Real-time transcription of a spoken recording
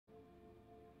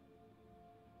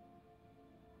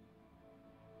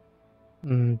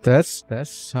That's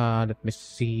let me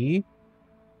see.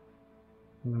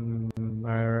 Am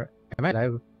I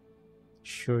live?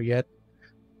 Sure yet?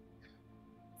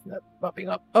 Not popping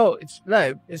up. Oh, it's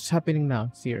live. It's happening now.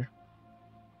 It's here.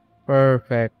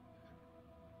 Perfect.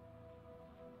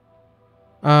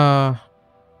 Uh,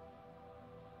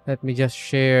 Let me just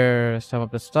share some of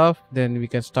the stuff. Then we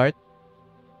can start.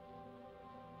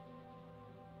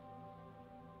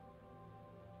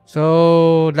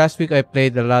 So last week I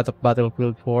played a lot of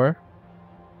Battlefield 4,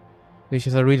 which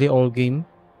is a really old game,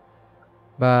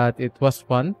 but it was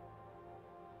fun.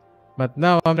 But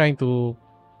now I'm trying to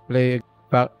play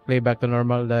back to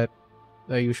normal that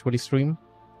I usually stream,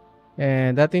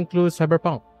 and that includes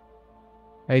Cyberpunk.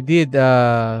 I did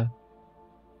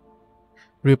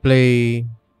replay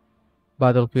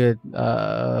Battlefield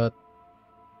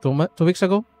 2 weeks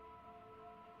ago.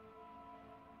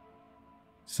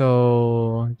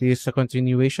 So this is a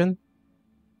continuation.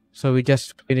 So we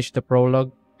just finished the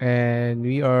prologue, and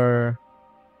we are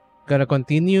gonna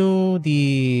continue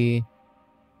the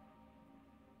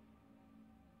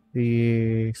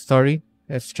story.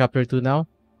 It's chapter 2 now.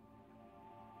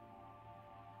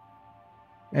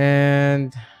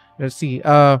 And let's see.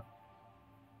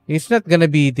 It's not gonna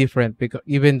be different because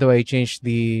even though I changed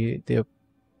the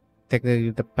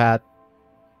technically the path,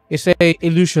 it's a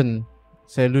illusion.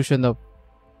 It's an illusion of.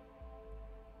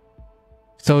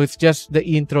 So it's just the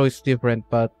intro is different,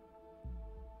 but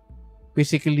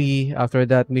basically after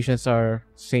that missions are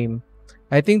same.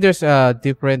 I think there's a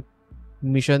different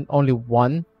mission, only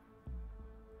one.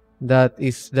 That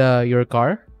is your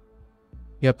car.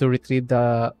 You have to retrieve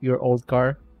your old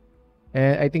car,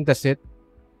 and I think that's it.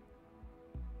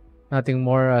 Nothing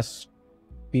more has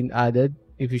been added.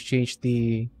 If you change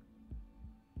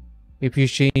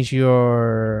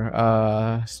your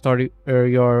story or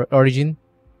your origin.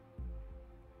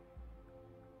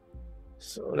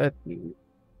 So let me.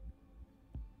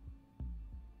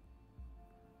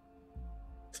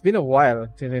 It's been a while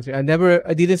since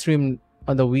I didn't stream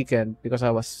on the weekend because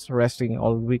I was resting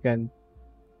all weekend.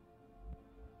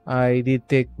 I did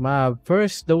take my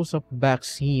first dose of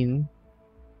vaccine,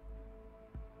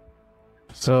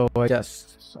 so I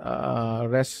just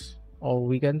rest all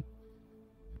weekend.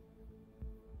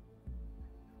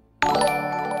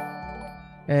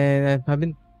 And I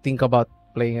haven't think about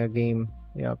playing a game.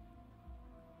 Yeah,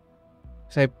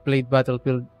 so I played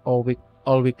Battlefield all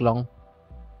week long.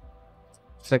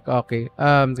 It's like okay,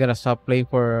 I'm gonna stop playing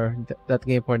for that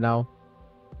game for now.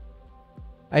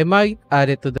 I might add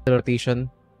it to the rotation,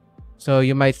 so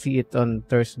you might see it on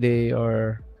Thursday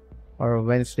or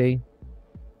Wednesday.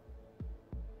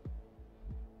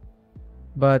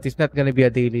 But it's not gonna be a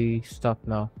daily stuff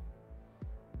now.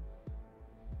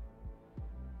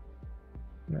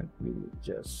 Let me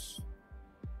just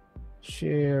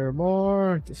share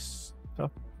more this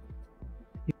stuff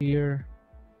here.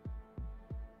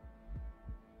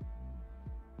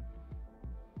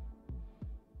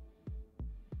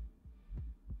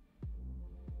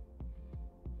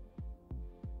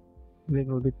 A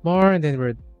little bit more, and then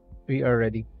we are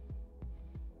ready.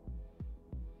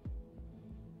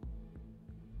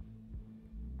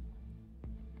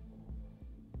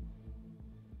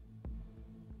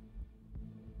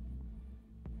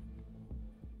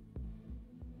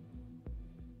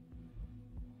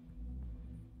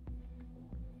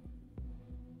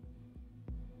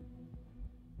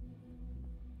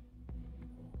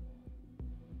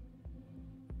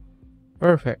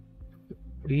 Perfect.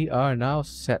 We are now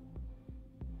set.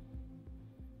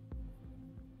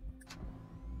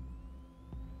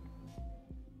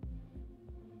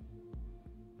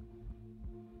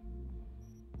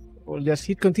 We'll just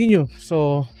hit continue.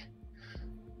 So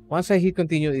once I hit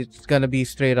continue, it's gonna be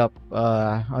straight up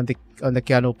on the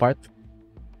Keannu part.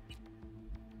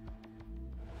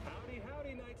 Howdy,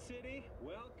 howdy, Night City.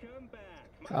 Welcome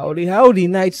back. Howdy, howdy,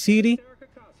 Night City.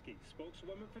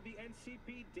 Spokeswoman for the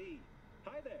NCPD.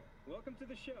 Hi there. Welcome to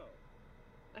the show.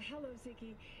 Hello,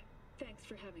 Ziggy. Thanks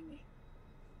for having me.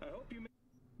 I hope you.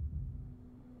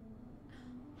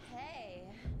 Hey.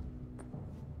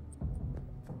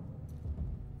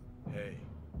 Hey,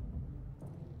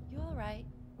 You all right?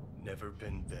 never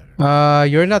been better.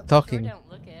 You're not Sure talking. don't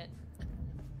look it.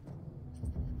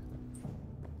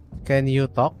 Can you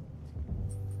talk?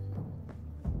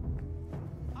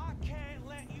 I can't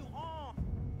let you on.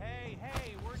 Hey,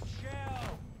 we're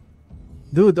chill.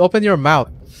 Dude, open your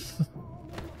mouth.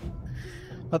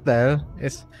 What the hell?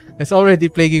 It's already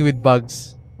plaguing with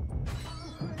bugs.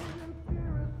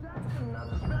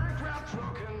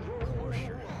 For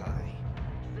sure high.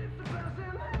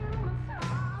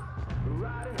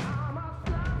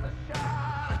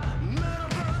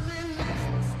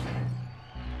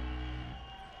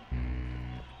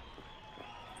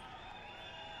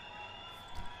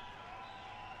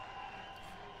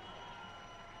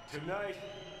 Tonight,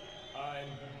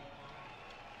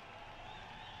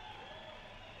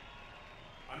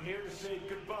 I'm here to say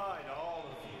goodbye to all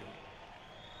of you.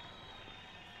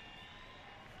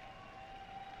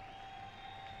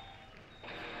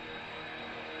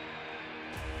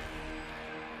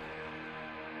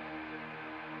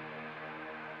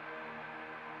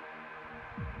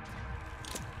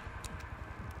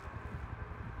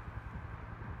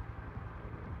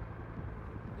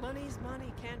 Money's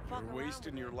money, can't fuck You're around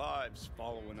wasting with your it. lives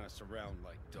following us around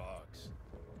like dogs.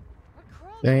 We're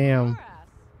crawling Damn. over our ass.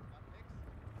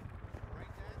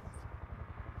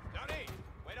 Johnny,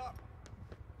 wait up.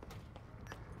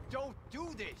 Don't do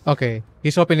this. Okay,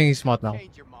 he's opening his mouth now.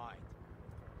 Change your mind.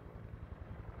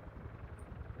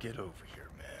 Get over here,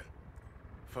 man.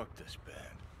 Fuck this band.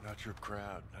 Not your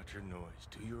crowd, not your noise.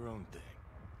 Do your own thing.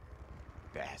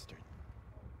 Bastard.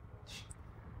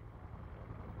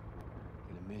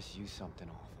 Gonna miss you something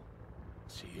awful.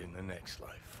 See you in the next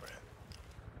life, friend.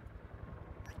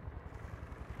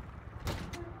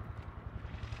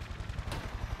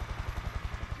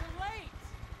 You're late!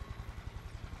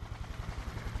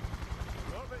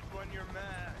 Love it when you're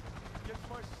mad. Gets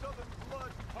my southern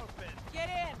blood pumping. Get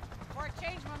in, or I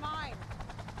change my mind.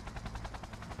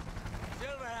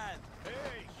 Silverhand.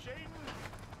 Hey, Shaden.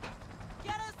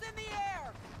 Get us in the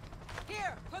air!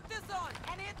 Here, put this on,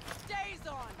 and it stays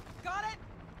on. Got it?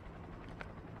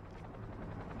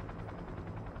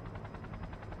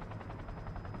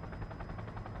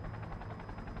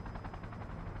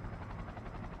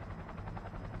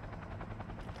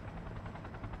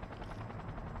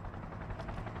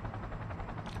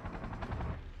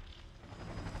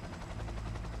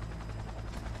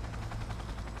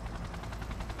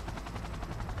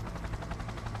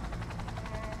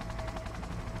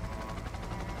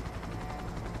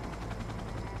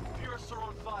 Pierce are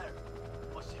on fire.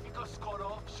 Pacifica's cut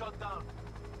off, shut down.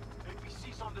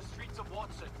 APC's on the streets of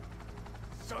Watson.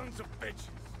 Sons of bitches.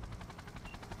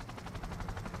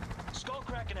 Skull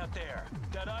cracking out there.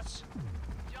 That us?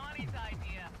 Johnny's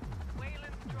idea.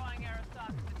 Wayland's drawing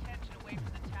Arasaka's attention away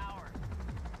from the tower.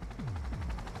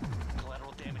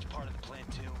 Collateral damage part of the plan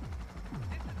too.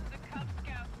 This is the Cub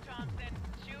Scouts, Johnson.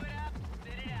 Chew it up,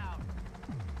 spit it out.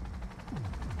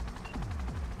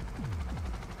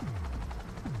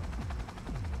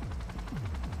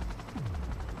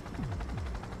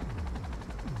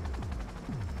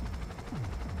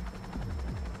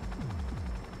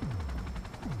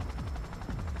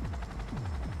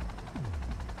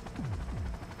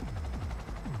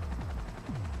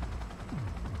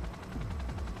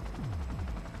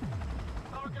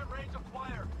 Target range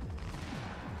acquired.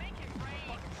 Make it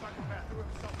rain.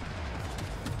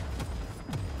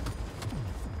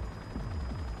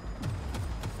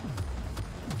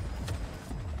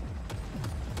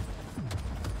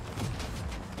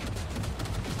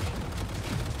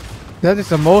 That is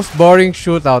the most boring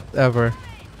shootout ever.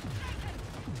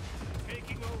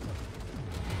 Taking over.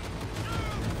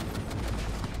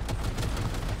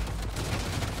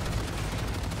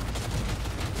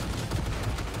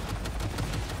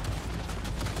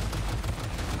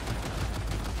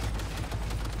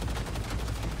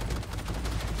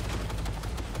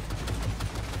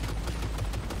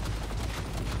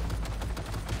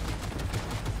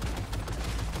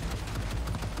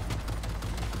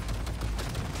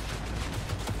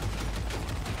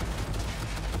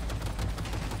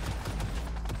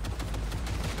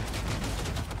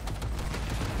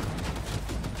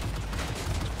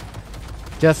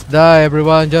 Just die,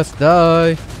 everyone, just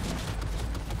die.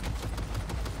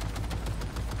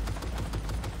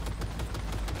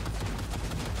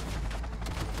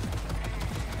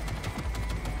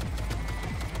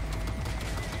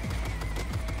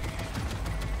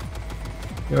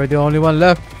 You're the only one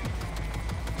left.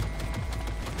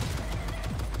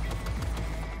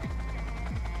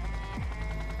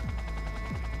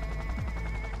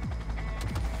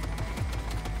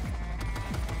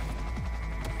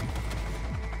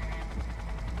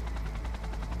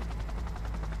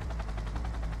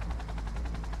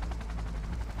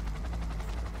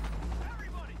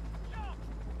 Everybody, jump!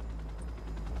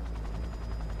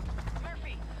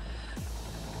 Murphy!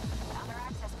 Other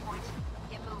access point.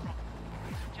 Get moving.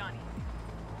 Johnny,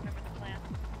 remember the plan?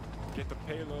 Get the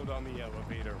payload on the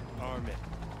elevator. Arm it.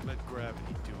 Let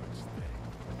gravity do its thing.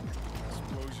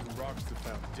 Explosion rocks the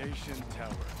foundation.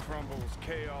 Tower crumbles.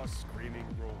 Chaos. Screaming.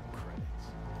 Roll credits.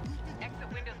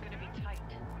 Exit window's gonna be tight.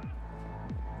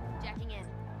 Jacking in.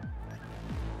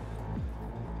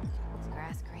 Is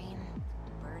grass green?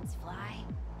 Do birds fly?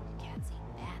 Do cats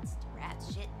eat bats? Do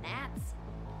rats shit gnats?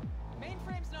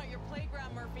 Mainframe's not your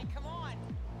playground, Murphy. Come on.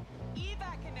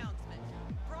 Evac announcement.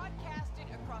 Broadcasted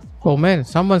across Oh man,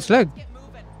 someone's leg. Get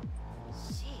moving.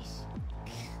 Sheesh.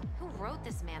 Who wrote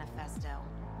this manifesto?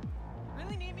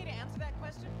 Really need me to answer that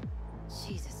question?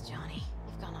 Jesus, Johnny.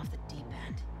 You've gone off the deep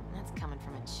end. And that's coming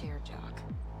from a chair jock.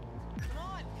 Come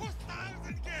on. Hostiles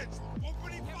engaged!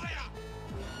 Opening fire!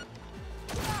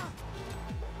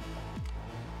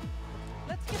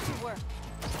 Let's get to work.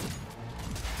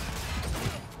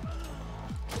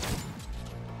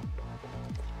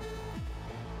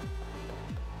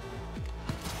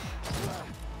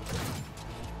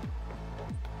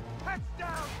 Heads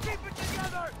down! Keep it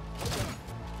together!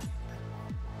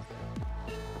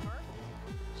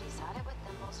 She sought it with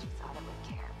thimbles, she sought it with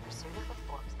care. Pursued it with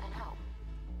forks and hope.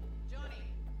 Johnny,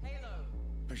 Halo.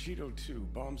 Bushido 2,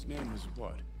 bomb's name is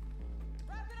what?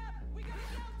 Wrap it up. We got a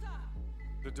Delta.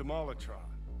 The Demolitron.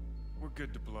 We're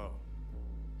good to blow.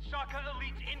 Shaka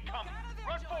Elite incoming. Out of there,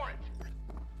 Run for Johnny. it.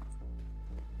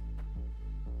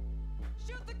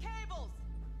 Shoot the cables.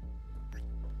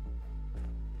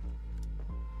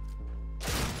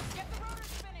 Get the rotor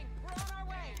spinning. We're on our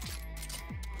way.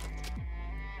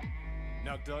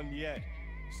 Not done yet.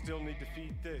 Still need to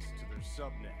feed this to their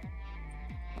subnet.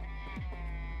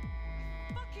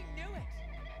 Fucking knew it.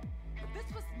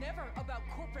 This was never about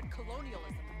corporate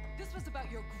colonialism. This was about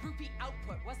your groupie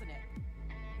output, wasn't it?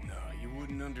 No, you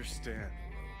wouldn't understand,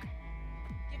 Rogue.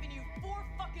 Giving you 4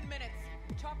 fucking minutes.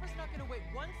 Chopper's not gonna wait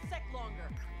 1 sec longer.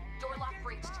 Door lock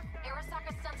breached.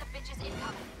 Arasaka sons of bitches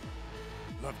incoming.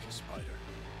 Love you, Spider.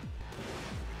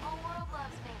 Whole world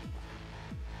loves me.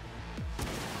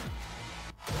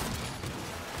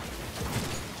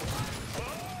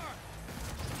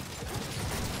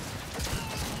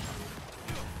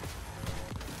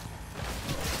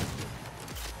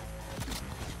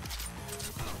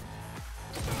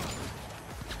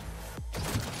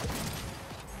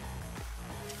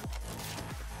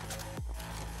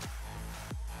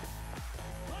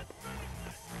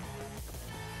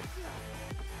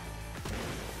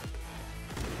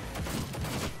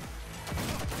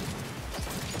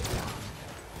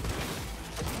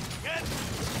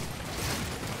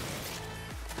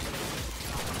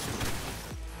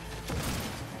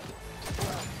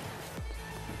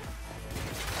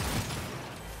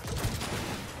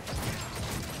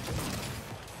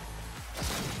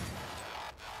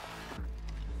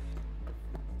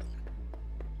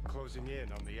 Closing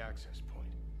in on the access point.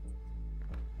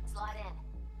 Slide in.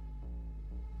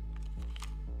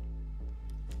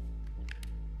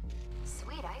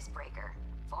 Sweet icebreaker.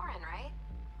 Foreign, right?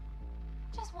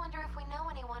 Just wonder if we know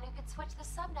anyone who could switch the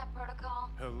subnet protocol.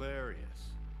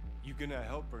 Hilarious. You gonna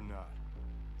help or not?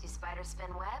 Do spiders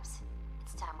spin webs?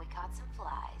 It's time we caught some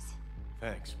flies.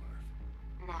 Thanks,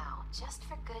 Murph. Now, just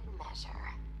for good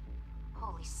measure.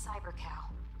 Holy cyber cow.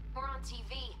 We're on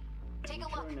TV. Take a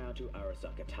look. Turn now to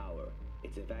Arasaka Tower.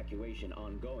 Its evacuation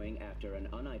ongoing after an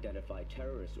unidentified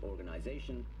terrorist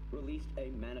organization released a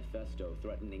manifesto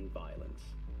threatening violence.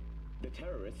 The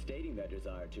terrorists stating their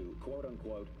desire to,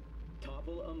 quote-unquote,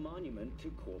 topple a monument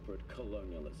to corporate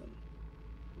colonialism.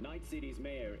 Night City's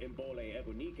mayor, Imbole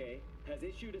Ebunike, has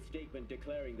issued a statement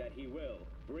declaring that he will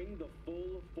bring the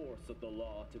full force of the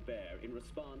law to bear in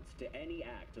response to any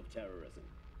act of terrorism.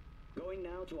 Going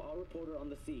now to our reporter on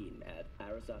the scene at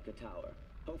Arasaka Tower.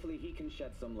 Hopefully he can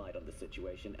shed some light on the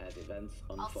situation as events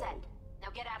unfold. All set. Now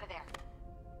get out of there.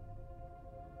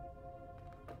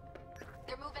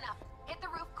 They're moving up. Hit the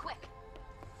roof quick.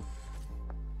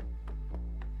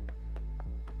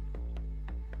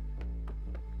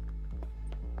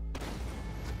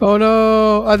 Oh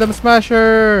no, Adam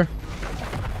Smasher!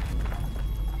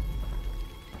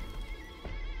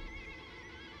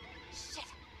 Shit,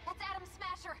 that's Adam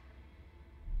Smasher.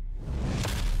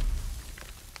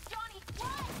 Johnny,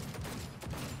 run!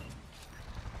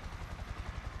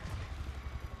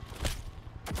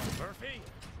 Murphy?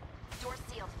 Door's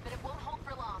sealed, but it won't hold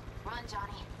for long. Run,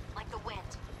 Johnny, like the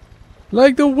wind.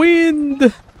 Like the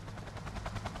wind!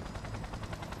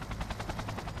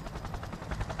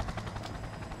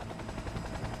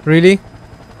 Really?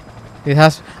 It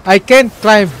has... I can't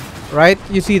climb, right?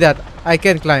 You see that? I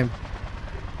can climb.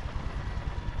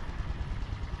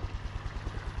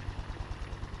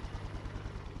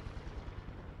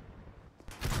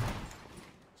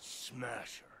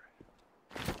 Smasher.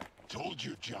 Told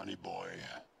you, Johnny boy.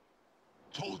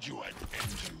 Told you I'd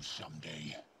end you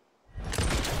someday.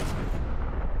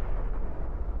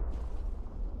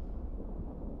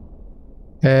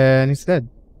 And he's dead.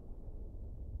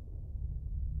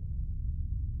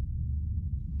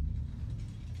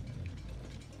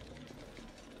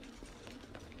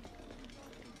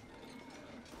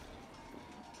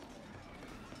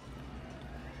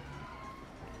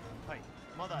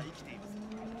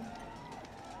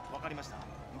 かりました。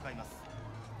向かいます。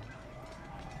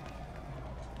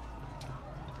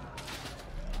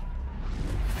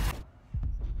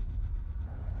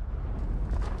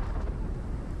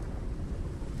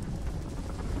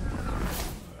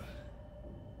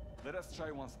Let us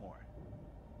try once more.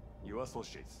 Your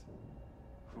associates.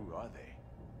 Who are they?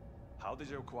 How did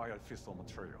you acquire fissile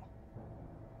material?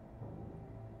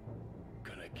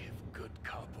 Gonna give good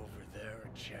cop over there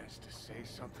a chance to say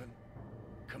something?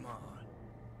 Come on.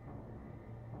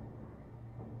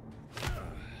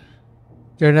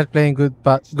 You're not playing good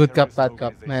cop, bad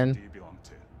cop, man. Do you belong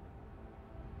to?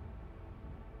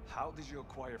 How did you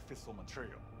acquire fissile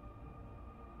material?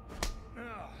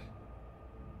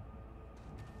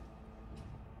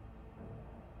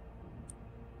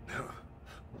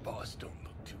 Boss don't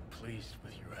look too pleased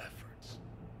with your efforts.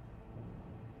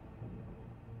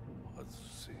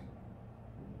 아저씨,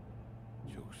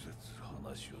 直接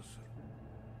話をする.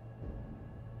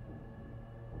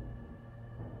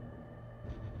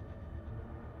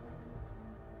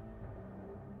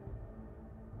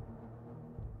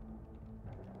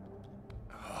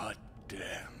 Hot damn.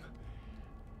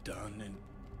 Done and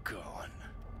gone.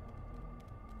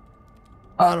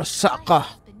 Arasaka. My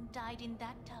husband died in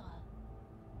that tower.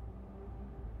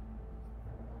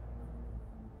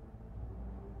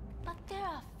 But there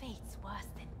are fates worse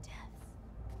than death.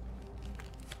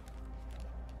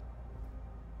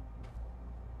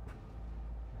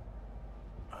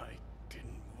 I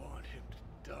didn't want him to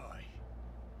die.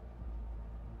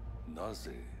 な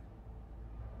ぜ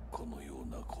このよう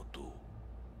なことを?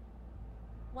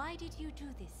 Why did you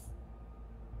do this?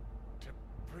 To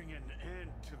bring an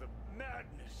end to the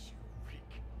madness you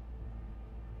wreak.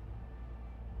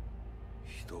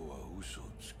 人は嘘を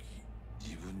つき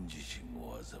自分自身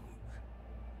を欺く。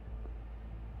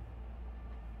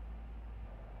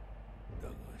だ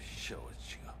が死者は違う。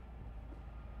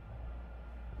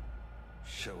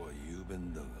死者は雄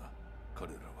弁だが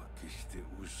彼らは決して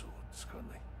嘘をつか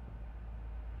ない。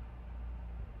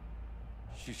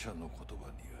死者の言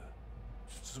葉には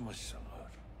つつましさがあ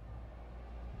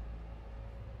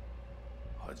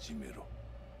る。始めろ。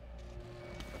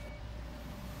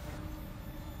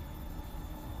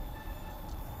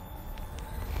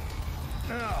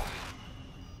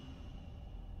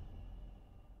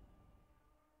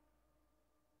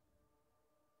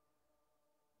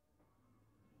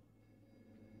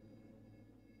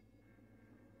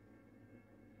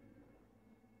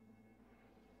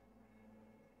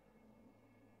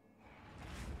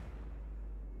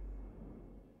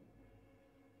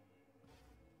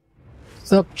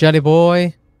What's up, Johnny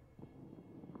boy?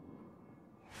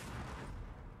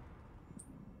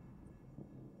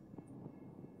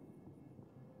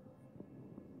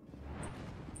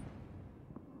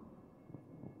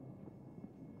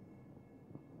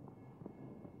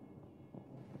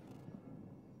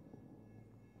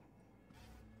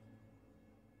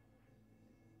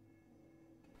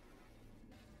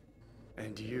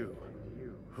 And you?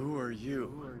 Who are you?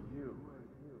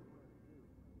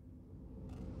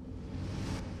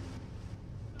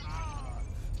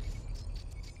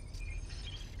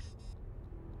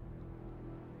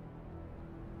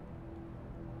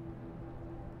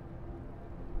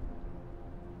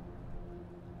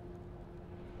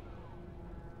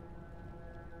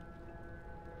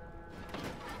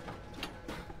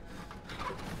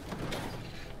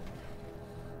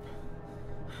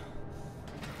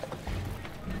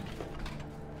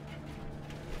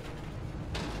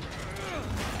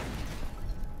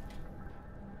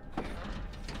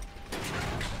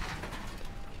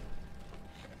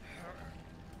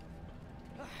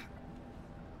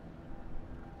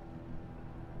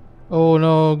 Oh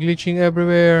no, glitching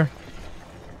everywhere.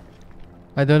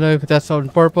 I don't know if that's on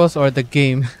purpose or the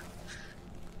game.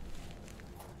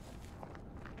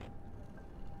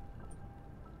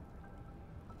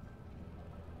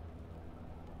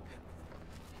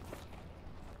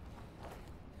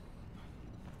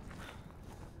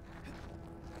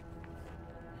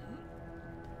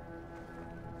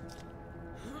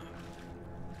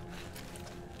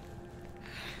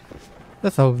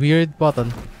 That's a weird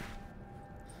button.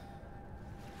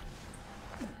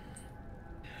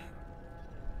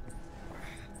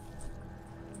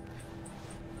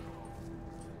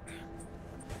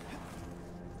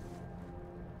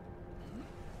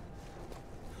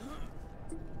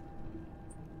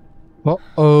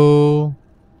 Uh-oh.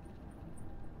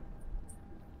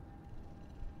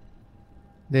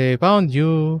 They found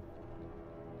you.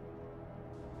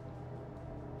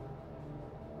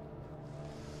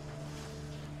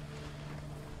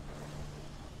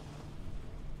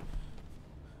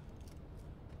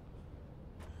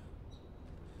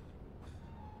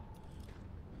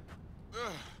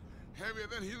 Heavier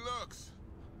than he looks.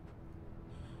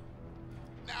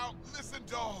 Now, listen,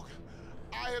 dog.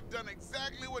 I have done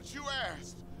exactly what you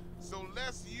asked. So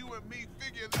let's you and me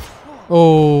figure this out.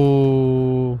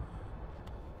 Oh.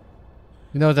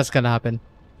 You know that's gonna happen.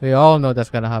 We all know that's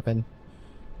gonna happen.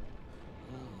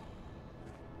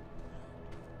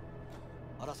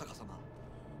 荒坂様、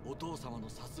お父様の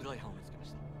殺害犯を見つけま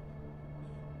した。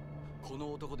こ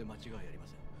の男で間違いありま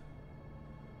せ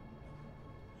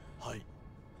ん。はい。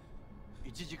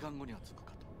1時間後には着く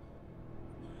か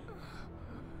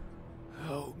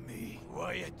と。Help me.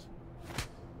 Quiet.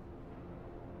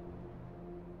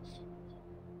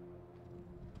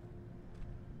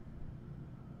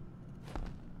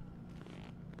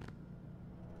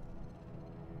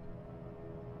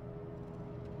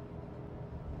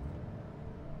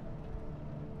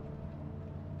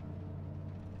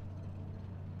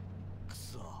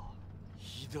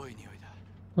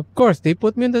 Of course, they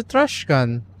put me in the trash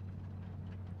can.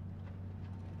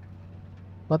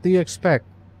 What do you expect?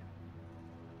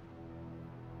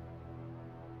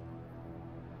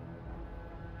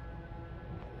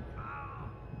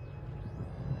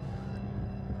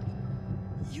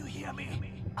 You hear me?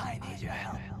 I need your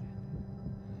help.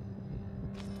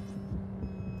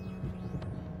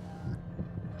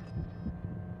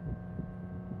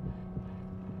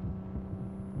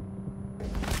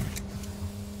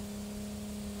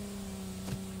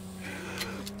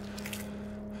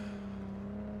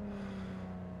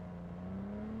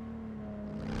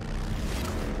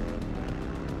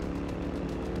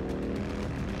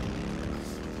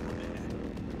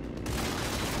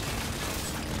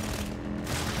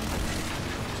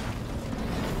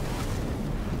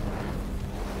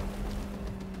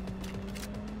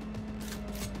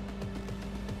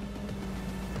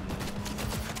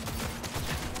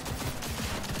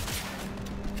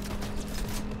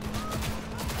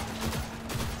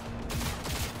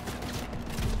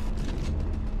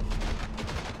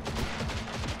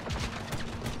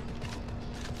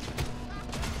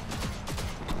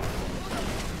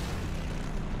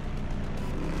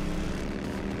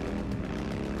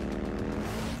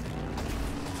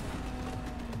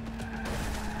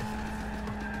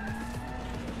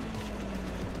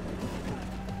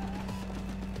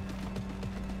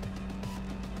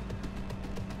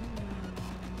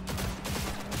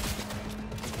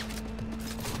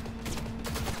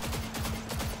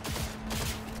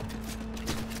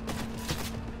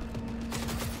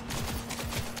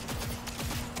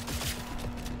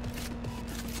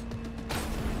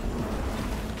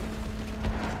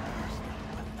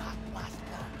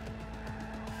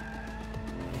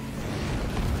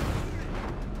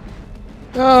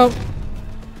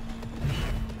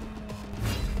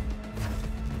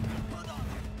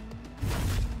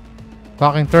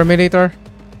 Fucking Terminator.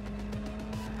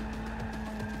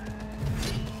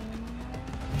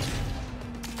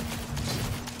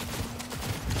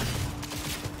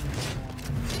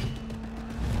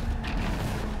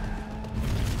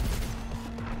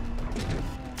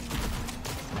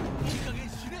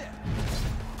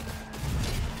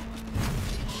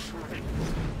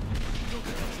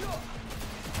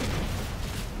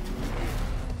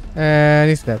 And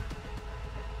he's dead.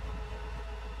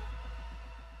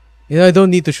 You know, I don't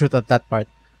need to shoot at that part.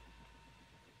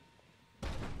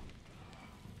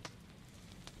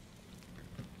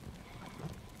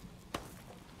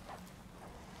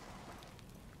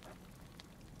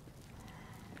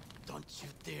 Don't you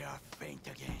dare faint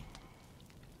again.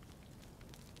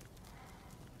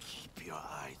 Keep your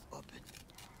eyes open.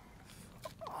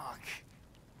 Fuck.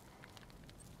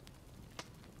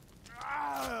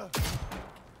 Ah!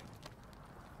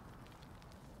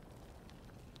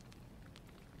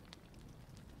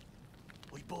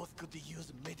 We both could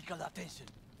use medical attention.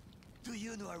 Do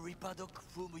you know a Reaper Doc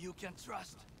whom you can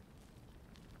trust?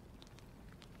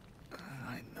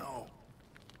 I know.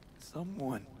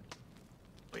 Someone.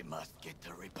 We must get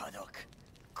to Reaper Doc.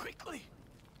 Quickly!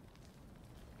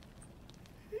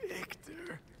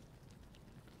 Victor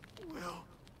will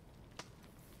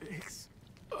fix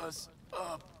us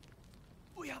up.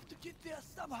 We have to get there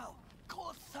somehow.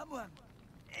 Call someone.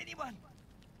 Anyone.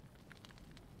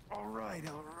 All right,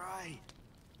 all right.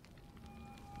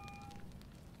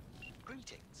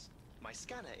 Greetings. My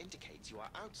scanner indicates you are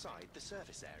outside the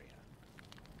service area.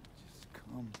 Just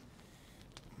come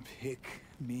pick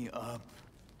me up.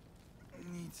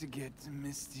 Need to get to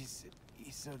Misty's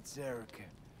esoterica.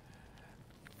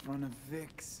 Front of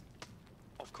Vic's.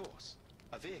 Of course.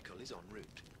 A vehicle is en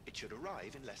route. It should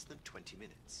arrive in less than 20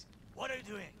 minutes. What are you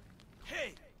doing?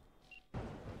 Hey!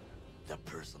 The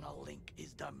personal link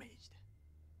is damaged.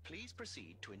 Please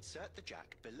proceed to insert the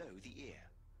jack below the ear.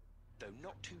 though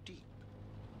not too deep.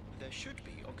 There should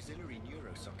be auxiliary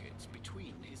neurosockets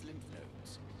between his lymph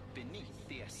nodes, beneath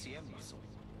the SCM muscle.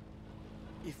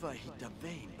 If I hit a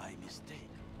vein by mistake,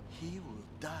 he will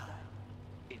die.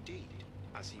 Indeed,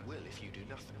 as he will if you do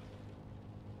nothing.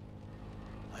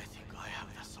 I think I have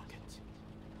the socket.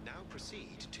 Now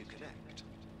proceed to connect.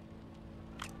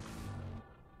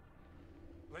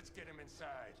 Let's get him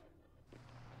inside.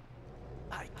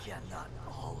 I cannot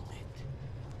hold it.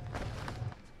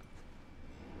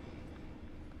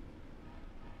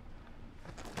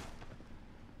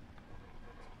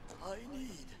 I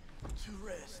need to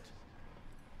rest.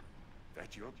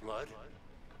 That your blood?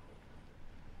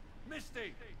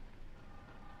 Misty!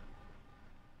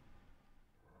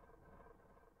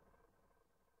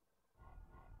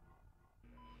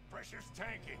 Pressure's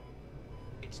tanking.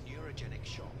 It's neurogenic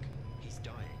shock. He's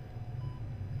dying.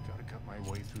 Gotta cut my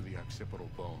way through the occipital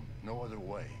bone. No other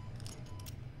way.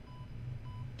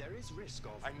 There is risk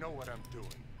of... I know what I'm doing.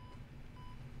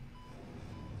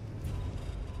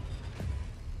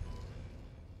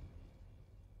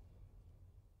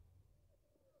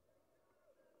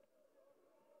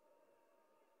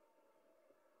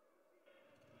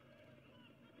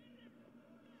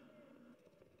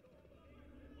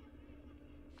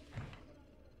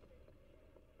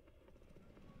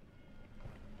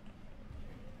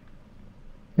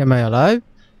 Am I alive?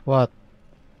 What?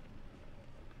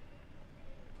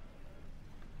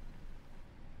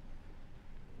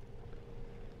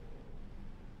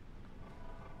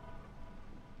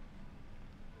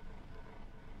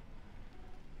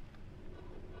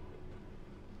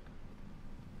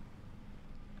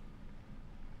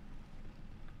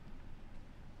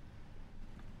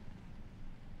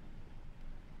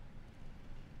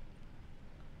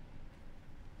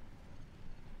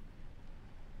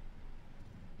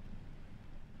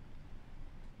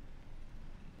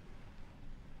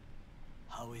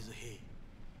 How is he?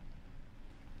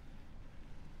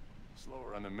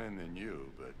 Slower on the mend than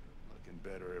you, but looking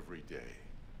better every day.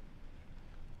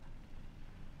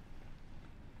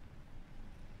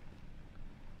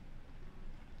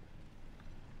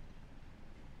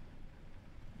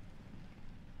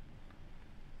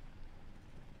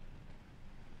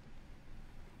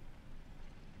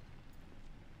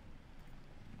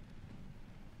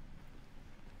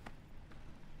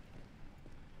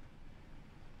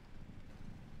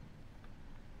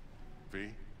 V,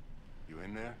 you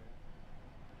in there?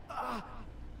 Ah!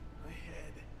 My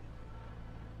head.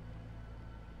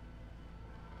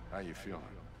 How you feeling?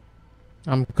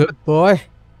 I'm good, boy.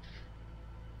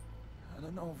 I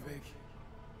don't know, Vic.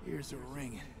 Ears are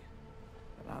ringing.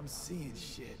 But I'm seeing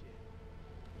shit.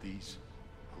 These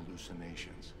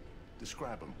hallucinations.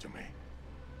 Describe them to me.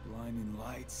 Blinding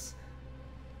lights.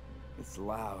 It's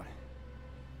loud.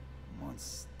 I'm on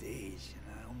stage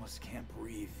and I almost can't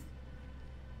breathe.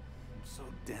 I'm so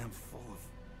damn full of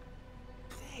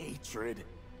hatred.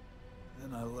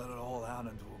 Then I let it all out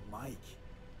into a mic.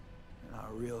 And I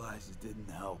realized it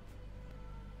didn't help.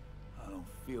 I don't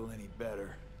feel any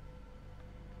better.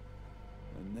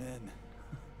 And then,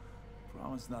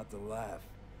 promise not to laugh.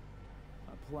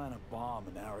 I plant a bomb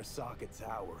in Arasaka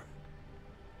Tower.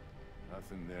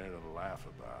 Nothing there to laugh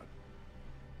about.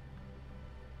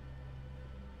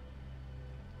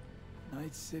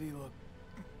 Night City looked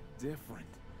different.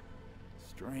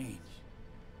 Strange.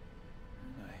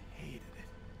 And I hated it.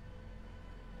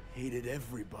 Hated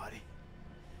everybody.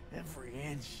 Every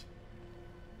inch.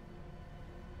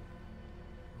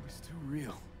 It was too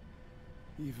real.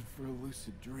 Even for a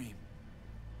lucid dream.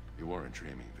 You weren't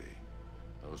dreaming, V.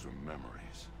 Those were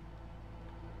memories.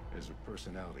 There's a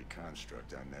personality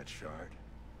construct on that shard.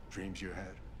 Dreams you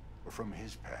had were from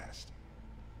his past.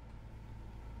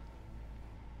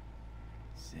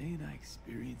 Saying I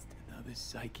experienced another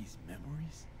psyche's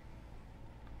memories?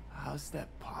 How's that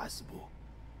possible?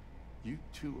 You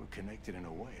two are connected in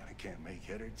a way I can't make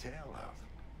head or tail of.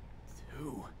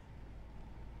 Two?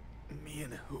 Me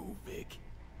and who, Vic?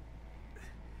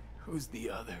 Who's the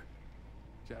other?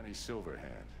 Johnny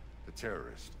Silverhand, the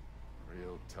terrorist.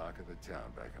 Real talk of the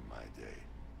town back in my day.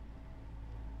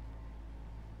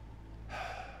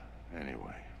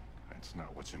 Anyway, that's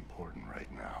not what's important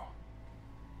right now.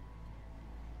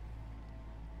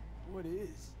 What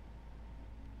is?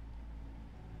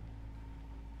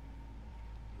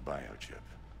 The biochip.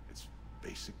 It's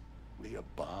basically a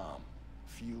bomb.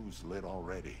 Fuse lit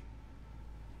already.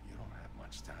 You don't have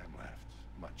much time left.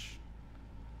 Much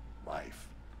life.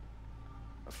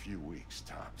 A few weeks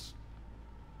tops.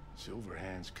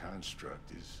 Silverhand's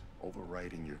construct is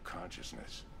overriding your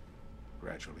consciousness,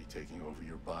 gradually taking over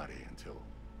your body until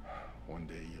one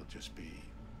day you'll just be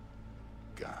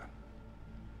gone.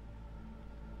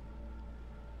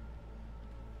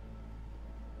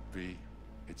 V,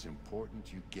 it's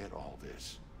important you get all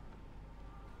this.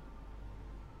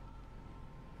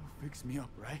 You'll fix me up,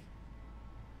 right?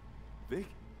 Vic?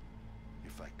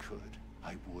 If I could,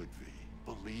 I would, V.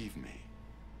 Believe me.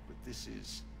 But this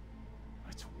is...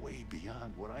 it's way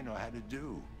beyond what I know how to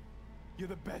do. You're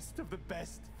the best of the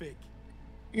best, Vic.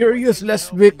 You're useless,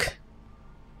 Vic.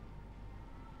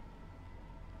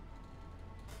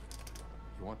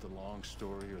 You want the long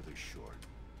story or the short?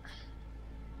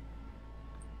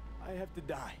 I have to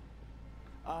die.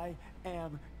 I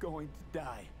am going to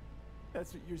die.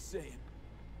 That's what you're saying.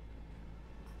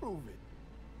 Prove it.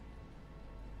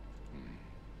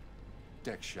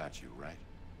 Dex shot you, right?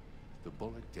 The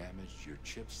bullet damaged your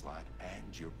chip slot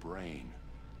and your brain.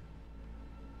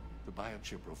 The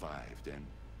biochip revived and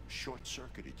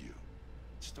short-circuited you.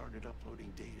 It started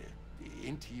uploading data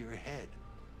into your head.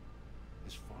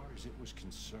 As far as it was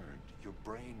concerned, your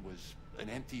brain was an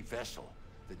empty vessel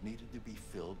that needed to be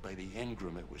filled by the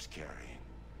engram it was carrying.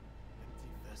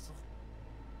 Empty vessel?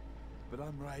 But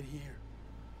I'm right here.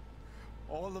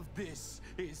 All of this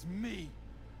is me.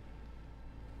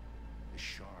 The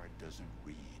shard doesn't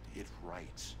read, it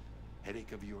writes.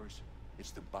 Headache of yours?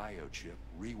 It's the biochip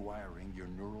rewiring your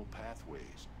neural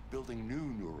pathways, building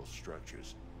new neural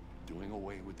structures, doing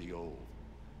away with the old.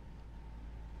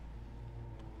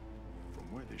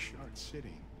 From where the shard's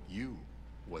sitting, you,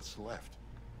 what's left,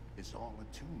 is all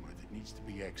a tumor that needs to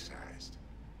be excised.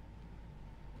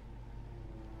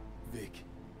 Vic,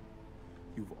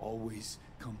 you've always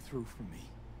come through for me.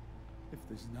 If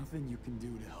there's nothing you can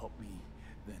do to help me,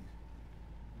 then...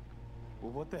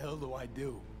 well, what the hell do I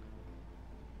do?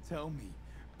 Tell me,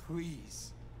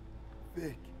 please.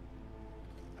 Vic.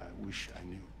 I wish I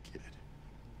knew, kid.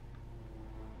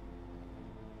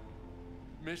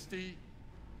 Misty?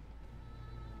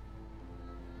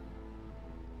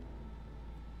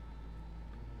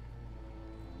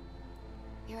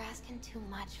 You're asking too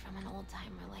much from an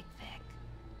old-timer like Vic.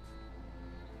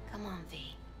 Come on,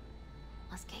 V.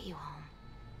 Let's get you home.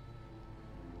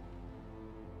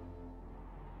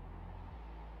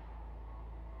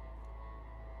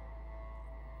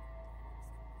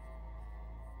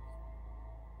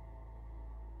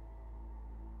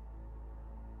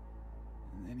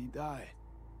 And then he died.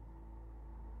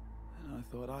 And I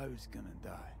thought I was gonna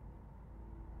die.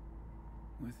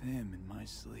 With him in my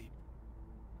sleep.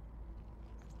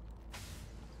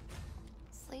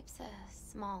 Sleep's a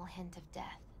small hint of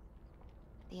death.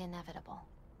 The inevitable.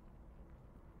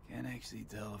 Can't actually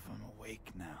tell if I'm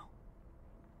awake now.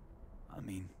 I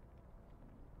mean,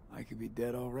 I could be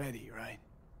dead already, right?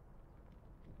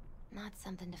 Not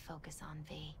something to focus on,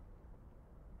 V.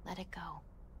 Let it go.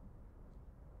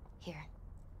 Here.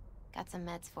 Got some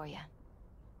meds for you.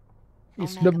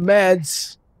 It's the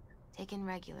meds. Taken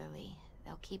regularly,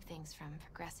 they'll keep things from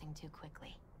progressing too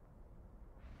quickly.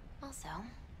 Also,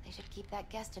 they should keep that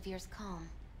guest of yours calm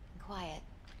and quiet.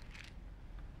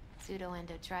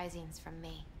 Pseudo-endotrizines from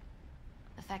me.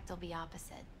 Effect will be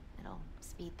opposite. It'll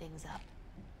speed things up.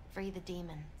 Free the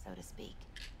demon, so to speak.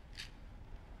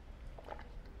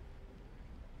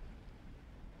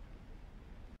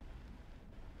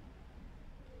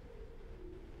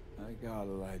 I gotta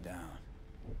lie down.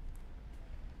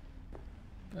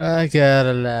 I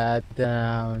gotta lie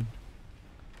down.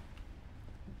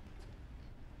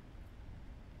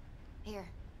 Here,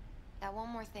 got one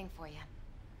more thing for you.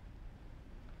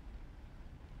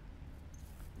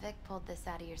 Vic pulled this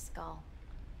out of your skull.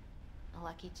 A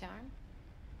lucky charm?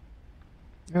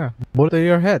 Yeah, bullet to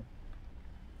your head.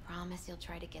 Promise you'll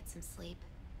try to get some sleep.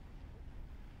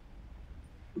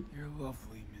 You're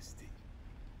lovely, Misty.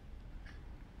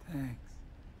 Thanks.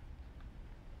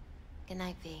 Good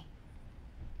night, V.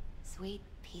 Sweet,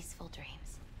 peaceful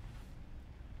dreams.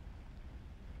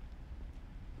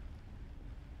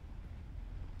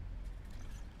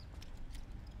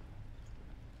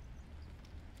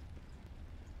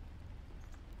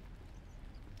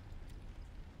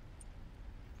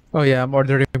 Oh yeah, I'm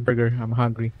ordering a burger. I'm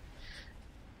hungry.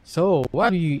 So,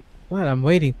 while I'm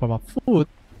waiting for my food,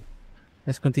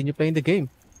 let's continue playing the game.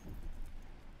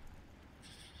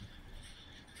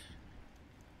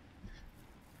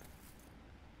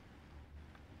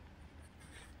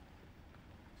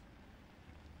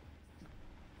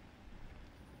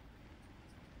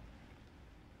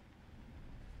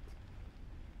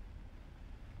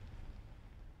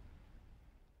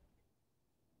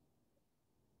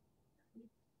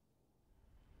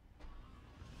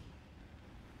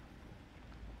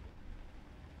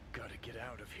 Gotta get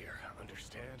out of here,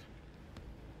 understand?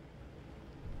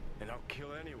 And I'll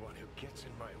kill anyone who gets in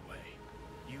my way,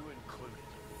 you included.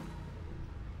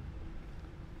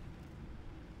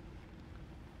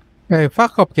 Hey,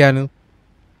 fuck up, Keanu.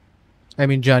 I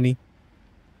mean, Johnny.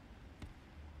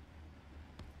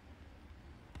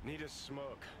 Need a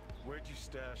smoke. Where'd you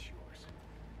stash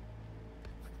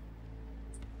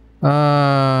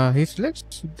yours? His legs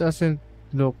doesn't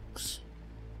look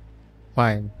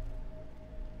fine.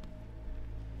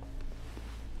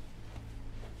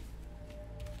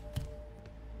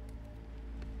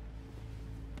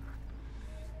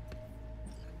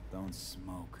 Don't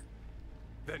smoke.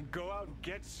 Then go out and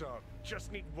get some.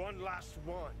 Just need one last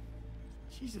one.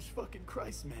 Jesus fucking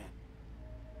Christ, man.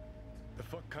 The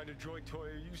fuck kind of droid toy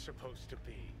are you supposed to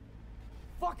be?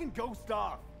 Fucking ghost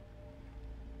off!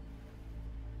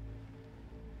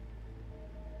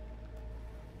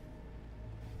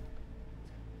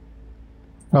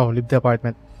 Oh, leave the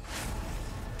apartment.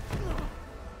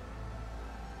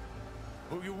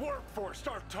 Who you work for,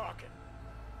 start talking.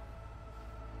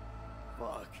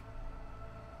 Fuck.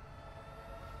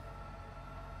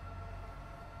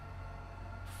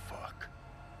 Fuck.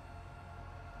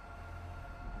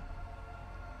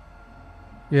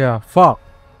 Yeah, fuck.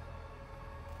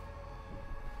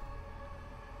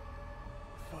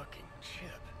 Fucking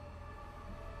chip.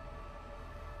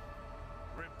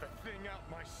 Rip the thing out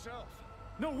myself.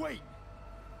 No, wait!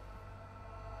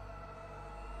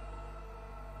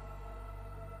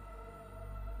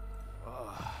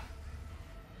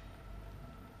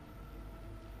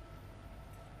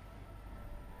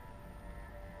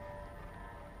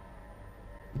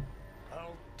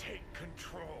 I'll take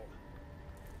control.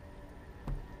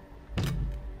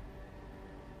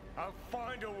 I'll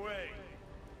find a way.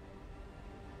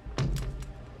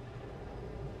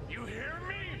 You hear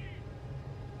me?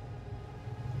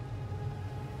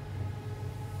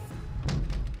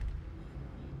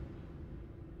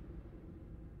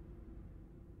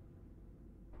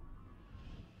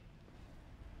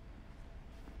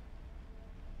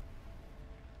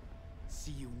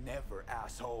 See you never,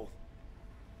 asshole.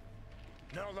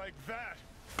 Now like that.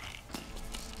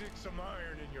 Stick some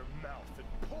iron in your mouth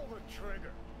and pull the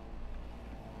trigger.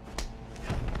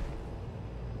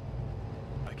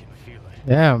 I can feel it.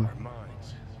 Damn. Our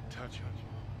minds touching.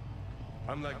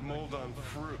 I'm like mold on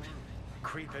fruit,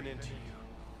 creeping into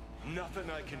you. Nothing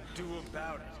I can do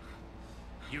about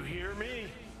it. You hear me?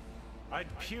 I'd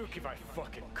puke if I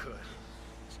fucking could.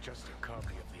 It's just a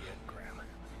copy of the engram.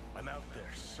 I'm out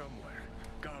there somewhere.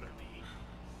 Gotta be.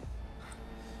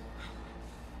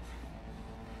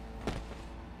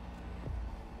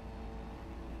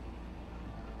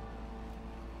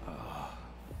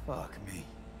 Fuck me.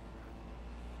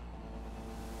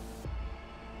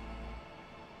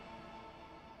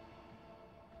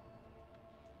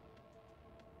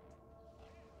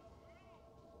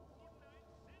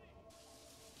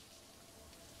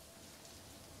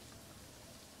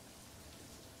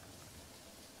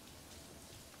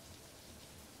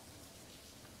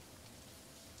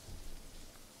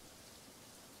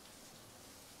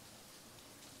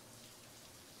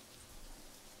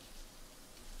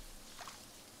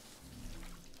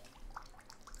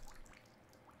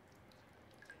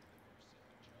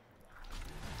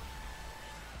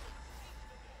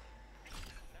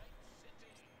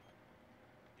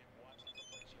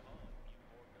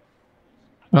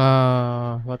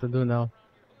 What to do now?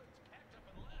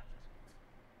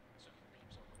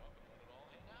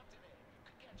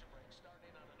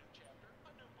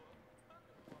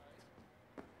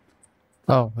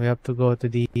 Oh, we have to go to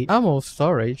the ammo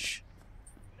storage.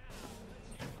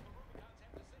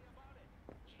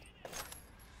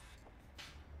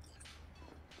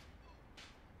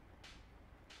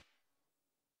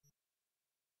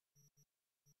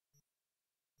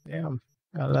 Damn,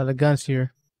 got a lot of guns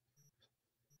here.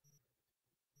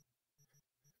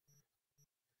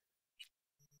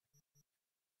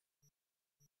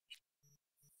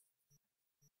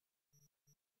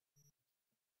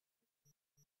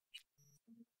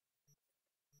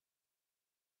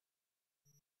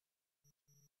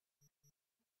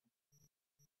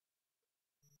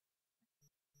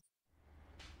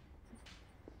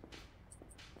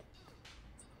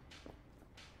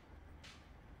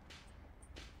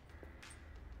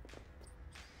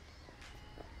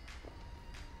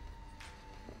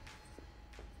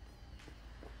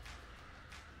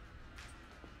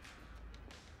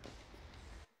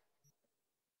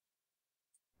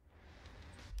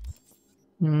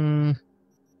 Hmm.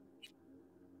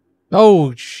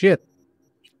 Oh shit.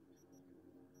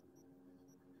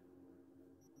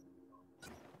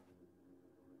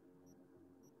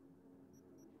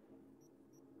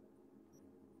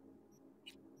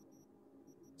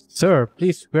 Sir,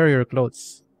 please wear your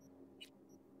clothes.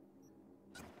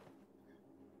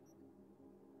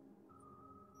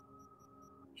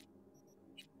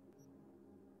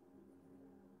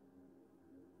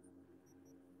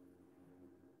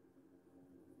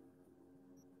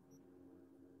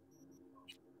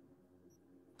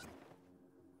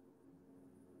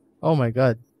 Oh my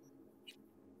god.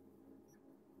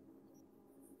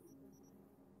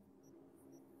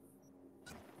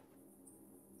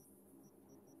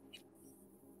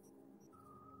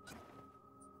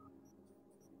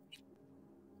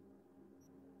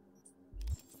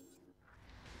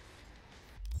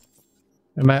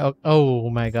 Am I? Oh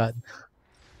my god.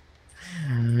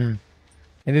 I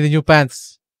need the new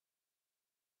pants.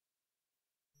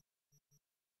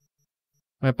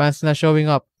 My pants not showing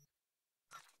up.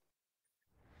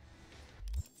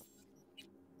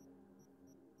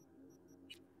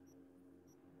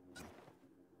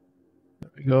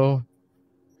 There we go.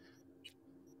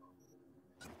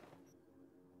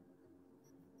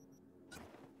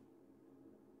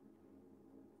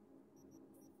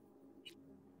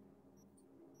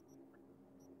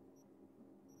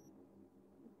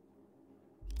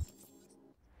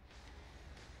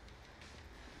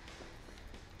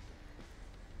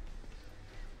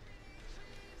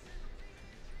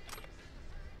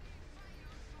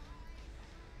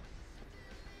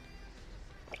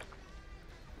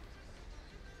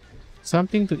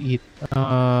 Something to eat.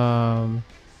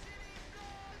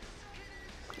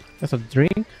 That's a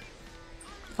drink.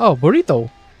 Oh, burrito.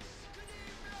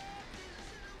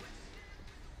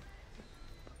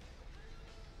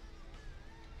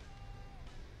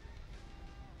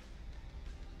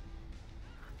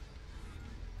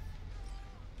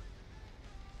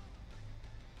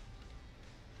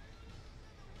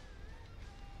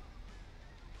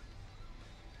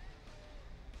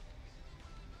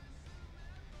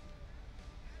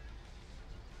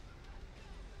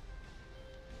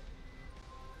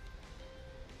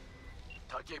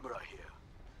 Takemura here.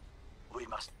 We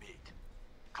must meet.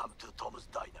 Come to Tom's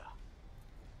Diner.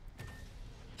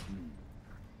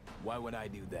 Why would I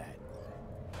do that?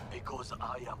 Because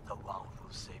I am the one who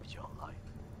saved your life.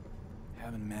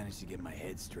 Haven't managed to get my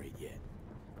head straight yet.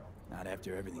 Not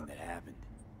after everything that happened.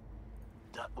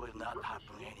 That will not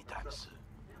happen anytime soon.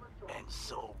 And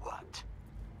so what?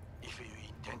 If you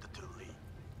intend to leave,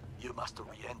 you must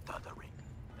re-enter the ring.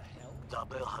 The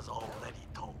bell has already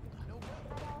tolled.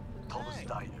 Tom's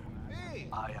Diner.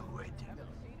 I am waiting.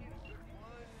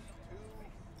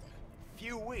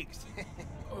 Few weeks.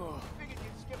 Figured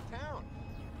you'd skip town.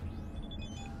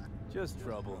 Just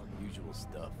trouble, usual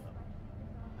stuff.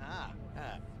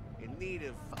 In need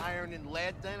of iron and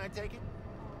lead, then, I take it?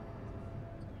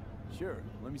 Sure,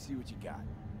 let me see what you got.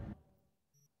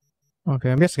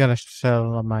 Okay, I'm just gonna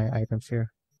sell my items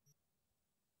here.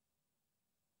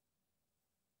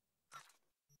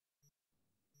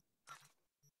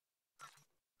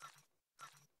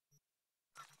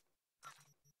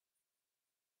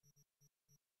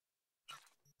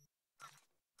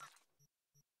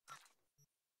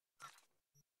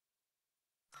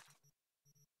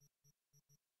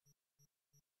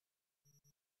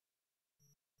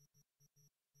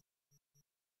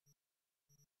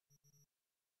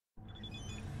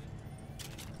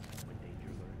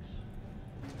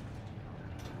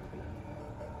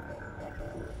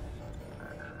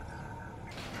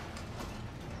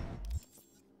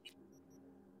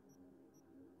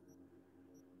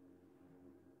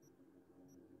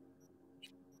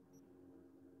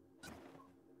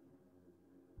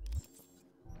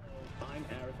 I'm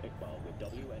Arif Iqbal with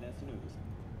WNS News.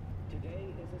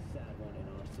 Today is a sad one in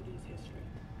our city's history.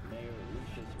 Mayor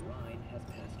Lucius Rhine has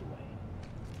passed away.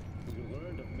 We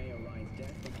learned of Mayor Rhine's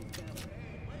death from his family.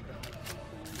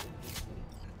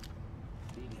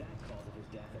 The exact cause of his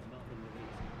death has not been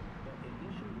released, but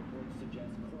initial reports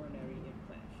suggest coronary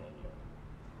implant failure.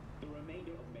 The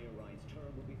remainder of Mayor Rhine's term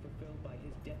will be fulfilled by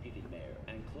his deputy mayor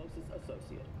and closest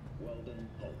associate, Weldon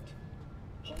Holt.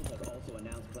 Holt has also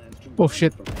announced plans to Oh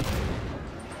shit.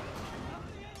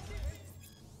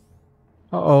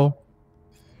 Uh-oh.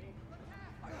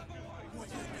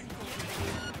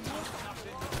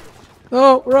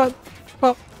 Oh, run!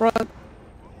 Pop, run!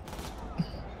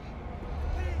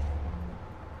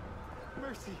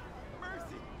 Mercy!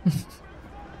 Mercy!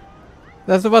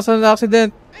 That was an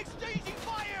accident. Exchanging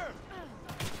fire!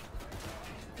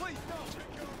 Please, no!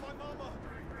 Take care of my mama!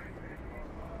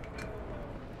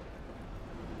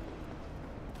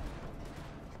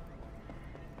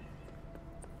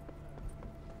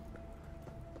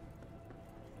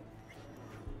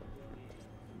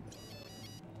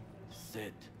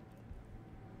 Sid,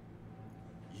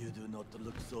 you do not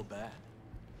look so bad.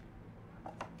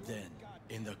 Then,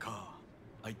 in the car,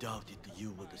 I doubted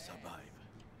you would survive.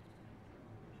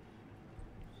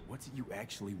 What's it you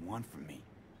actually want from me?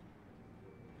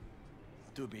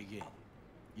 To begin,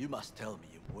 you must tell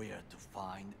me where to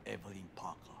find Evelyn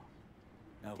Parker.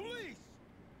 Now, Police!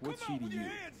 what's Come she out to with your you?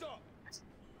 hands up!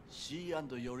 She and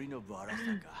Yorinobu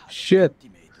Arasaka had Shit.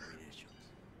 intimate relations.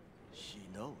 She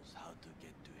knows how to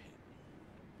get to him.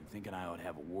 I'm thinking I ought to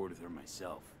have a word with her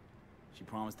myself. She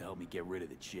promised to help me get rid of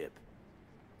the chip.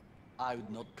 I would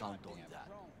not count on that.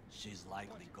 She's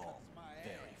likely gone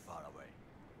very far away.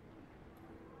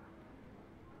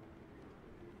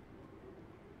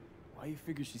 Why you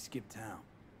figure she skipped town?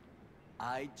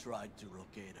 I tried to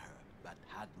locate her, but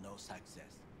had no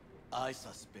success. I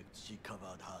suspect she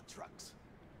covered her tracks.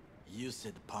 You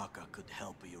said Parker could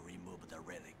help you remove the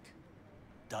relic.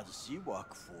 Does she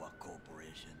work for a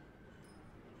corporation?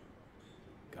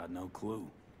 Got no clue.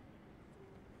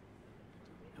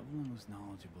 Evelyn was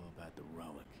knowledgeable about the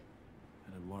relic.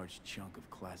 Had a large chunk of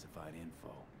classified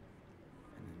info.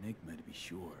 An enigma to be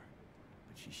sure.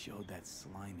 But she showed that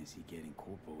slyness you get in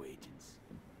corpo agents.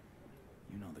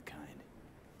 You know the kind.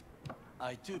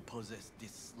 I too possess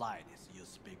this slyness you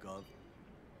speak of.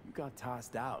 You got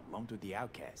tossed out, lumped with the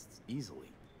outcasts,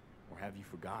 easily. Or have you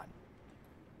forgotten?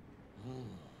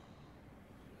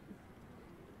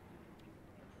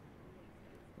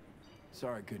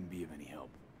 Sorry I couldn't be of any help.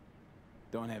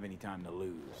 Don't have any time to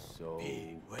lose, so...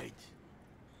 Hey, wait.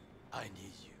 I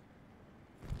need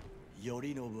you.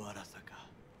 Yorinobu Arasaka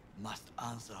must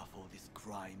answer for this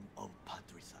crime of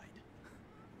patricide.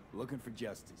 Looking for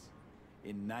justice.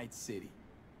 In Night City.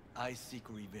 I seek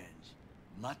revenge.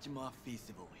 Much more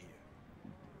feasible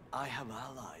here. I have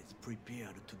allies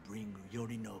prepared to bring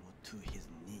Yorinobu to his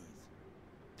knees.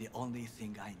 The only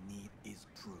thing I need is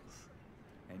proof.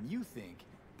 And you think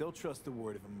they'll trust the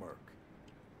word of a merc?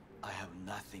 I have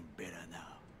nothing better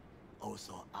now.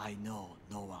 Also, I know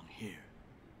no one here.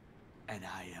 And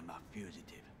I am a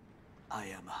fugitive. I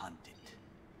am hunted.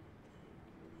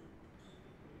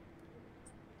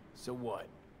 So what?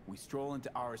 We stroll into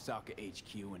Arasaka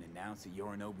HQ and announce that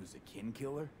Yorinobu's a kin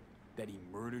killer? That he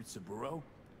murdered Saburo?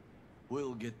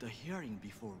 We'll get the hearing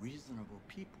before reasonable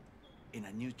people in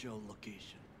a neutral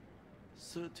location.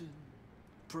 Certain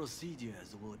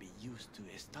procedures will be used to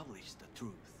establish the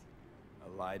truth. A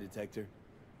lie detector?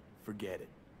 Forget it.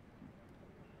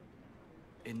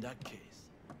 In that case,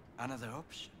 another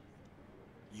option.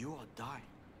 You are dying.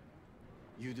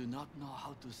 You do not know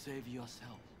how to save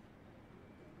yourself.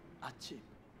 A chip,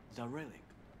 the relic,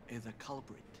 is a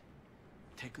culprit.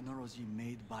 Technology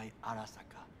made by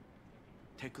Arasaka.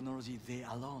 Technology they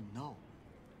alone know.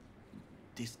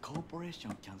 This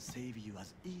corporation can save you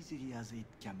as easily as it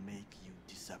can make you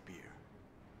disappear.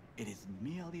 It is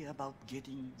merely about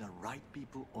getting the right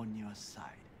people on your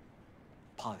side.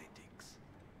 Politics.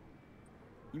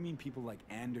 You mean people like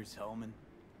Anders Hellman?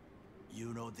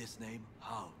 You know this name?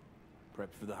 How?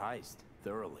 Prepped for the heist,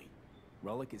 thoroughly.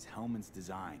 Relic is Hellman's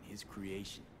design, his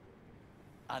creation.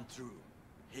 Untrue.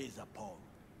 He's a pawn.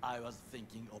 I was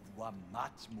thinking of one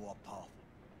much more powerful.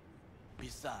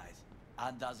 Besides,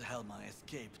 Anders Hellman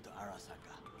escaped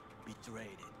Arasaka, betrayed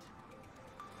it.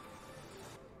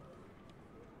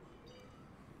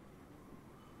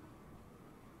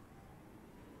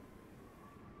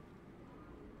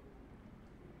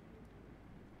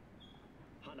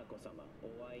 Hanako-sama,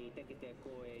 お会いできて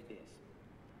光栄です。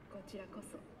こちらこ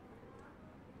そ。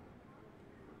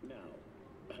Now,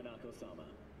 Hanako-sama,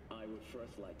 I would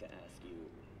first like to ask you...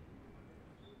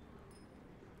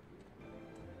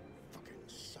 Fucking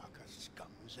Saka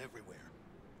scums everywhere.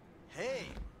 Hey,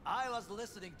 I was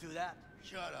listening to that.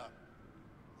 Shut up.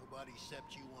 Nobody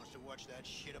except you wants to watch that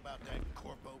shit about that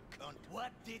corpo cunt.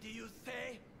 What did you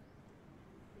say?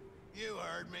 You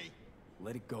heard me.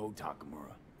 Let it go,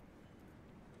 Takamura.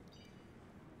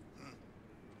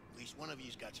 At least one of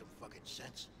you's got some fucking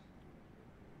sense.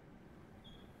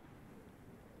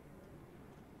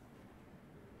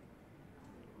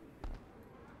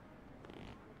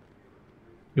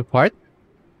 You part?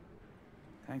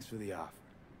 Thanks for the offer.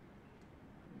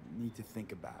 Need to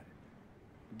think about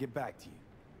it. Get back to you.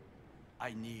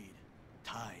 I need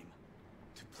time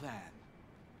to plan,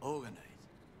 organize.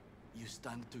 You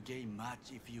stand to gain much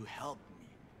if you help me.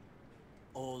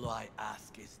 All I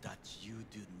ask is that you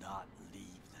do not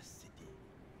leave the city.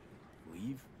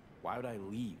 Leave? Why would I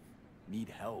leave? Need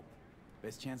help.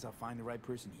 Best chance I'll find the right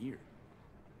person here.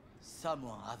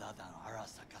 Someone other than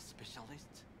Arasaka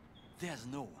specialist? There's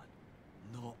no one.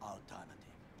 No alternative.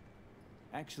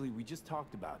 Actually, we just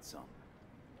talked about some.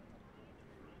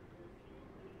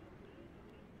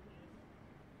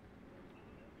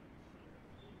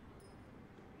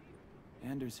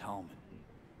 Anders Hellman.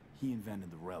 He invented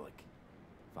the relic.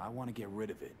 If I want to get rid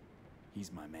of it,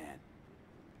 he's my man.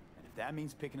 And if that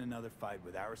means picking another fight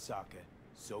with Arasaka,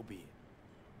 so be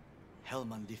it.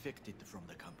 Hellman defected from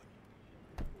the company.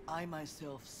 I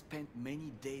myself spent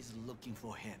many days looking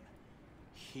for him.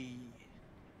 He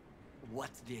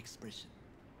What's the expression?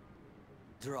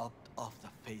 Dropped off the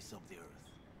face of the earth.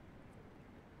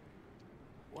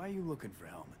 Why are you looking for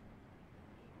Helmet?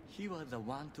 He was the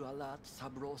one to alert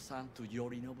Saburo-san to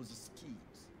Yorinobu's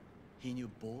schemes. He knew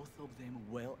both of them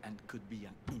well and could be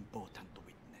an important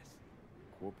witness.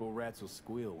 Corporal rats will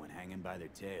squeal when hanging by their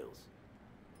tails.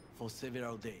 For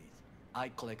several days, I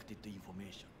collected the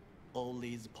information. All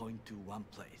leads point to one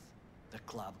place, the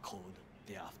club called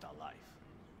the Afterlife.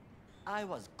 I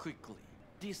was quickly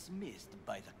dismissed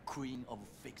by the queen of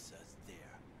fixers there,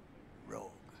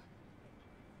 Rogue.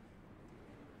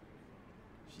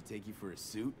 She take you for a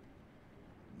suit?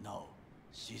 No,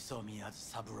 she saw me as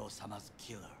Saburo-sama's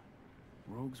killer.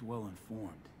 Rogue's well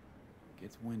informed.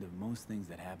 Gets wind of most things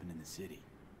that happen in the city.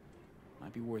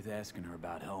 Might be worth asking her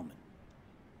about Helmet.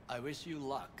 I wish you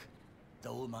luck.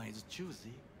 The woman is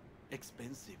choosy,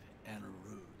 expensive, and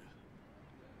rude.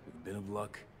 With a bit of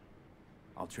luck,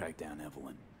 I'll track down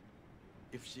Evelyn.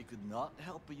 If she could not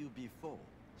help you before,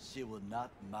 she will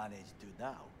not manage to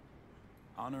now.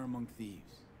 Honor among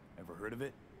thieves. Ever heard of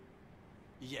it?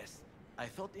 Yes, I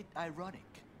thought it ironic.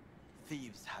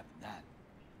 Thieves have none.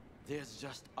 There's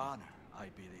just honor, I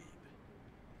believe.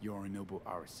 Yorinobu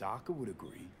Arasaka would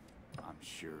agree, I'm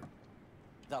sure.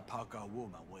 The Parker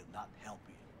woman will not help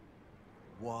you.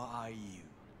 Why are you?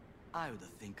 I would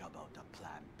think about a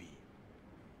plan B.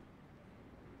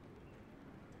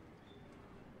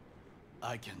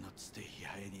 I cannot stay here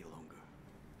any longer.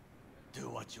 Do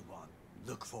what you want.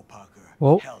 Look for Parker.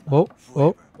 Whoa, Hell whoa, no, whoa,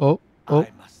 forever. whoa, whoa. I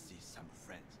must see some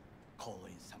friends. Call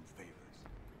in some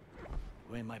favors.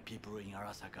 When my people in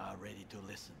Arasaka are ready to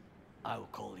listen, I will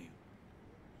call you.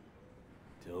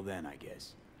 Till then, I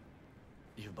guess.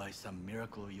 If by some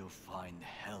miracle you find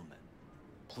Helmet,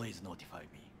 please notify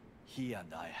me. He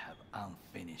and I have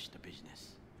unfinished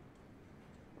business.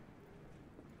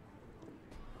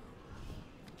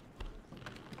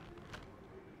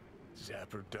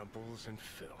 Zapper dumples and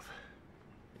filth.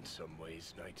 In some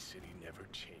ways, Night City never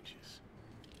changes.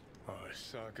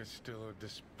 Arasaka's still a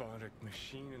despotic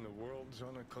machine and the world's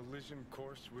on a collision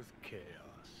course with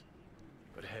chaos.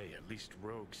 But hey, at least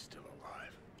Rogue's still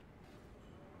alive.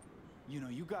 You know,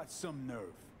 you got some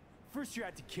nerve. First you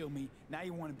had to kill me, now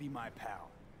you want to be my pal.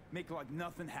 Make like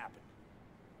nothing happened.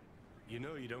 You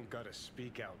know you don't gotta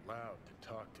speak out loud to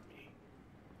talk to me.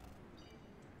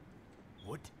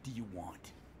 What do you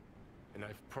want? And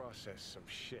I've processed some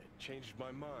shit, changed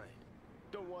my mind.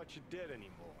 Don't want you dead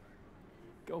anymore.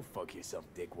 Go fuck yourself,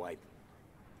 dickwipe.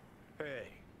 Hey,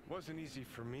 wasn't easy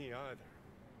for me either.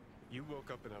 You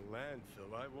woke up in a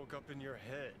landfill, I woke up in your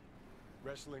head.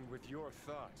 Wrestling with your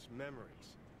thoughts,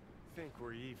 memories. Think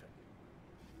we're even.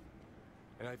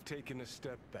 And I've taken a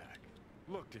step back,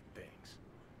 looked at things.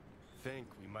 Think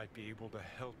we might be able to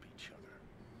help each other.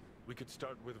 We could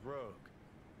start with Rogue.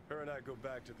 Her and I go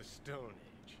back to the Stone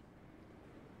Age.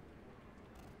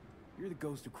 You're the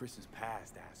ghost of Chris's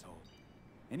past, asshole.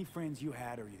 Any friends you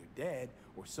had are either dead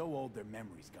or so old their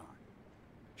memory's gone.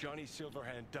 Johnny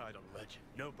Silverhand died a legend.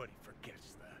 Nobody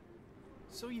forgets that.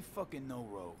 So you fucking know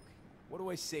Rogue. What do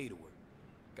I say to her?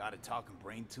 Got a talking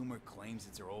brain tumor, claims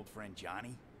it's her old friend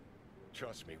Johnny?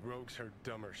 Trust me, Rogue's heard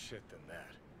dumber shit than that.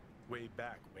 Way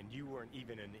back when you weren't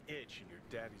even an itch in your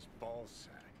daddy's ballsack.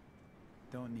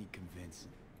 Don't need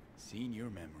convincing. Seen your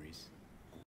memories.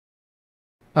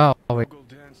 Oh, wait. Rogue will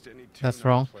dance to any tune That's I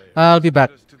wrong. play. I'll be back.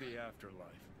 Send us to the afterlife.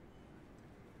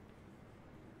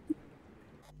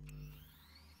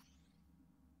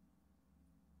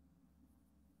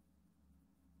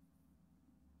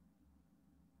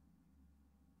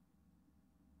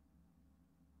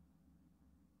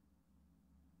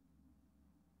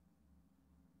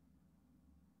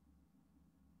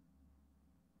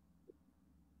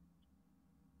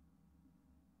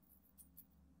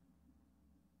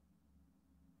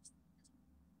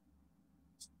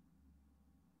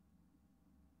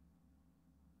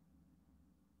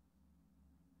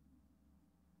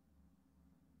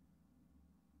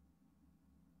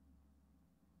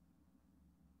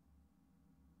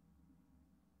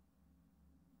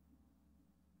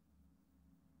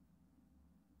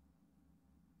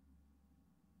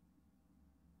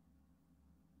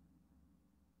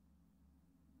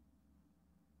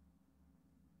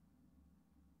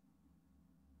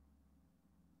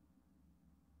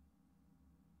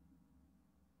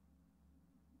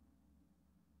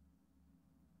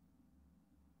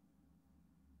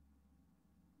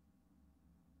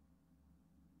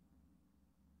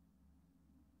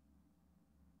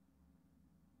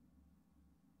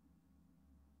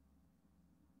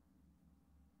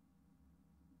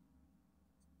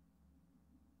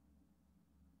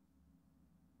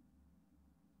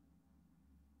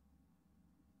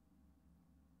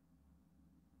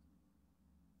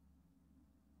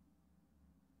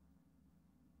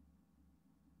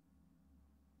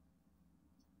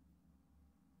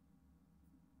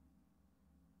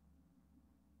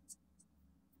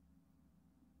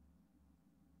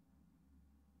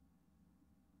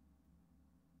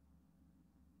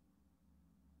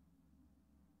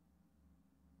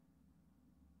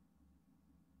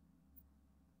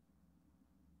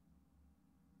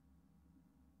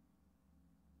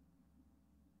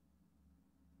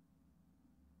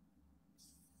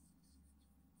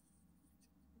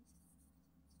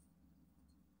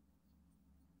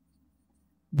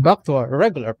 Back to our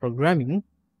regular programming.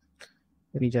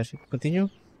 Let me just continue.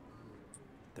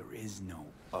 There is no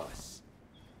us.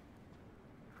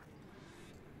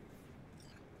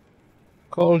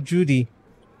 Call Judy.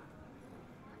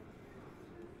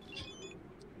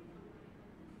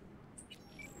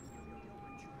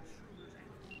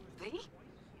 Lee?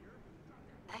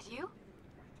 That you?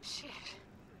 Shit.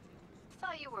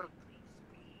 Thought you were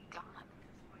gone.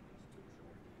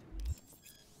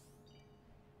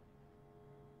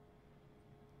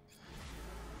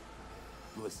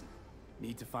 Listen,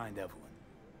 need to find Evelyn.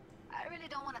 I really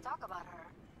don't want to talk about her.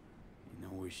 You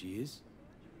know where she is?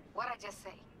 What'd I just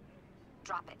say?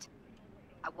 Drop it.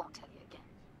 I won't tell you again.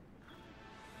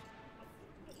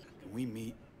 Can we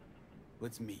meet?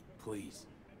 Let's meet, please.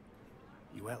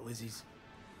 You at Lizzie's?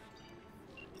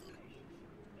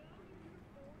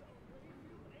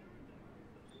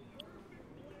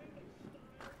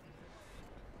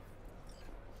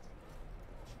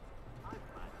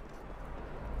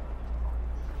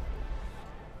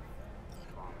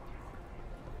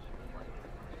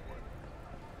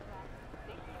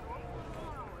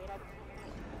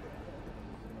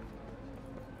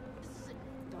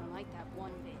 Don't like that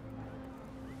one bit.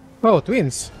 Oh,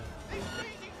 twins.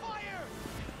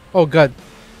 Oh god.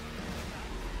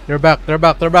 They're back, they're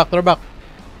back, they're back, they're back.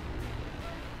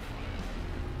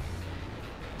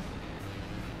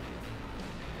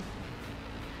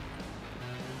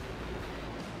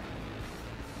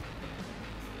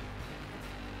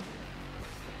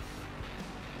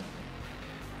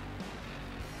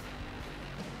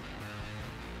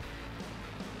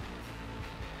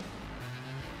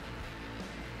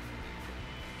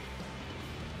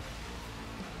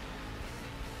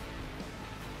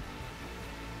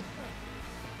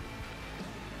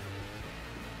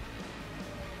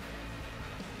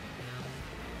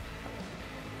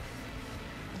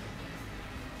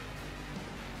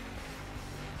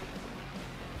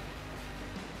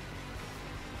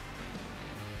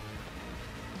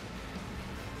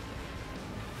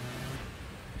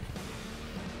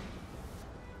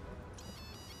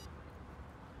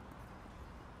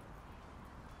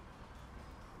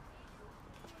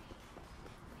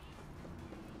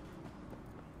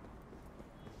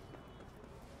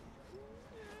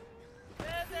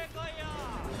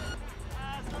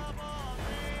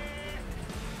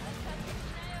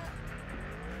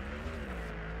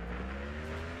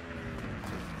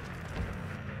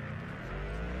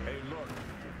 Hey, look.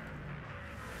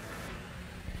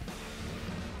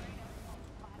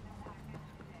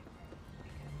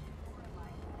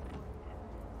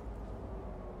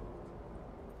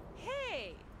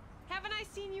 Hey! Haven't I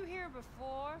seen you here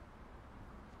before?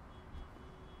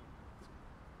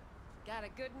 Got a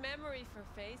good memory for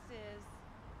faces.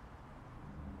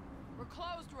 We're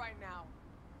closed right now.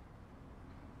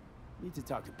 Need to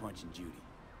talk to Punch and Judy.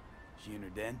 She in her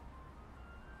den?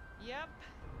 Yep.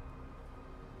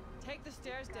 Take the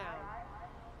stairs down.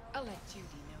 I'll let Judy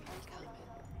know you're coming.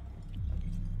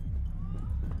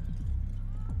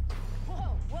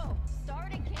 Whoa, whoa,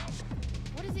 start again.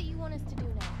 What is it you want us to do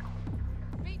now?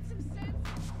 Beat some sense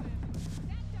into him.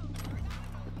 That don't work. I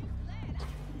don't use lead.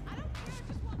 I don't care. I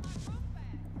just want my room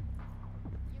back.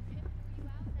 Your pimp threw you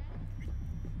out now?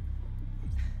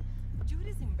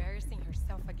 Judy's embarrassing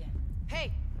herself again.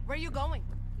 Hey, where you going?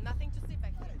 Nothing to see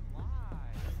back here.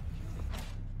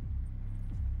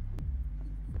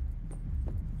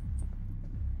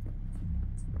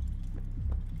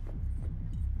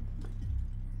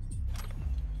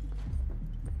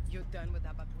 You're done with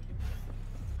that bagulho?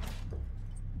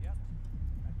 Yep.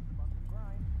 That's the fucking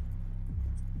grind.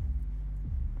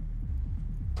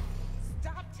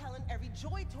 Stop telling every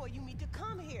joy toy you meet to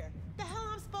come here. The hell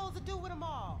I'm supposed to do with them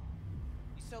all?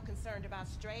 You so concerned about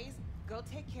strays? Go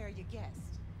take care of your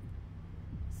guest.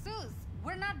 Sus,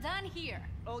 we're not done here.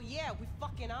 Oh yeah, we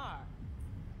fucking are.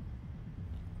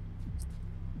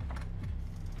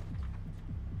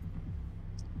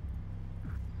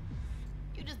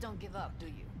 You just don't give up, do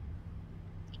you?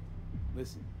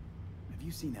 Listen, have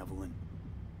you seen Evelyn?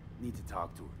 Need to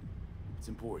talk to her. It's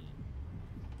important.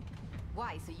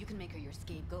 Why? So you can make her your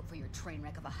scapegoat for your train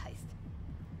wreck of a heist?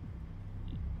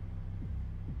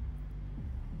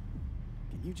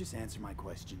 Can you just answer my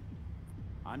question?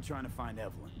 I'm trying to find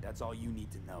Evelyn. That's all you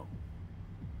need to know.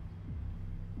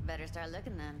 Better start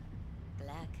looking then.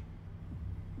 Black.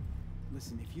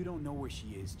 Listen, if you don't know where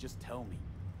she is, just tell me.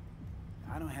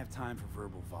 I don't have time for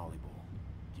verbal volleyball.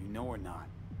 Do you know or not?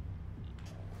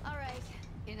 All right,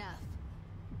 enough.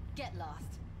 Get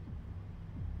lost.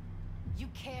 You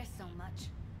care so much.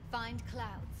 Find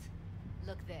Clouds.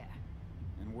 Look there.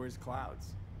 And where's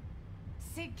Clouds?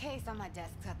 Sig case on my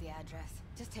desk's got the address.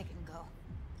 Just take it and go.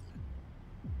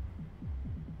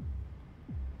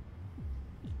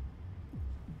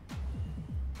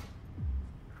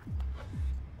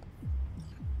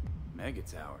 Mega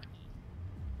tower.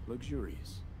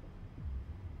 Luxurious.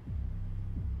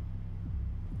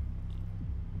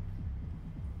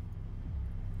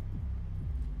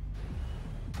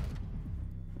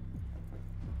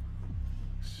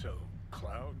 So,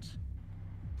 clouds?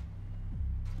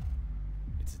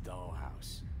 It's a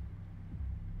dollhouse.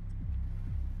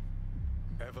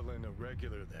 Evelyn a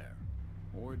regular there.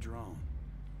 Or a drone.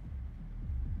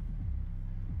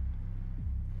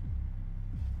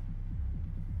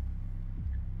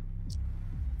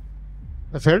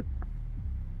 That's it?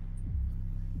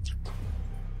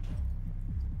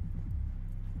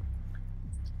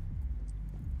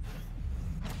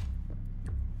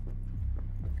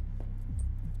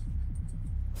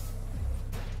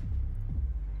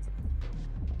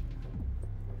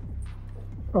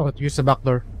 Oh, use the back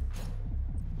door.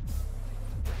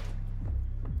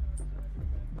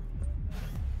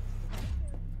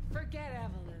 Forget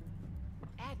Evelyn.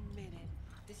 Admit it.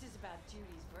 This is about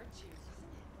Judy's virtues,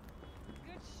 isn't it?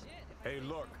 Good shit. Hey,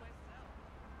 look.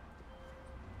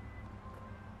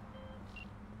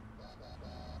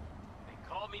 They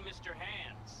call me Mr.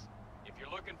 Hands. If you're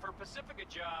looking for Pacifica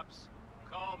jobs,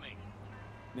 call me.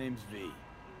 Name's V.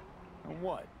 And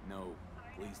what? No,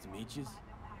 pleased to meet yous?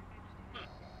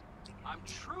 I'm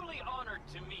truly honored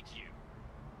to meet you.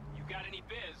 You got any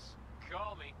biz,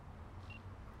 call me.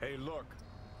 Hey, look.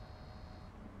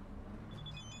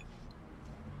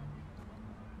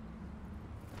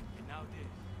 And now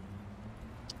this.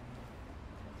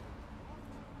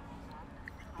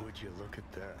 Would you look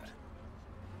at that?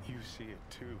 You see it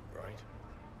too, right?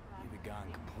 Either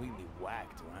gone completely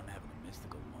whacked or I'm having a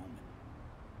mystical moment.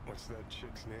 What's that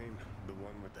chick's name? The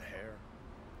one with the hair?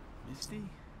 Misty?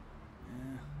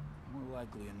 More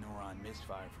likely a neuron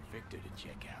misfire for Victor to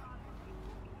check out.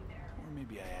 Or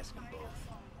maybe I ask them both.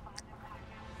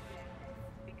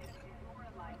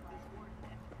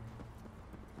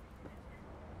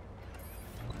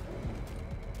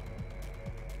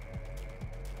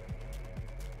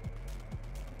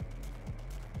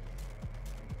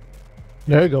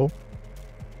 There you go.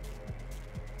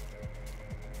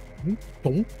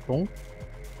 Boom, boom.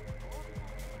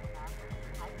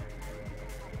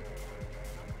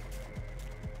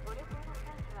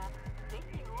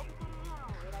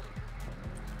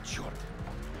 Short.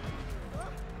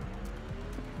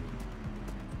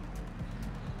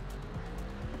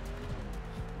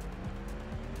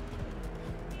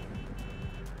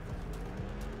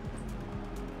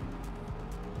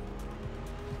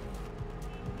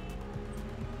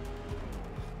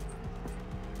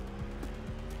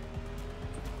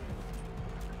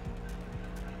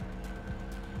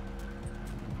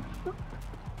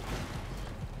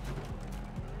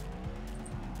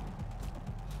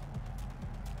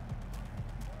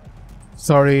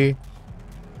 Sorry.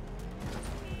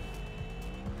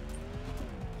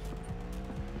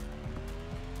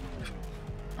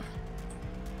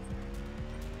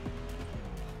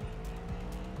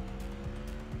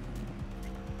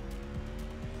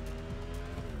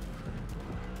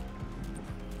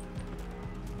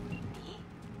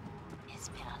 It's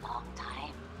been a long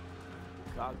time.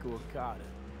 Kaku Okada,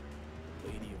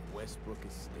 Lady of Westbrook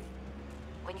Estate.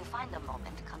 When you find a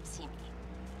moment, come see me.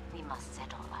 We must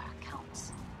settle our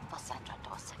accounts for Sandra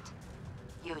Dorset.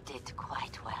 You did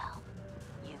quite well.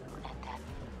 You and that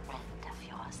friend of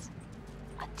yours.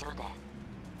 Until then.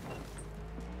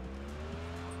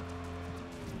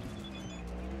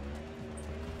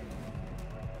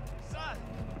 Son!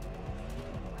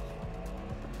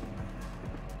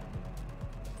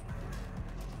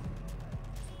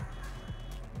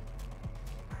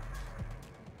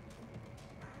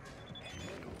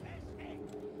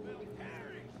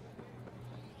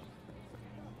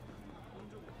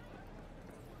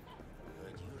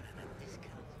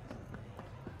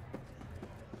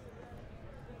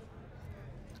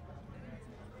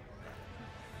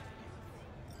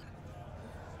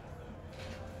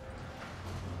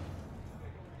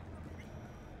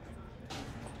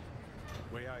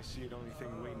 Way I see it, only thing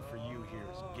waiting for you here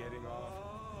is getting off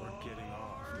or getting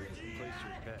off. Place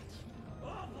your bets.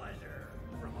 All pleasure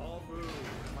from all food.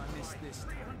 If I miss this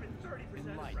time,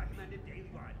 enlighten me.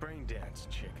 Braindance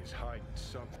chick is hiding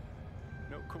something.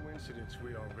 No coincidence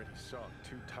we already saw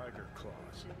 2 tiger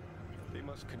claws. They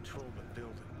must control the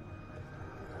building.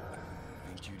 I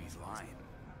think Judy's lying.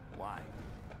 Why?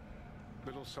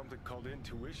 Little something called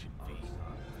intuition, V.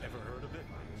 Ever heard of it?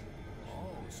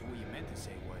 Oh, so what you meant to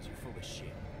say was you're full of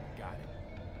shit. Got it.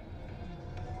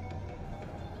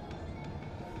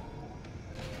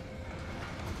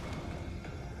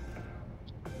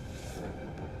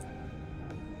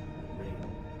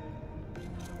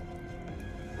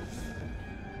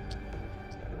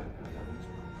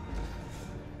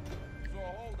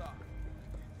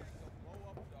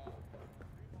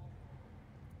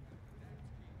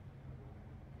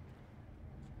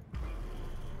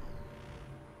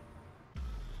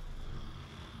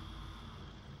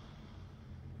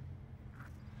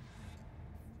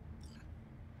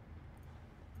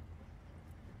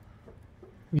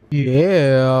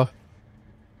 Yeah.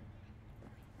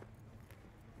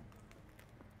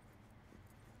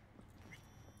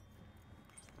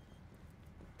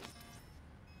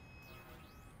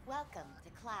 Welcome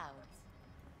to Clouds,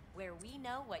 where we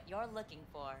know what you're looking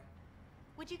for.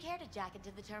 Would you care to jack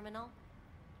into the terminal?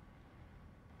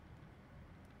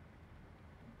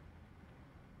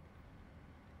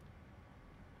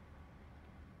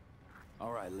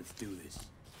 All right, let's do this.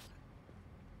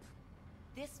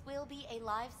 This will be a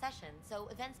live session, so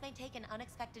events may take an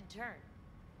unexpected turn.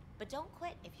 But don't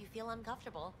quit if you feel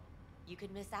uncomfortable. You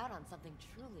could miss out on something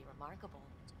truly remarkable.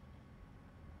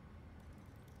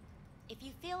 If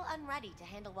you feel unready to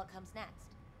handle what comes next,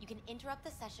 you can interrupt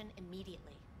the session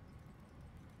immediately.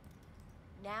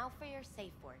 Now for your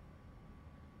safe word.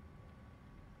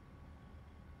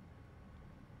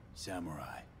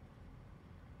 Samurai.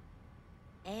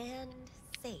 And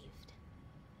saved.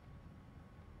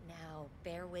 Now,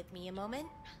 bear with me a moment.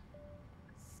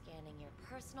 Scanning your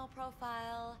personal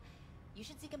profile. You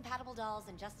should see compatible dolls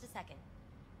in just a second.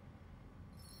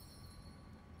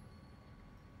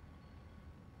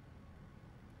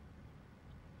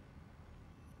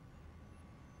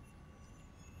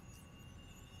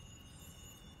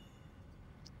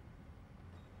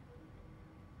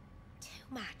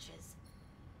 Two matches.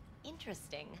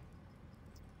 Interesting.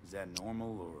 Is that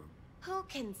normal or? Who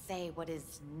can say what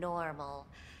is normal?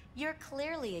 You're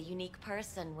clearly a unique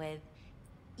person with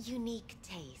unique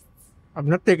tastes. I'm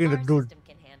not taking the Our dude. system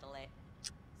can handle it.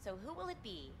 So who will it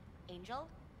be? Angel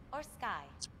or Sky?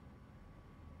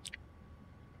 I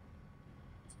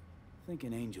think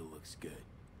an angel looks good.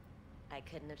 I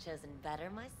couldn't have chosen better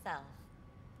myself.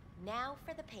 Now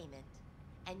for the payment,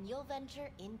 and you'll venture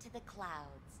into the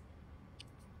clouds.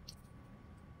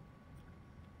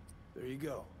 There you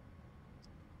go.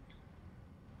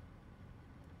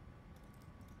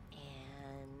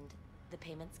 And the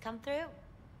payments come through.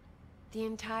 The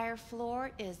entire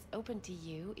floor is open to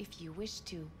you if you wish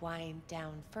to wind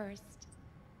down first.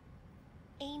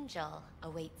 Angel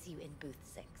awaits you in booth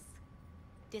 6.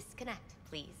 Disconnect,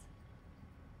 please.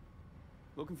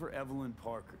 Looking for Evelyn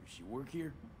Parker. She work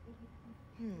here?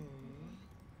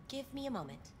 Give me a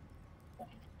moment.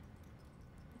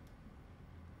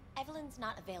 Evelyn's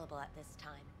not available at this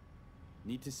time.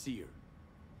 Need to see her.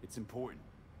 It's important.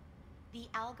 The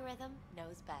algorithm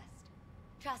knows best.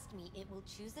 Trust me, it will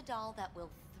choose a doll that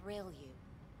will thrill you.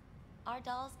 Our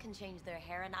dolls can change their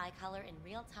hair and eye color in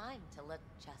real time to look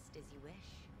just as you wish.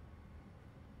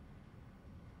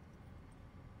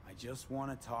 I just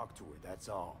want to talk to her, that's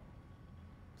all.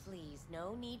 Please,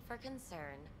 no need for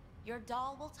concern. Your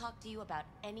doll will talk to you about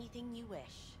anything you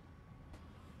wish.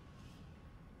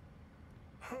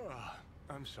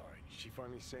 I'm sorry, did she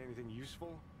finally say anything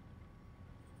useful?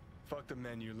 Fuck the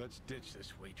menu, let's ditch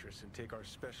this waitress and take our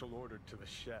special order to the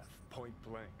chef, point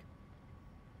blank.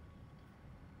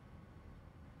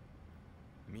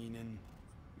 Meaning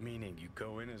you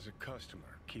go in as a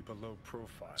customer, keep a low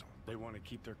profile. They want to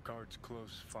keep their cards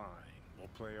close, fine. We'll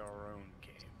play our own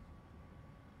game.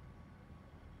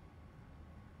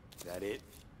 Is that it?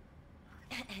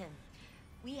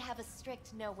 We have a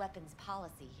strict no weapons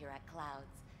policy here at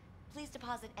Clouds. Please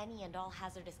deposit any and all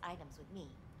hazardous items with me.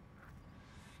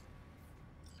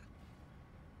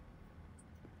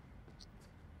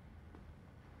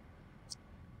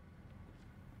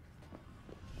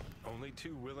 Only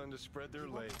two willing to spread their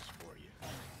legs for you.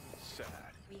 Sad.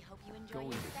 We hope you enjoy Go your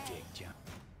with stay. it, Dick, John.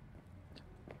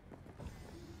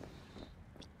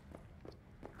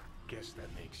 Guess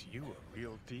that makes you a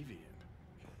real deviant.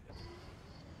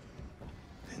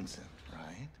 Vincent,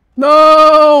 right?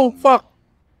 No! Fuck!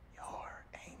 Your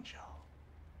angel.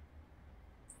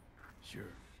 Sure,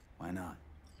 why not?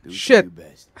 Do Shit. your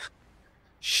best.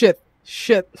 Shit.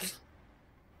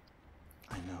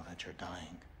 I know that you're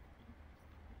dying.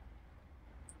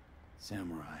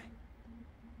 Samurai.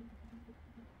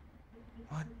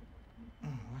 What?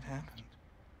 What happened?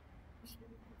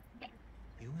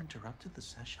 You interrupted the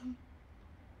session?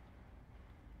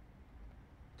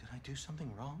 Did I do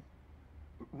something wrong?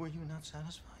 Were you not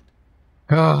satisfied?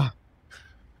 Ah.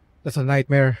 That's a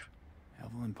nightmare.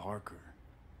 Evelyn Parker.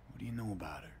 What do you know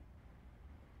about her?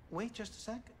 Wait just a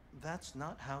sec. That's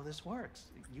not how this works.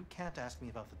 You can't ask me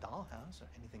about the dollhouse or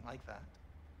anything like that.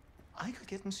 I could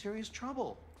get in serious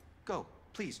trouble. Go.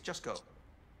 Please, just go.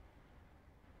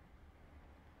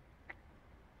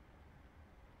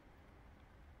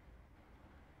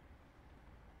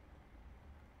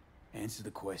 Answer the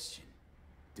question.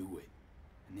 Do it.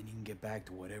 And then you can get back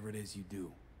to whatever it is you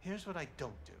do. Here's what I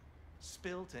don't do.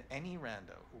 Spill to any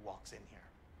rando who walks in here.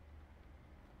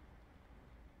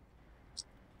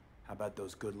 How about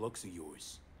those good looks of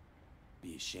yours?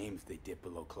 Be a shame if they dip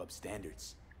below club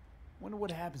standards. Wonder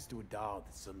what happens to a doll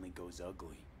that suddenly goes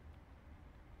ugly.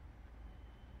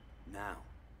 Now,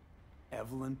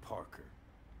 Evelyn Parker.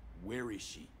 Where is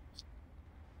she?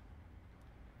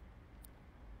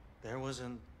 There was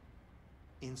an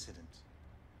incident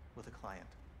with a client.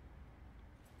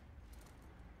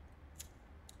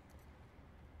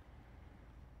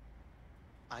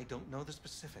 I don't know the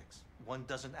specifics. One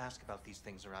doesn't ask about these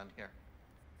things around here.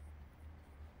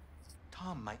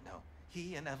 Tom might know.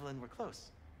 He and Evelyn were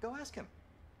close. Go ask him.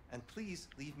 And please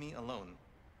leave me alone.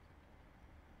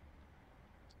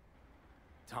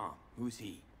 Tom, who's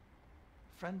he?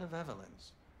 Friend of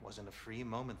Evelyn's. Wasn't a free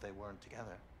moment they weren't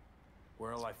together.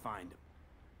 Where'll I find him?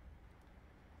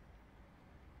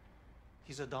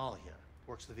 He's a doll here.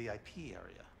 Works the VIP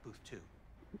area, booth 2.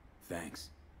 Thanks.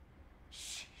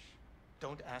 Shh.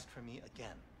 Don't ask for me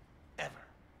again. Ever.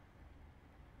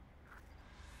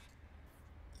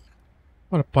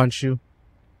 I wanna punch you.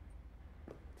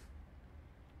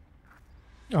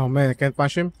 Oh man, I can't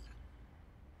punch him.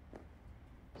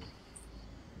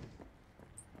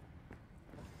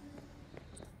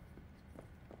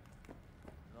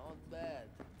 Not bad.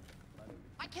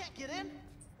 I can't get in?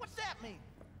 What's that mean?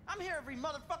 I'm here every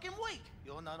motherfucking week.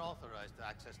 You're not authorized to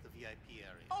access the VIP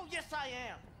area. Oh, yes, I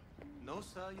am. No,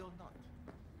 sir, you're not.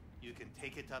 You can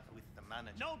take it up with the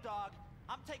manager. No, dog.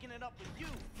 I'm taking it up with you,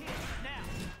 here, now.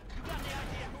 You got any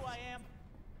idea who I am?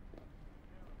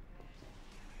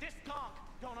 This conch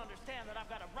don't understand that I've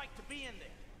got a right to be in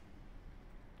there.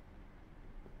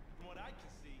 From what I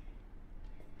can see,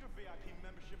 your VIP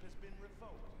membership has been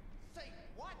revoked. Say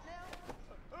what now?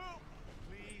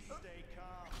 Please stay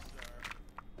calm, sir.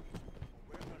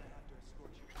 Or we're gonna have to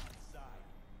escort you outside.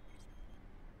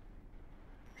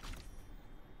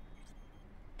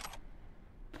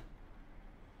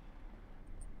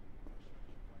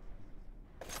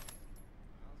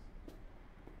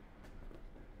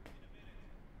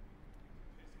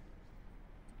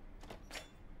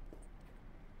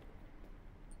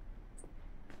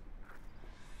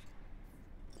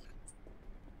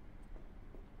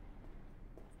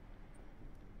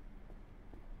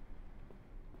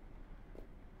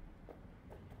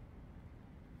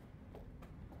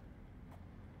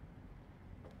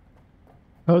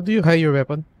 How do you hide your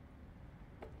weapon?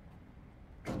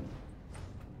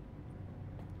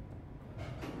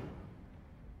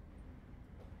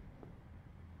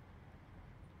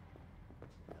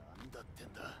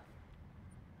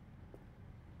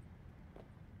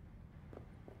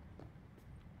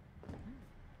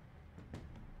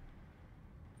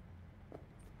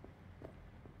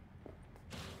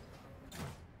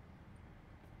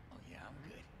 Oh, yeah, I'm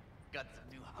good. Got some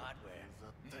new hardware.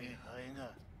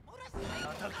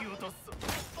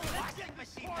 Washing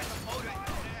machine has a motor in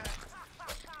there.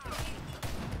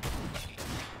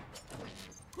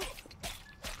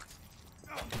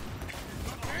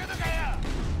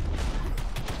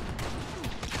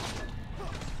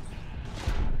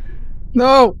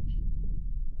 No!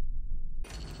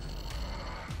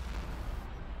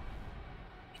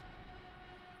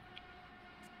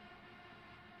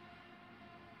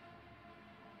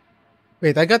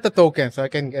 Wait, I got the token, so I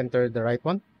can enter the right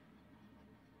one.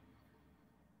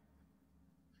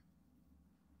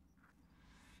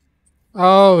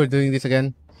 Oh, we're doing this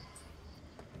again.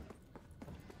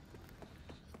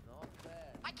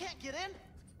 I can't get in?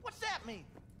 What's that mean?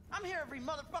 I'm here every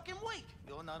motherfucking week.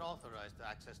 You're not authorized to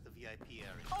access the VIP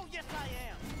area. Oh, yes, I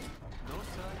am. No,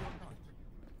 sir, you're not.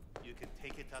 You can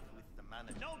take it up with the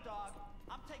manager. No, dog.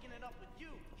 I'm taking it up with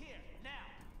you, here, now.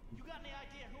 You got any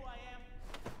idea who I am?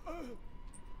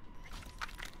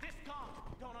 This conch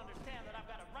don't understand that I've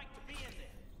got a right to be in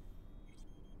there.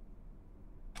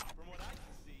 From what I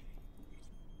can see,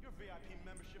 your VIP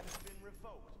membership has been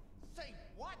revoked. Say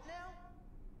what now?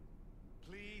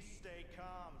 Please stay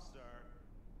calm, sir.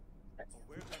 Or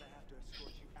we're gonna have to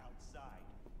escort you outside.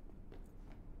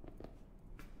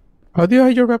 How do you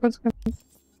hide your weapons?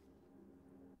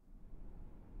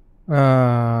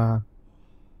 R?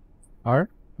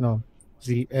 No.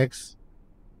 ZX.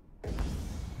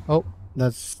 Oh,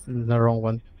 that's the wrong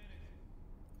one.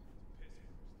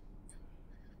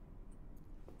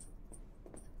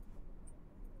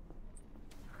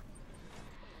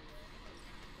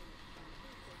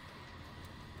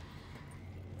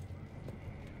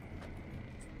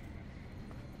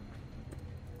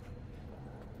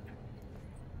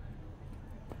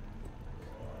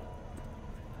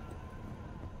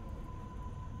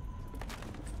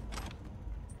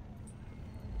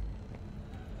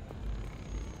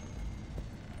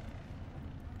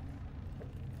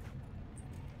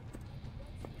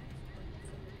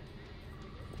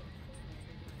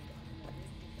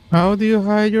 How do you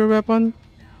hide your weapon?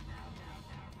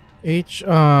 H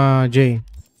J.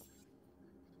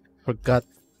 Forgot.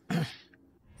 I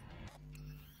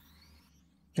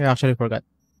actually forgot.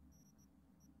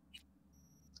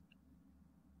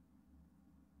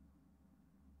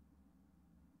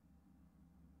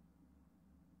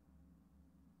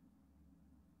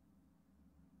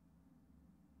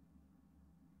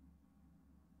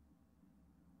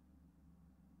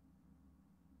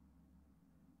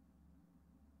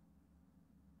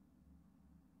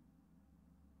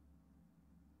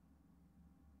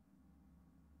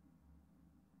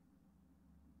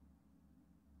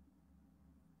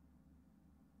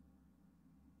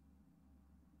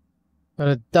 But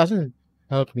it doesn't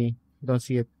help me. Don't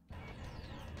see it.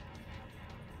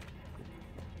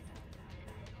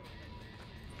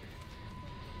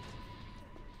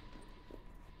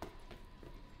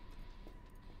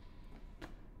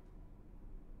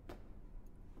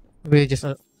 We just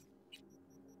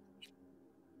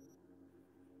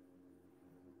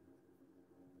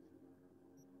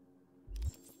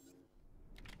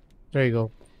there you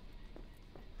go.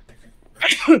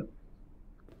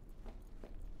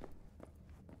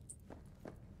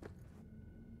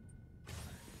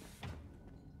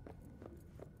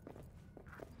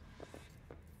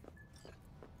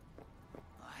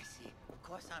 I see. Of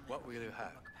course I'm What will you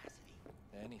have? capacity.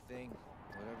 Anything,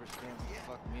 whatever stands to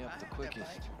fuck me up the I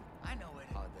quickest. I know it.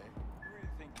 Are they? You really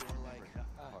think you're like a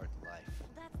hard life?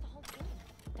 That's the whole point.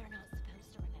 They're not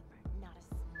supposed to remember. Not a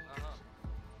smidge.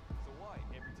 So why,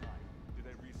 every time, do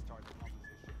they restart the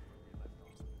conversation where we left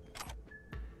off?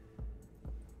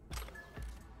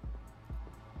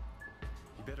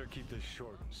 You better keep this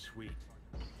short and sweet.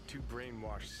 Too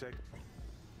brainwashed sick.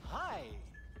 Hi.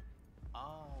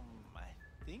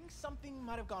 I think something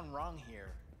might have gone wrong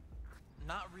here.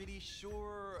 Not really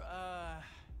sure,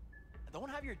 don't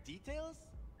have your details?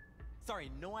 Sorry,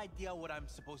 no idea what I'm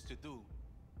supposed to do.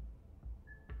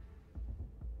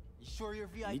 You sure you're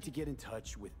You VIP? need to get in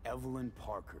touch with Evelyn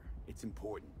Parker. It's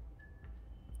important.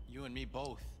 You and me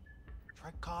both.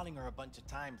 Tried calling her a bunch of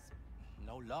times.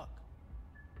 No luck.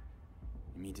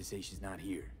 You mean to say she's not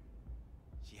here?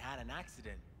 She had an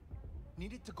accident.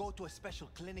 Needed to go to a special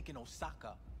clinic in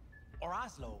Osaka. Or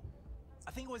Oslo.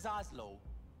 I think it was Oslo.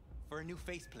 For a new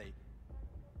faceplate.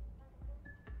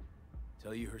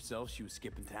 Tell you herself she was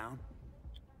skipping town?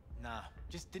 Nah,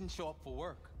 just didn't show up for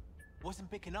work. Wasn't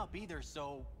picking up either,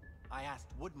 so I asked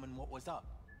Woodman what was up.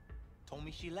 Told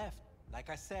me she left, like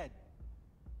I said.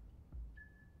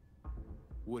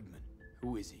 Woodman.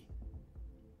 Who is he?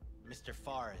 Mr.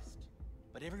 Forrest.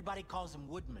 But everybody calls him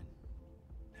Woodman.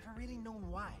 Never really known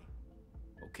why.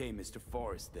 Okay, Mr.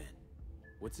 Forrest then.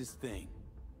 What's his thing?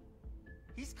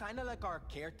 He's kinda like our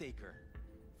caretaker.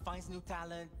 Finds new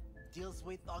talent, deals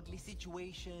with ugly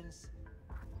situations.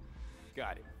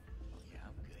 Got it. Yeah,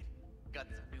 I'm good. Got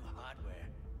some new hardware.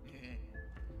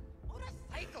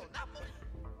 Motorcycle, not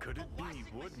Could it be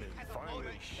Woodman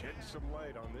finally shed some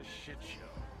light on this shit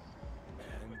show?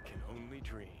 Man can only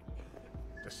dream.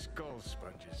 The skull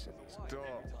sponges in these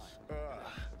dolls.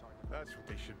 Ugh, that's what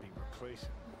they should be replacing.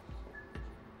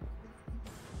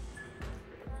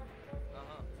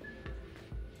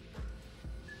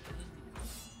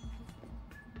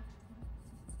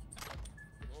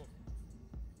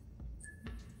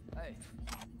 Hey.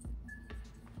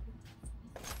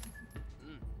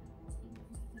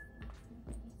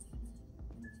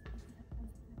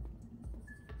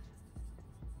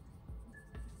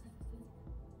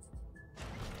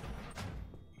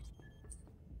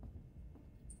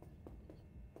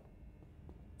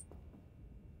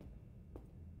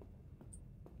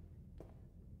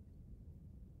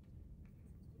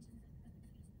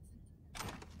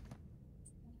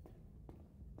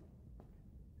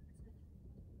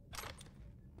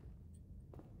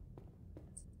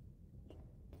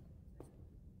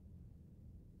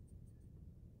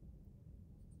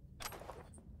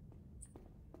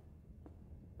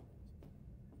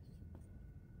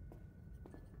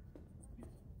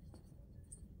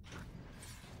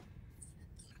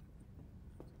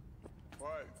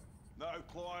 Hey, no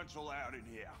clients allowed in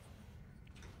here.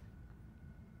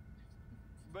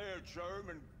 Be a chum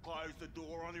and close the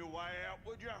door on your way out,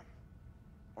 would you?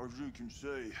 As you can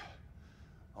see,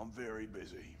 I'm very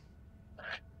busy.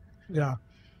 Yeah.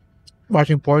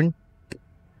 Watching porn.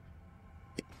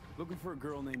 Looking for a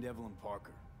girl named Evelyn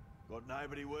Parker. Got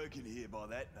nobody working here by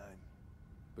that name.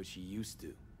 But she used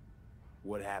to.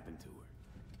 What happened to her?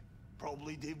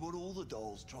 Probably did what all the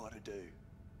dolls try to do.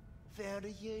 Found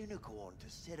a unicorn to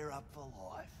set her up for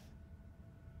life.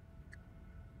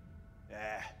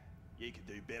 Ah, you could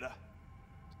do better.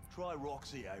 Try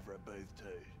Roxy over at booth 2.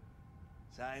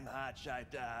 Same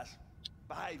heart-shaped ass.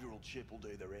 Behavioral chip will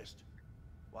do the rest.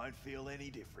 Won't feel any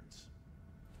difference.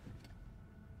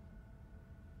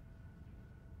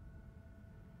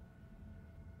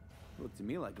 Look to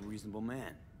me like a reasonable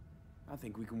man. I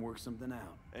think we can work something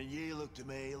out. And you look to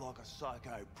me like a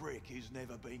psycho prick who's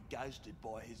never been ghosted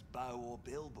by his beau or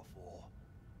bill before.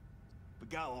 But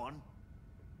go on.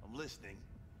 I'm listening.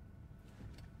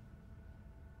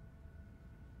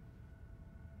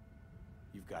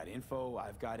 You've got info,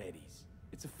 I've got Eddie's.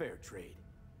 It's a fair trade.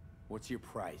 What's your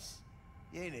price?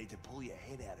 You need to pull your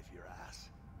head out of your ass.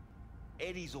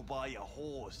 Eddie's will buy you a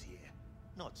horse here,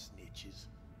 not snitches.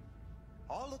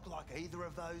 I look like either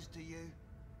of those to you?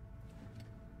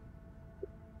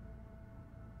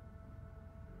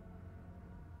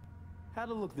 Had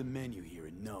to look the menu here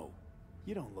and know.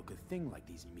 You don't look a thing like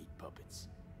these meat puppets.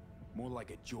 More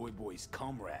like a Joy Boy's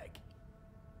cum rag.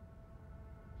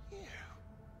 You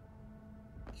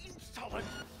insolent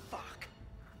fuck!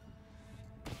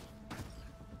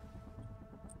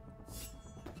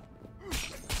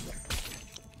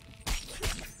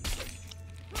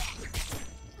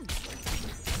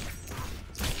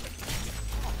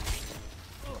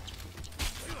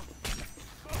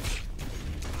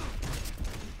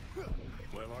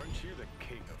 Well, aren't you the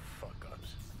king of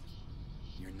fuck-ups?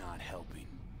 You're not helping.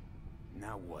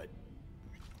 Now what?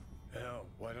 Hell,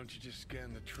 why don't you just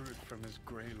scan the truth from his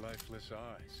gray, lifeless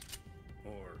eyes?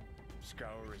 Or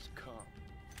scour his comp?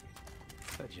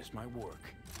 That just might work.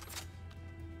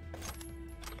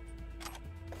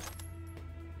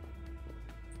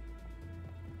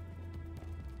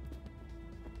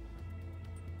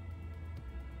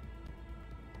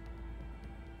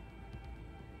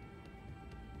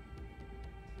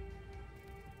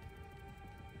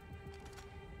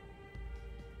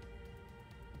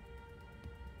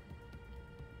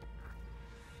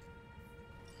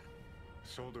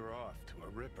 Sold her off to a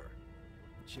ripper.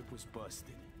 Chip was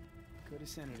busted. Could have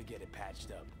sent her to get it patched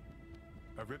up.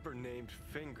 A ripper named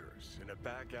Fingers in a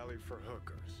back alley for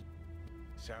hookers.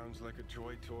 Sounds like a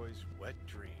Joy Toy's wet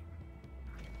dream.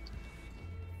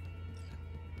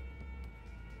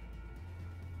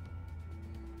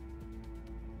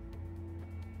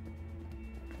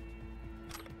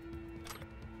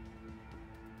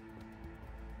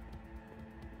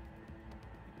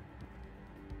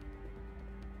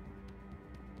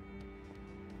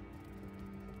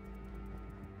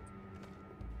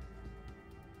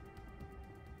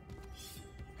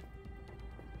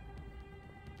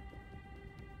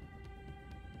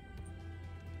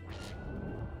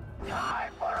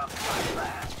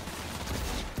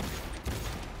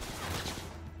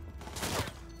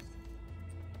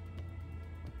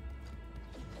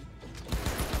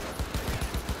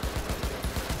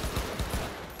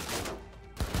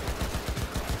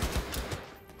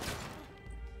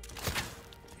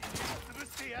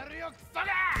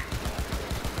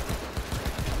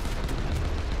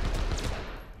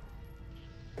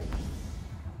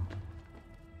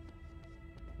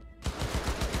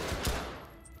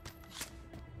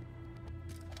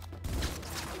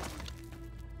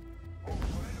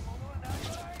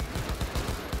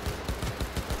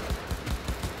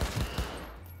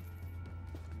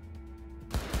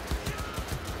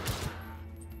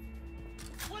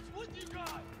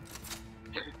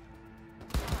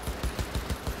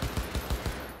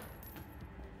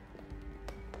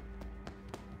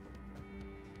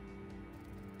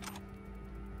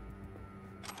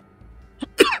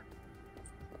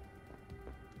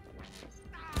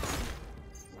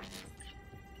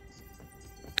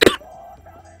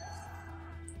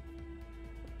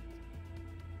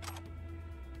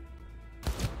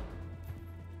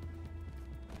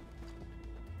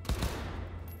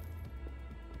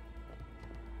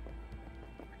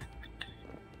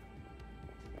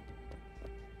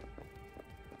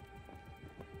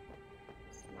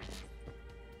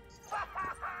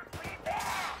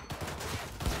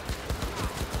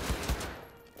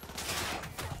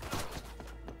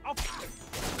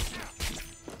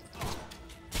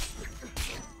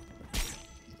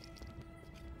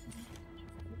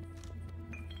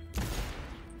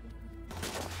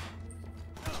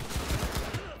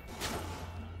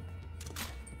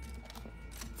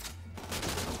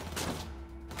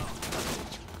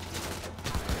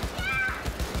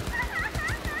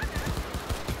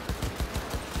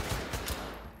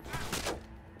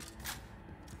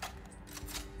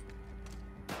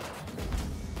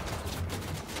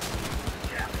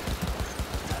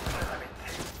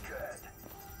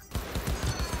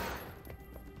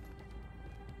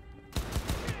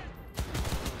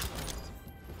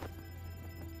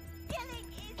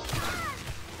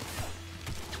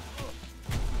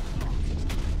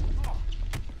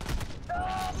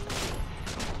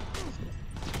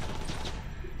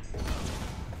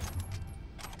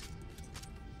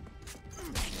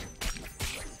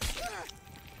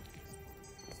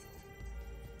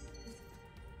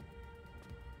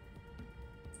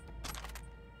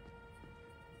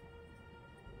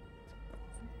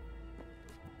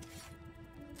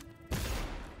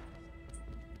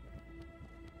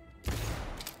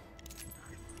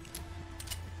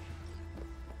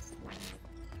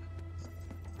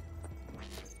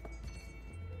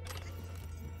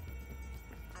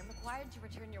 required to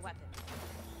return your weapon.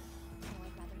 No,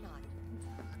 I'd rather not.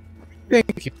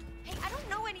 Thank you. Hey, I don't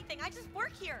know anything. I just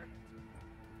work here.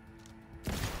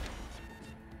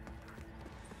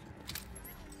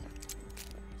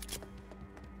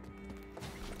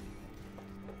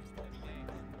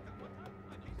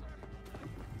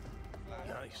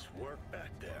 Nice work back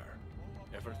there.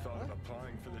 Ever thought of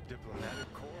applying for the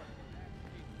diplomatic corps?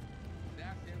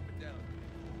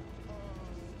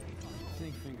 I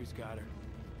think Fingers got her.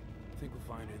 I think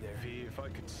we'll find her there. V, if I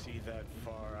could see that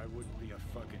far, I wouldn't be a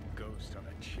fucking ghost on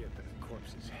a chip in a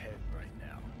corpse's head right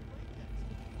now.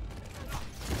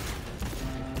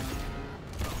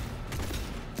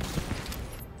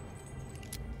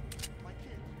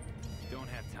 Don't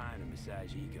have time to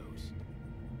massage egos.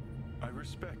 I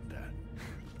respect that.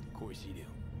 Of course you do.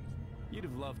 You'd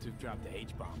have loved to have dropped the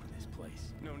H-bomb in this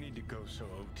place. No need to go so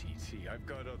OTT. I've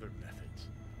got other methods.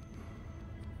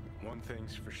 One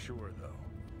thing's for sure, though.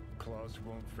 Claus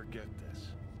won't forget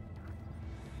this.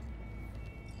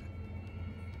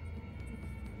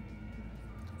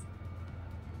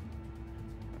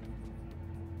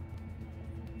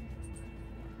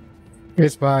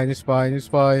 It's fine, it's fine, it's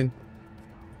fine.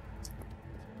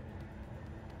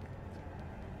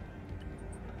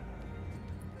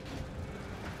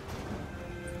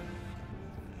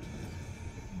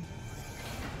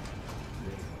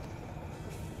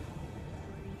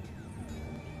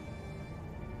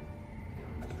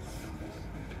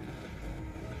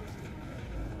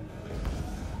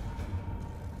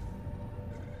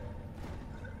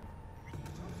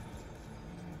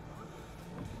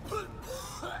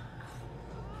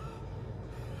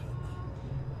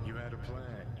 You had a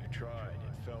plan, you tried,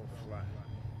 it fell flat.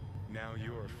 Now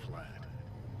you're flat.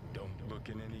 Don't look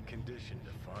in any condition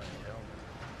to find help.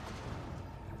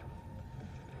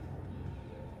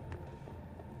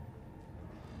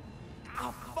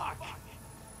 Oh, fuck!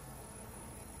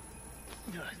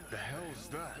 The hell's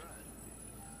that?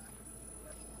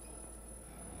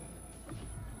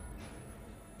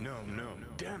 No,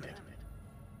 damn it.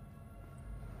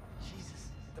 Jesus,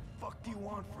 the fuck do you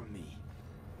want from me?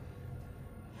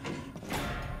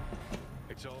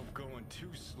 It's all going too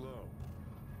slow.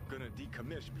 Gonna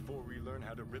decommiss before we learn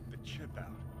how to rip the chip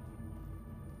out.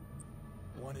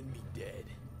 Wanted me dead.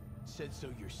 Said so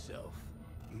yourself.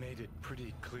 Made it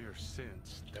pretty clear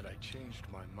since that I changed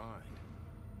my mind.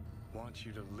 Want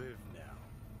you to live now.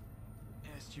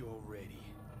 Asked you already.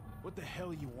 What the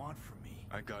hell you want from me?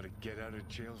 I got a get out of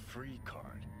jail free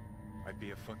card. I'd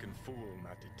be a fucking fool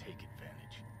not to take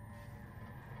advantage.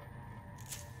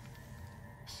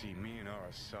 See, me and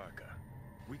Arasaka,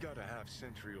 we got a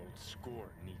half-century-old score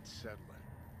needs settling,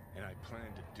 and I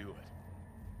plan to do it.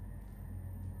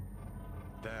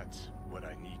 That's what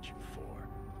I need you for.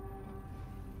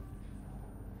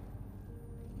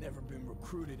 Never been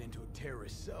recruited into a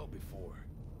terrorist cell before.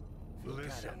 Feel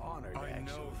Listen, kinda honored, I actually.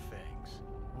 know things.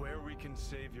 Where we can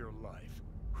save your life.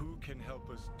 Who can help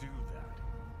us do that?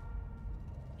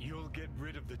 You'll get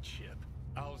rid of the chip.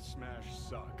 I'll smash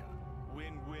Sokka.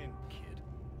 Win-win, kid.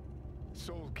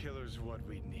 Soul Killer's what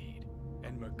we need,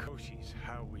 and Makoshi's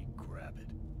how we grab it.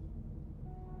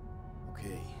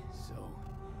 Okay, so...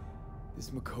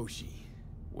 this Mikoshi,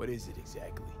 what is it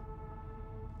exactly?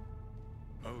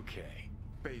 Okay,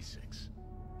 basics.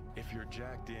 If you're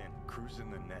jacked in, cruising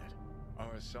the net,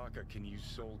 Arasaka can use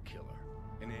Soul Killer,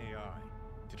 an AI,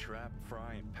 to trap,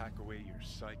 fry, and pack away your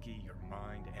psyche, your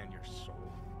mind, and your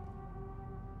soul.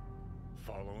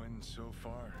 Following so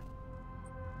far?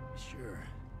 Sure.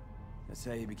 That's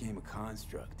how you became a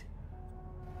construct.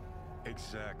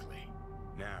 Exactly.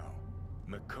 Now,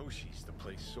 Makoshi's the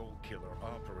place Soul Killer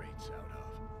operates out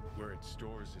of, where it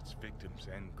stores its victims'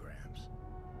 engrams.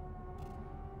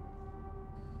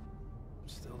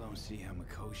 Still don't see how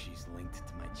Mikoshi's linked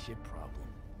to my chip problem.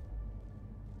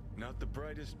 Not the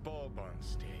brightest bulb on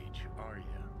stage, are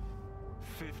ya?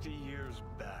 50 years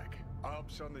back,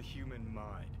 ops on the human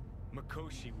mind.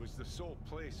 Mikoshi was the sole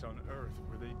place on Earth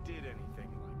where they did anything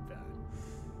like that.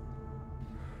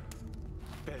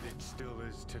 Bet it still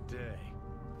is today.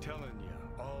 Telling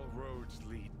ya, all roads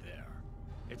lead there.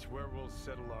 It's where we'll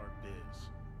settle our biz.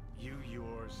 You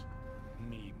yours,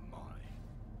 me mine.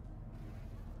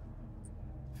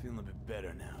 Feeling a bit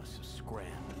better now, so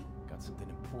scram. Got something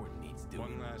important needs doing.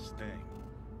 One last thing.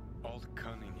 Alt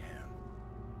Cunningham.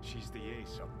 She's the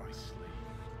ace up my sleeve.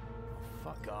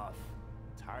 Fuck off.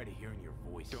 Tired of hearing your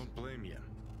voice. Don't blame you,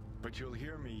 but you'll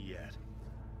hear me yet.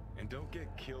 And don't get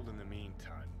killed in the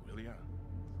meantime, will ya?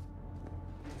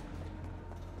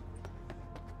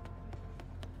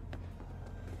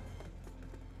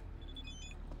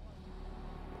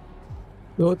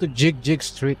 Go to Jig Jig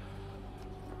Street.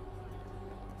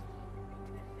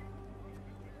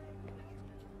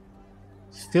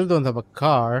 Still don't have a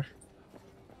car.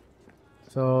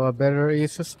 So a better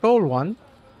is a stole one.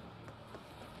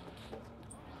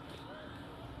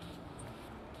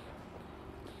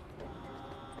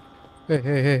 Hey,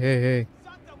 hey, hey, hey, hey.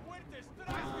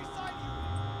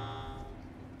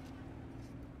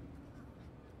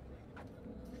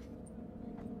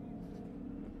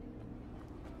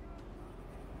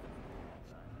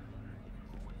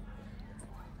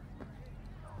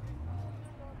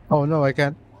 Oh no, I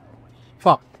can't.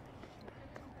 Fuck.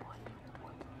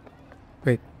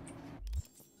 Wait.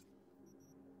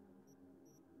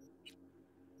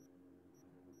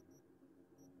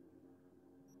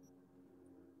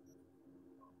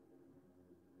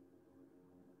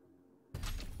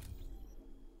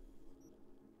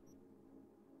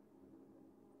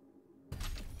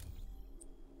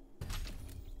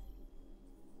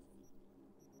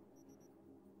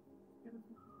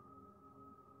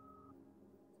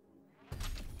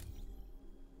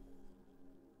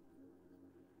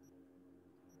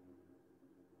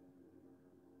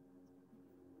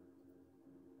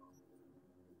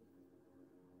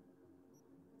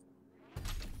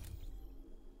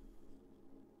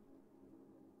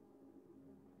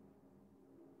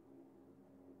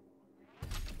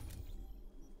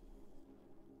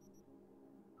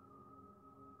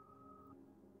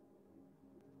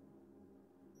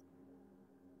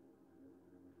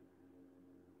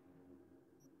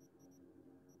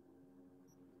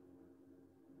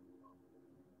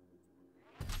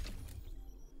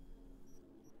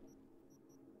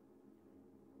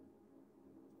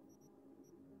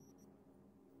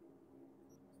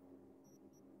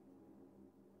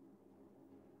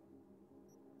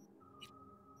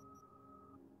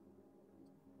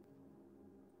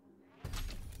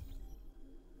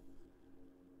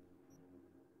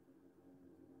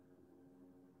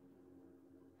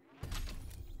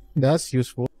 That's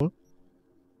useful.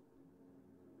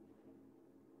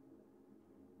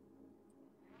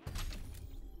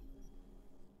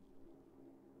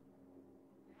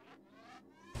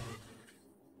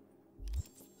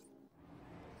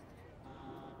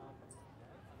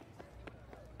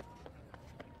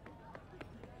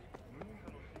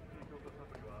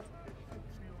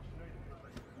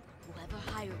 Whoever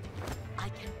hired me, I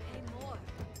can pay more.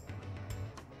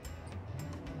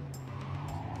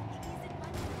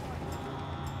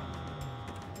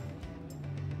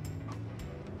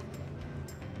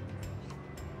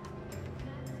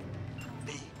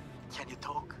 B, can you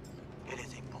talk? It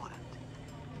is important.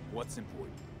 What's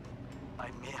important? I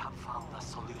may have found a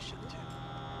solution to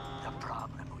the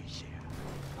problem we share.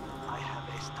 I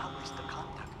have established a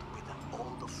contact with an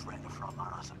old friend from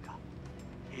Arasaka.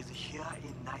 He's here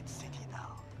in Night City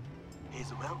now.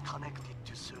 He's well connected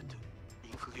to certain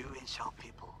influential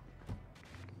people.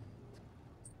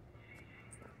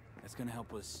 That's gonna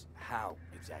help us how,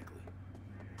 exactly?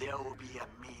 There will be a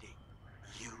meeting.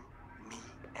 You, me,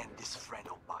 and this friend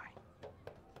of mine.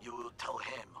 You will tell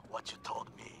him what you told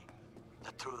me.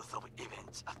 The truth of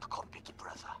events at Konpeki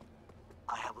Plaza.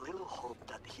 I have little hope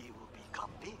that he will be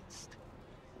convinced.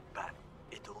 But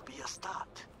it will be a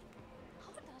start.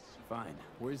 Fine.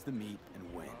 Where's the meet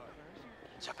and when?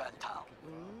 Japantown.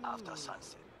 After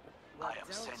sunset. I am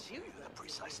sending you the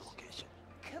precise location.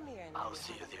 Come here, I'll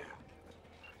see you there.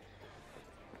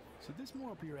 So this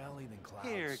more up your alley than Clouds.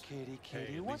 Here, kitty,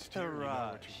 kitty. Hey, at What's least the here you know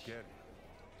rush? what you're getting.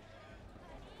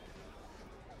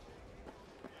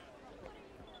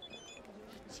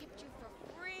 Chipped you for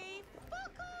free?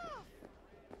 Fuck off!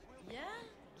 Yeah,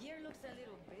 gear looks a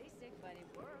little basic, but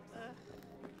it works.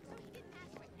 So he didn't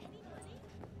ask for any money?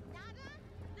 Nada?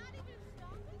 Not even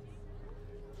installments?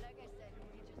 Like I said,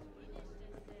 he just finished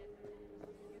and said...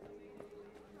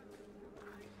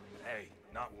 Hey,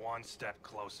 not one step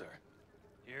closer.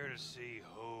 Here to see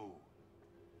who.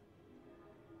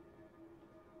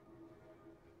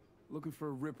 Looking for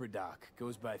a Ripper Doc.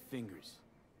 Goes by Fingers.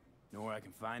 Know where I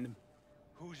can find him?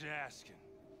 Who's asking?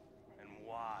 And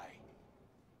why?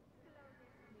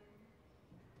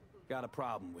 Got a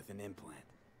problem with an implant.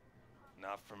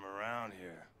 Not from around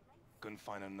here. Couldn't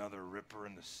find another Ripper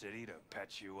in the city to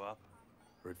patch you up?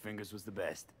 Heard Fingers was the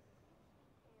best.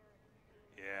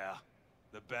 Yeah,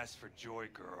 the best for Joy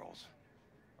girls.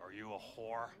 Are you a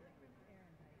whore?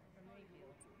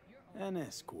 An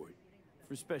escort.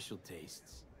 For special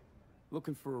tastes.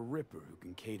 Looking for a Ripper who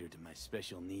can cater to my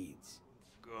special needs.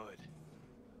 Good.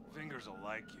 Fingers will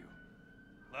like you.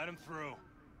 Let him through.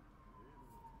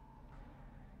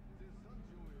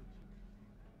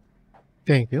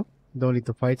 Thank you. Don't need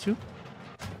to fight you.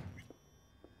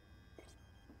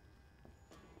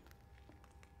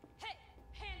 Hey,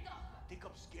 hands off! Think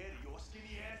I'm scared of your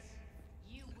skinny ass?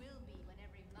 You will be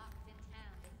whenever he locks in town.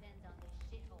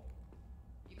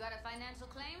 got a financial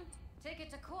claim? Take it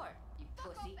to court, you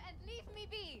Fuck pussy. off and leave me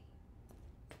be.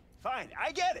 Fine,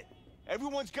 I get it.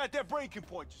 Everyone's got their breaking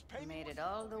point. Just pay me. Made it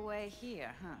all the way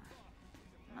here, huh?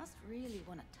 Must really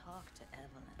want to talk to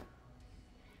Evelyn.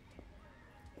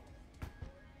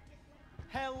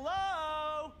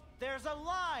 Hello? There's a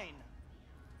line.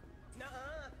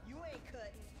 Nuh-uh, you ain't cutting.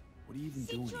 What are you even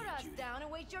Sit doing your here, ass Judy? down and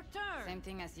wait your turn. Same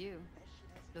thing as you.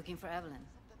 Looking for Evelyn.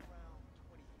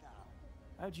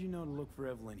 How'd you know to look for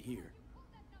Evelyn here?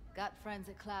 Got friends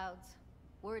at Clouds.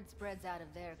 Word spreads out of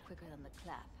there quicker than the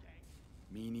clap.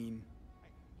 Meaning?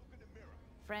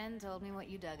 Friend told me what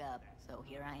you dug up, so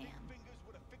here I am.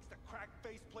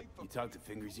 You talked to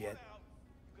Fingers yet?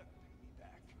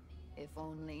 If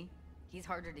only. He's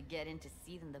harder to get in to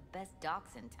see than the best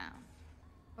docs in town.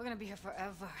 We're gonna be here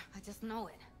forever. I just know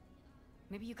it.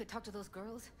 Maybe you could talk to those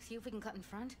girls, see if we can cut in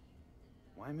front?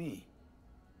 Why me?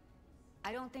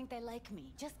 I don't think they like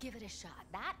me. Just give it a shot.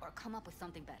 That or come up with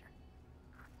something better.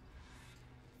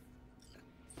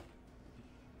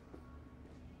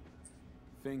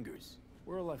 Fingers.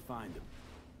 Where'll I find him?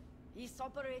 He's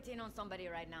operating on somebody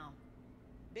right now.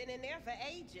 Been in there for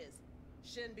ages.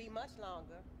 Shouldn't be much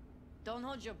longer. Don't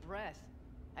hold your breath.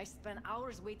 I spent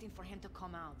hours waiting for him to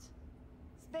come out.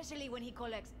 Especially when he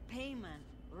collects payment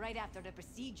right after the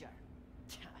procedure.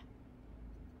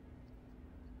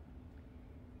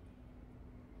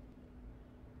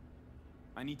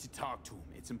 I need to talk to him.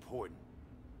 It's important.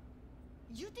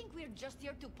 You think we're just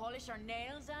here to polish our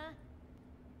nails, huh?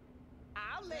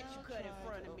 I'll let you cut in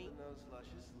front of me.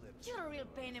 You're a real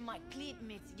pain in my cleat,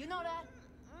 Mitzi. You know that?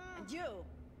 And you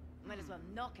might as well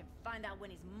knock and find out when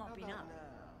he's mopping up.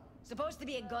 Supposed to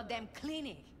be a goddamn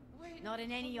clinic, not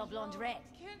in any of laundrette.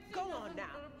 Go on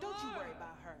now. Don't you worry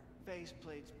about her.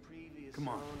 Faceplate's previous Come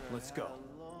on, owner let's had go.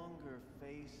 a longer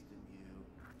face than you.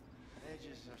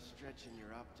 Edges are stretching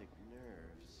your optic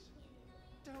nerves.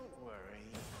 Don't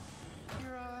worry.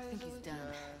 Your eyes think will he's done.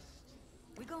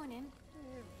 adjust We going in?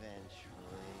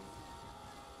 eventually.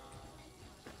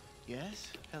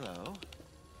 Yes? Hello?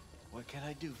 What can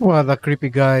I do for What a creepy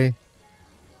guy.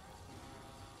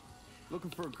 Looking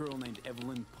for a girl named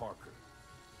Evelyn Parker.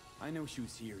 I know she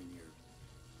was here in your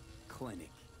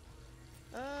clinic.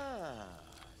 Ah,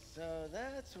 so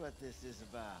that's what this is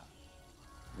about.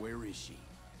 Where is she?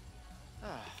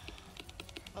 Ah,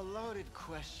 a loaded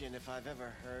question if I've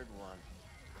ever heard one.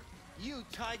 You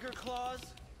Tiger Claws?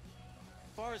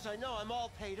 Far as I know, I'm all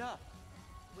paid up.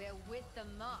 We're with the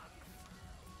Mox.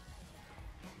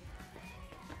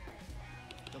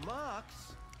 The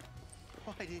Mox?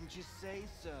 Why didn't you say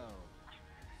so?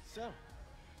 So,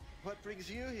 what brings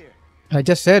you here? I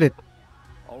just said it.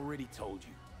 Already told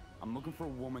you. I'm looking for a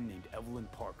woman named Evelyn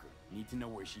Parker. Need to know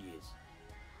where she is.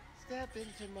 Step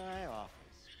into my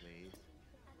office, please.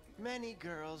 Many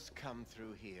girls come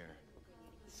through here.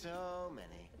 So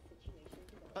many.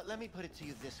 But let me put it to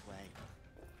you this way.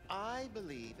 I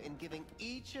believe in giving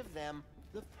each of them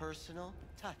the personal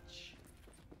touch.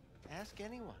 Ask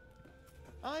anyone.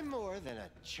 I'm more than a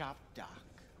chop doc.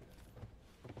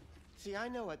 See, I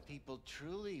know what people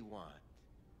truly want.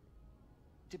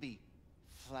 To be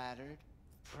flattered,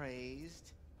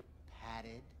 praised,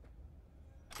 patted.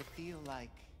 To feel like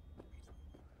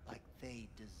they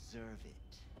deserve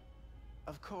it.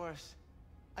 Of course,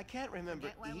 I can't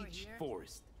remember each...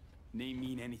 Forrest. Name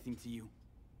mean anything to you?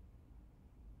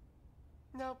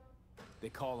 Nope. They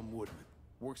call him Woodman.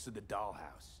 Works at the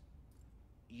dollhouse.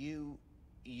 You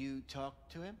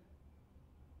talked to him?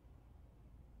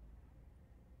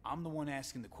 I'm the one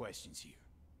asking the questions here.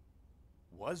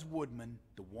 Was Woodman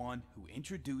the one who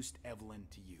introduced Evelyn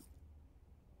to you?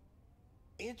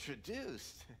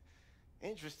 Introduced?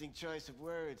 Interesting choice of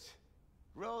words.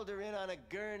 Rolled her in on a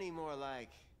gurney, more like.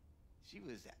 She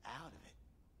was out of it.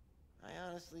 I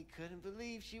honestly couldn't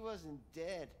believe she wasn't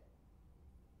dead.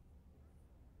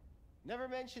 Never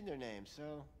mentioned her name,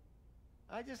 so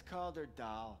I just called her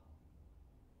Doll.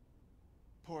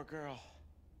 Poor girl.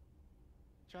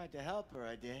 Tried to help her,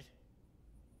 I did.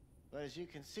 But as you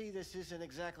can see, this isn't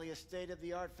exactly a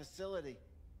state-of-the-art facility.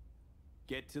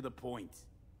 Get to the point.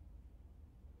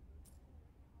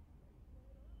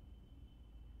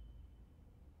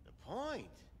 The point?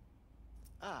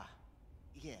 Ah,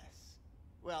 yes.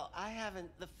 Well, I haven't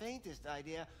the faintest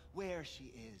idea where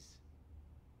she is.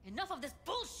 Enough of this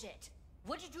bullshit!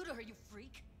 What'd you do to her, you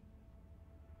freak?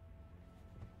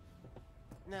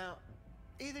 Now,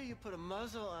 either you put a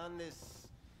muzzle on this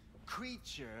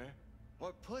creature,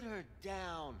 or put her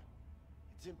down.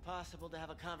 It's impossible to have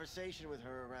a conversation with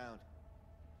her around.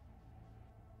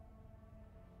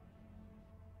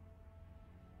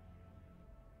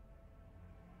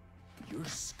 You're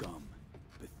scum.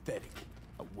 Pathetic.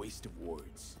 A waste of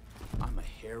words. I'm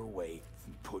a hair away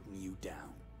from putting you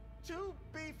down. 2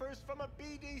 beefers from a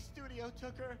BD studio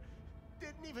took her.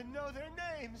 Didn't even know their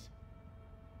names.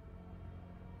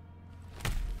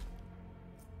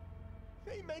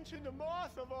 They mentioned a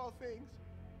moth of all things.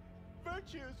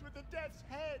 Virtues with the death's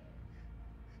head.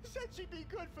 Said she'd be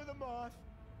good for the moth.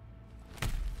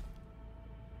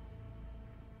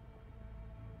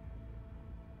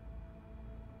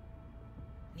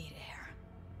 Need air.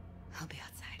 I'll be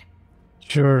outside.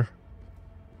 Sure.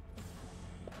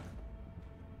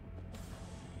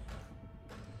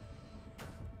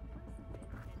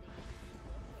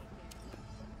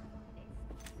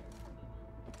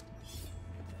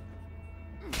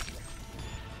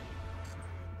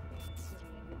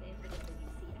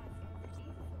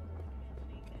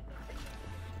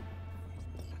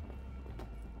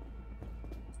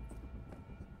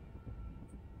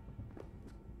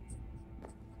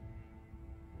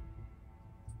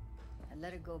 I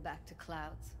let her go back to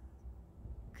Clouds.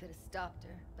 Could have stopped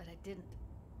her, but I didn't.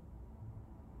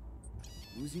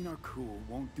 Losing our cool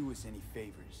won't do us any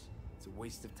favors. It's a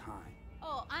waste of time.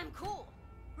 Oh, I'm cool.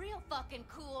 Real fucking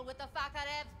cool with the fact that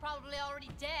Ev's probably already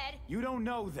dead. You don't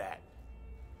know that.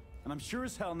 And I'm sure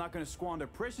as hell not gonna squander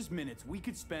precious minutes we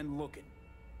could spend looking.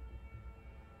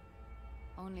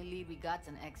 Only lead we got's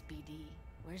an XBD.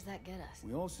 Where's that get us?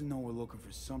 We also know we're looking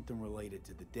for something related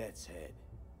to the Death's Head.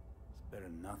 It's better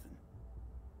than nothing.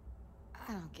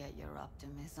 I don't get your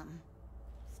optimism.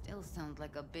 Still sounds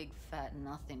like a big fat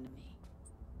nothing to me.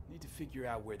 Need to figure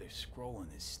out where they're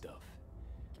scrolling this stuff.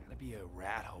 Gotta be a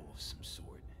rat hole of some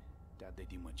sort. Doubt they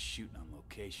do much shooting on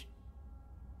location.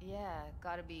 Yeah,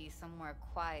 gotta be somewhere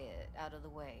quiet, out of the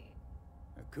way.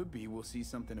 It could be we'll see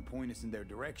something to point us in their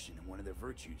direction in one of their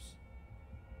virtues.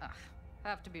 Ugh,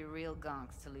 have to be real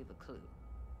gonks to leave a clue.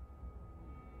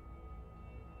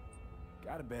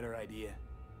 Got a better idea?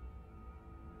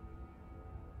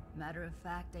 Matter of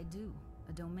fact, I do.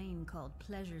 A domain called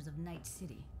Pleasures of Night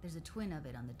City. There's a twin of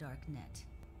it on the dark net.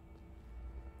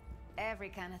 Every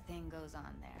kind of thing goes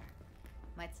on there.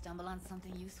 Might stumble on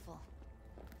something useful.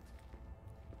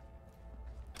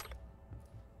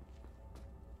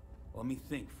 Let me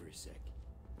think for a sec.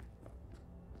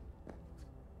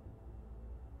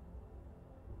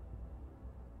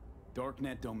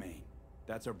 Darknet domain.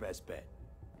 That's our best bet.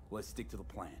 Let's stick to the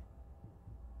plan.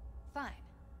 Fine.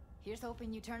 Here's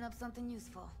hoping you turn up something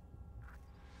useful.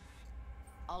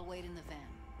 I'll wait in the van.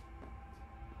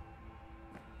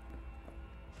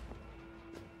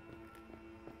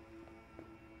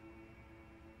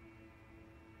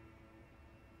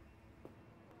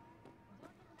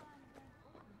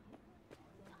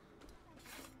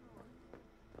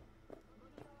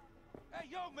 Hey,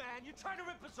 yo, man, you trying to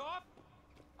rip us off?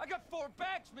 I got 4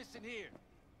 bags missing here.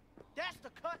 That's the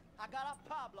cut I got off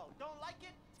Pablo. Don't like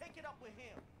it? Take it up with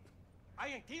him. I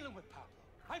ain't dealing with Pablo.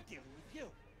 I'm dealing with you.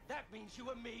 That means you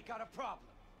and me got a problem.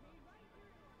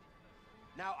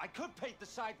 Now, I could paint the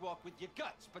sidewalk with your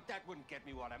guts, but that wouldn't get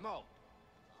me what I'm owed.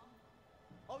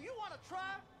 Oh, you want to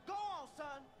try? Go on,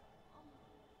 son.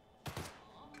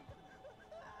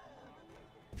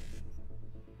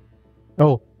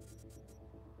 Oh.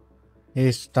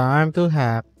 It's time to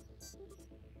hack.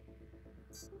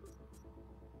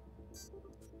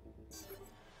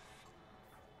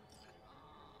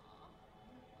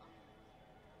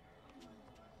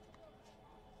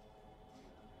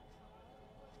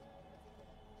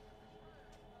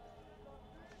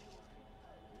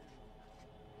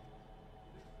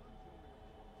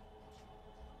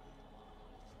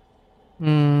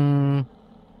 Hmm.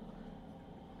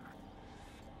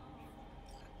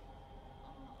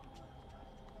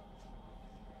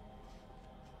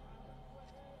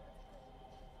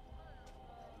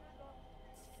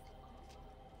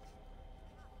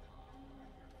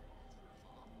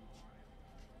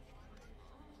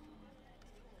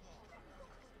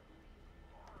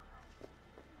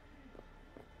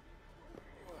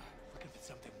 Looking for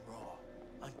something raw,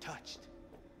 untouched.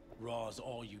 Raw's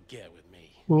all you get with me.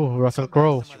 Ooh, Russell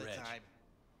Crowe. Some other time.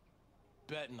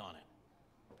 Betting on it.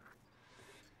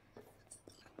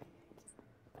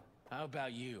 How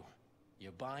about you? You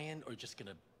buying or just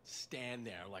gonna stand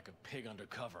there like a pig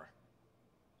undercover?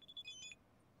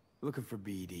 Looking for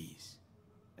BDs.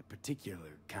 A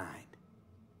particular kind.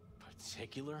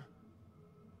 Particular?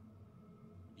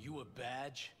 You a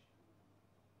badge?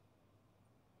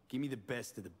 Give me the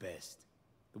best of the best.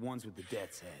 The ones with the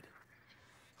Death's Head.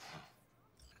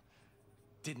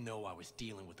 Didn't know I was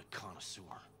dealing with a connoisseur.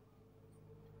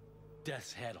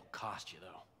 Death's Head'll cost you,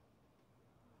 though.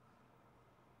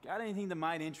 Got anything that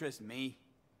might interest me?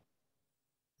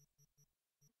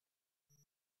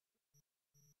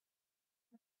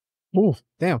 Ooh,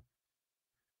 damn.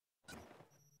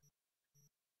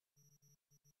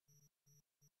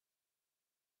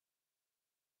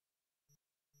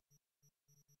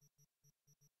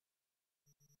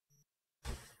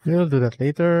 We'll do that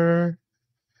later.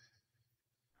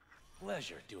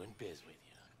 Pleasure doing biz with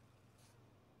you.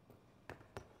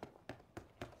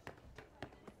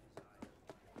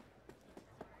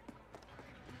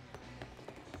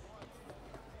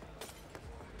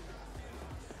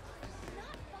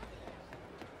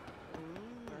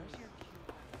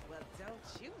 Well,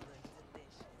 don't you look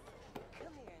delicious?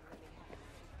 Come here and let me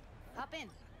have Hop in.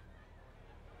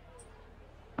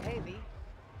 Hey, V.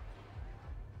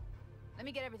 Let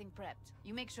me get everything prepped.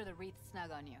 You make sure the wreath's snug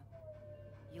on you.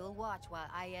 You'll watch while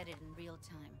I edit in real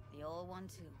time. The old one,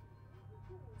 too.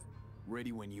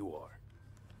 Ready when you are.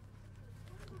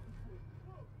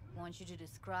 Want you to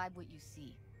describe what you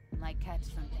see. Might catch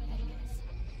something I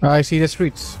miss. I see the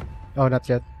streets. Oh, not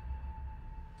yet.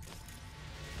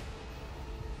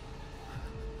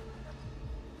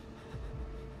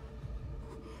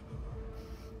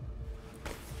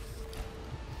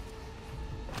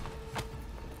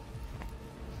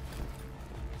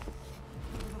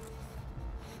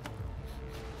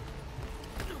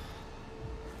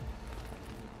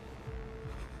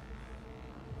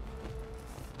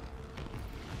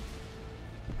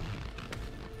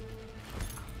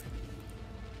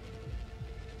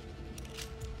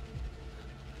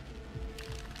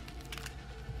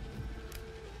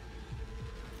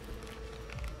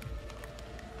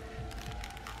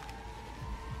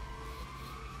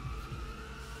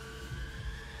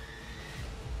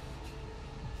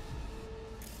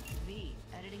 V,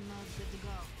 editing mode's good to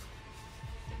go.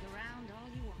 Stick around all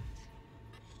you want.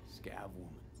 Scav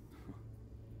woman.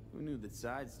 Who knew that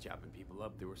sides chopping people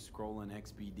up, they were scrolling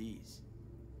XBDs?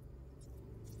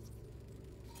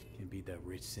 Can't beat that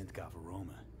rich synth-cop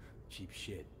aroma. Cheap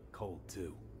shit. Cold,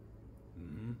 too.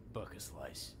 Buck a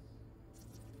slice.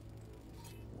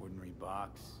 Ordinary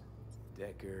box.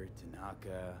 Decker,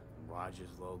 Tanaka, Rogers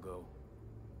logo.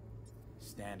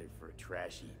 Standard for a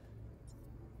trash heap.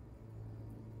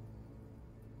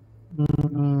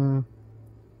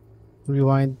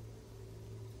 Rewind.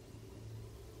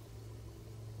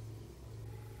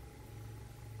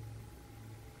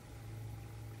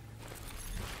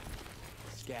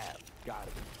 Scav. Gotta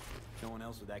be. No one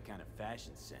else with that kind of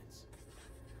fashion sense.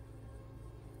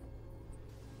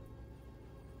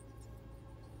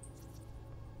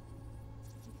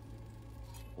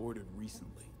 Ordered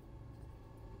recently.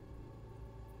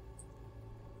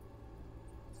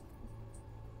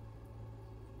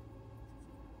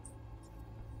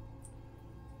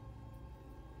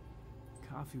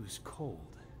 Coffee was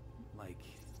cold, like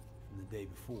from the day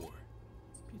before.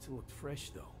 Pizza looked fresh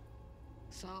though.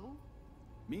 So?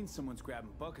 Means someone's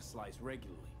grabbing bucket slice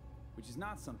regularly, which is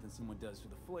not something someone does for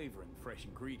the flavor and fresh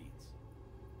ingredients.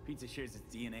 Pizza shares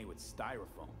its DNA with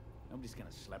styrofoam. Nobody's gonna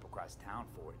schlep across town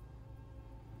for it.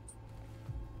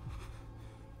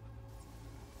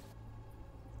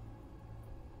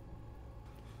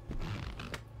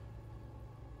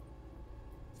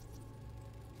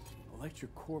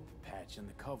 Electric Corp patch in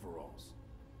the coveralls.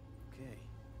 Okay,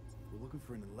 we're looking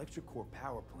for an Electric Corp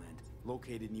power plant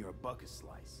located near a bucket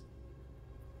slice.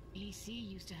 EC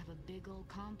used to have a big old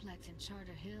complex in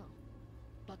Charter Hill.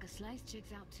 Buck a Slice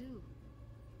checks out too.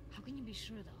 How can you be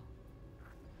sure though?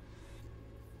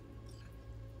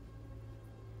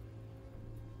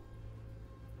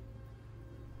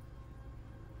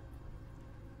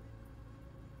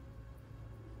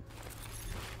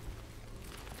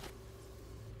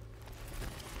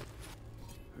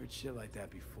 Heard shit like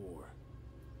that before.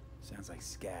 Sounds like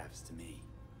scavs to me.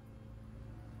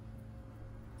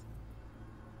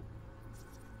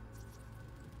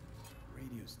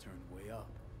 Radio's turned way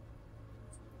up.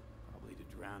 Probably to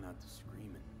drown out the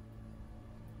screaming.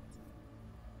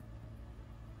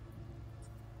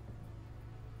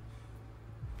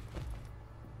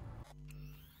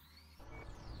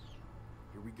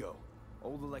 Here we go.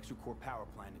 Old ElectroCore power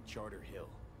plant in Charter Hill.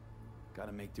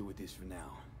 Gotta make do with this for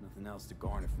now. Nothing else to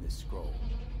garner from this scroll.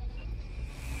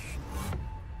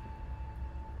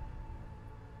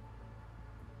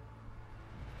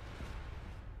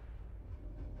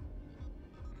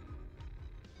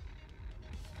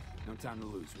 No time to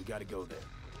lose. We gotta go there.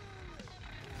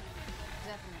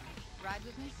 Definitely. Ride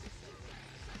with me?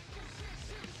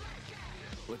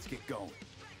 Let's get going.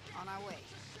 On our way.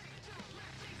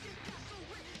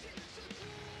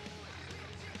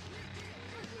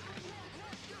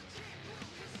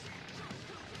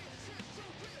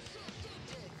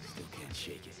 Still can't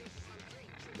shake it.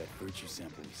 That virtue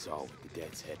sample we saw with the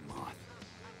dead's head moth.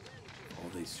 All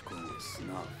they screw is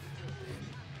snuff.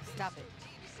 Stop it.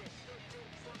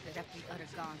 There'd have to be utter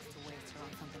gongs to waste her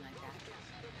on something like that.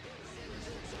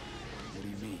 What do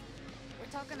you mean?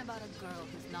 We're talking about a girl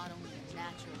who's not only a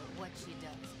natural at what she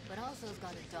does, but also has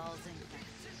got a doll's implant.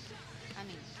 I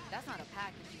mean, that's not a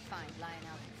package you find lying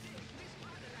out.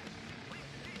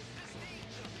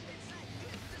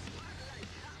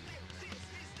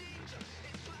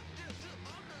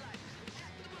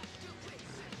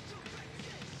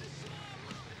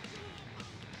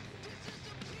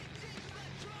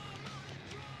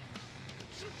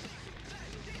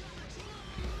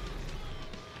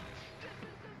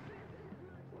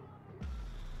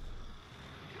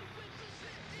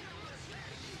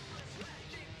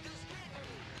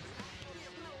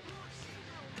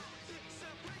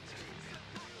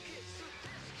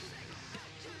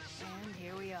 And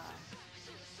here we are.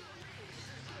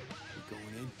 You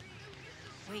going in?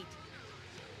 Wait.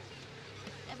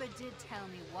 Never did tell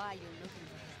me why you're looking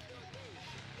for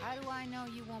her. How do I know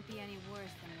you won't be any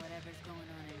worse than whatever's going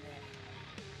on in there?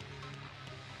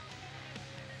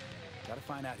 Gotta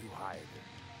find out who hired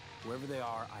her. Whoever they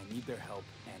are, I need their help,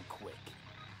 and quick.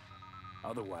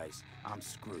 Otherwise, I'm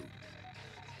screwed.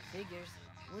 Figures.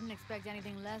 Wouldn't expect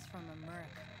anything less from a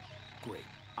merc. Great.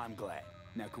 I'm glad.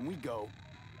 Now can we go?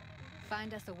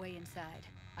 Find us a way inside.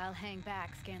 I'll hang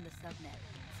back, scan the subnet,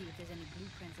 see if there's any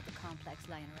blueprints of the complex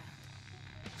lying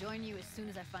around. Join you as soon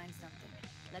as I find something.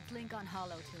 Let's link on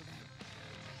Hollow till then.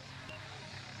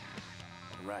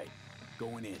 All right.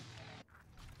 Going in.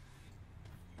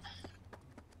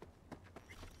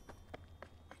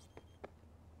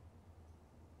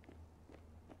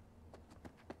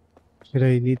 Should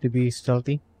I need to be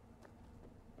stealthy?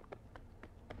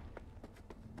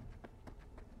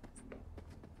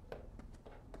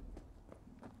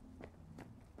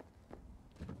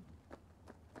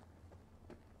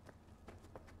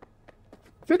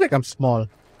 I feel like I'm small.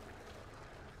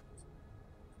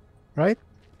 Right?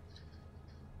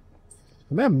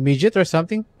 Am I a midget or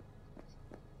something?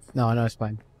 No, it's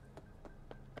fine.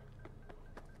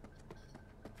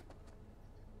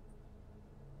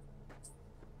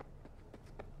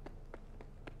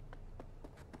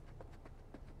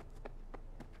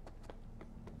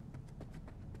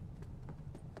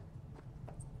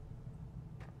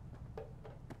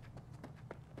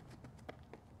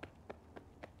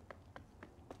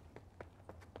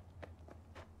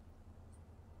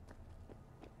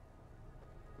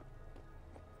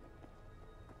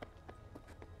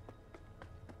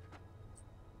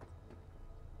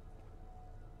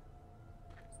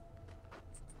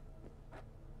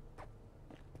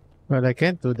 Well, I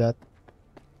can't do that.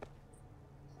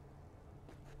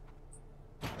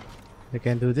 I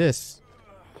can do this.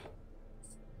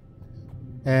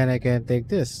 And I can take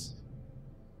this.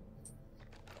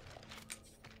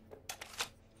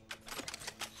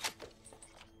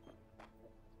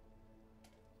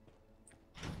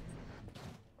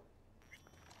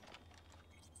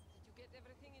 Did you get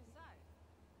everything inside?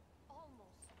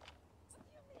 Almost.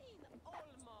 What do you mean,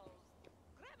 almost?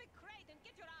 Grab a crate and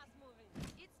get your ass moving.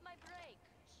 It's my break.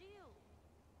 Chill.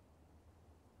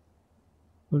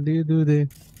 What do you do there?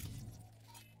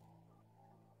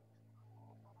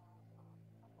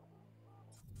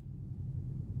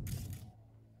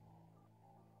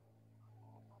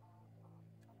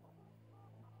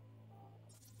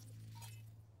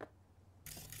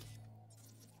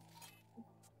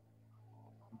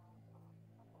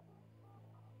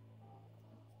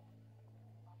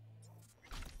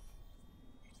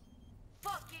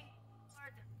 Fucking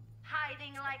hard.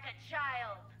 Hiding like a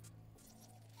child.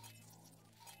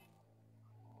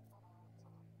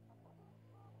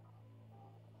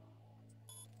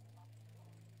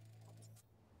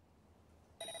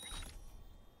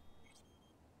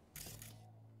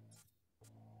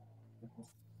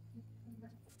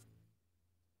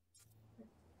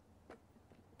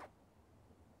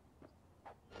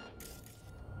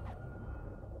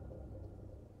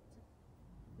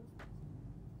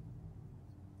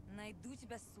 Найду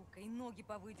тебя, сука, и ноги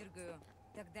повыдергаю.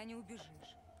 Тогда не убежишь.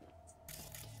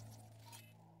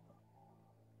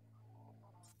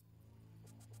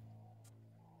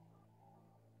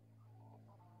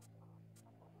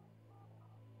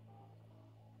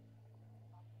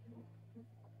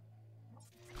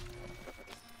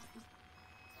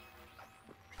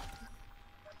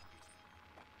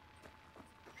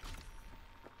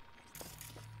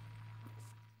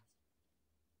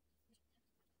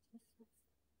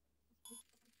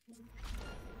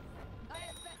 I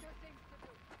have better things to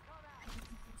do.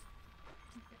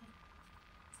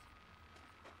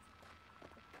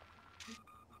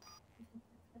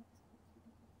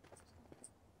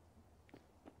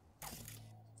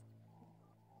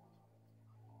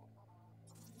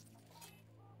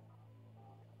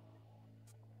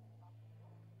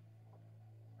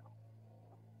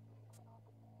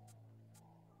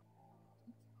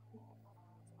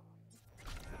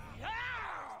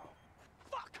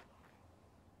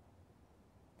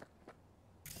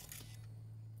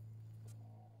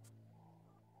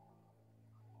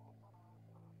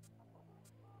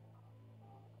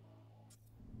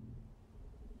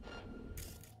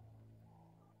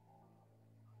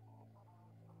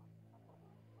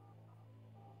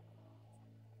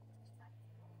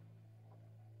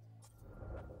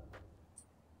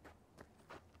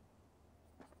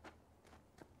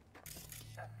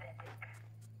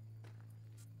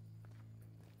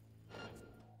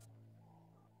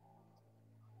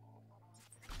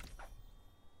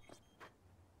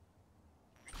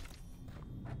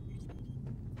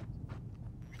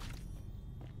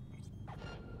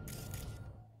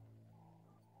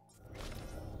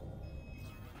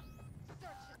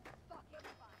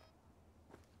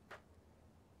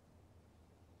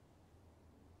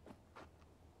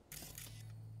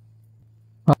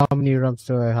 How many ramps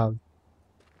do I have?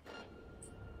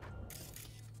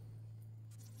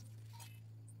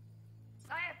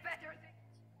 I have better things.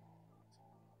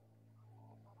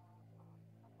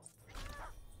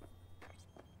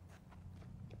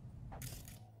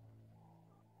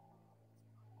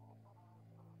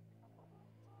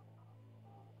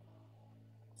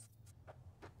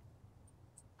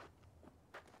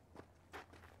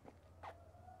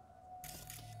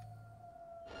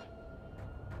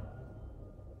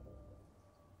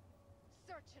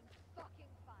 Search and fucking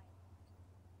find.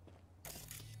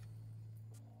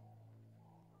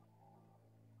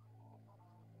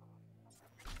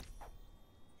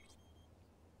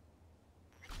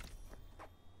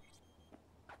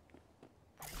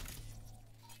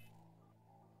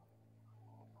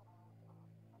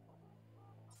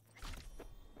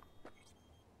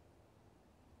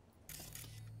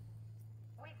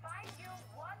 We find you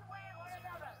one way or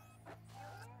another.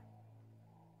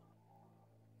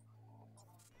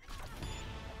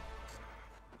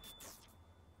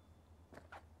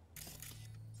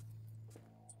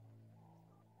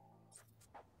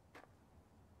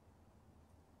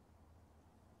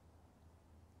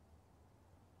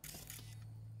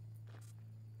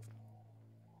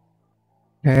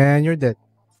 And you're dead.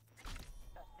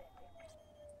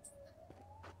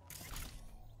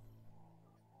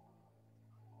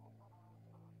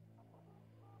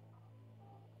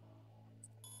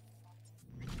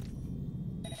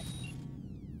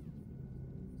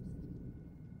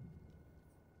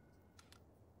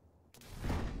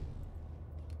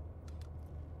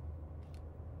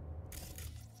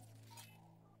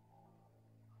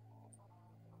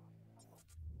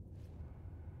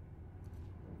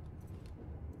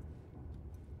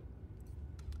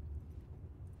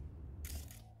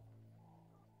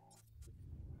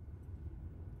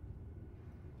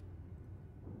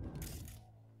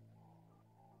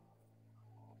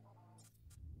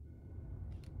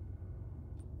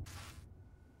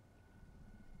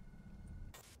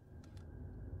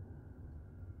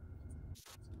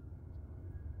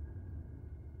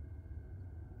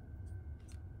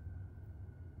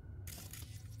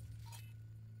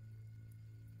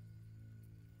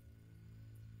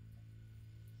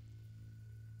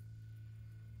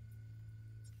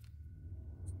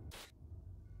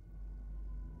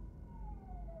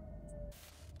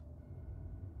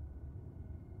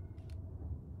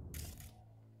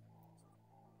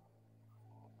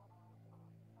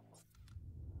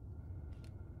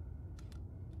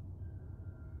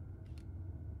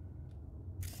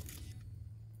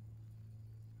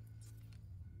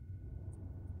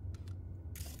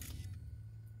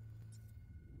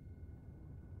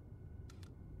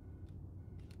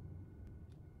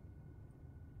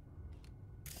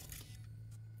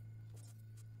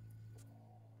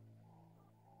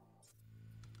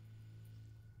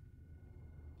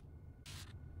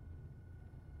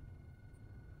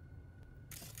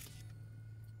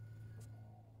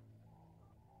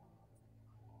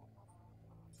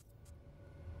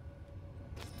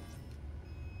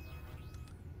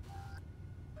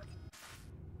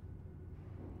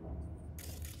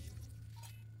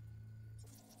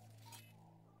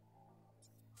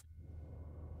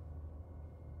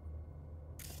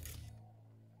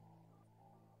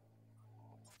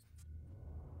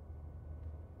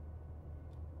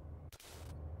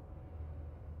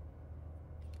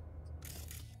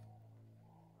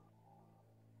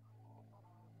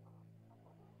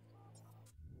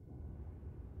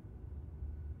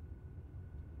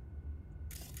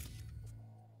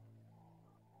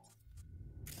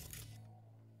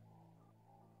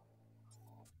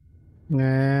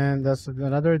 And that's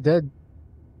another dead.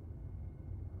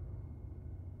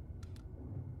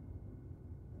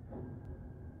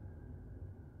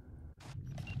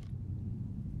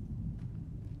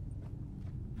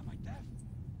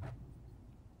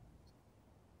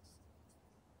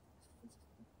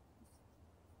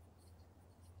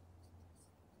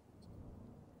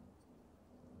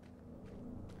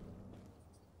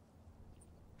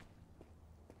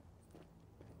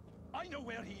 I know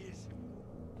where he is.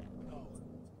 No,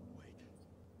 wait.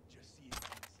 Just see his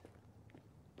eyes.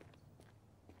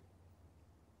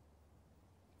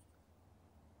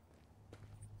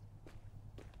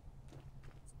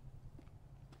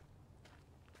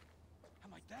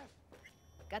 Am I deaf?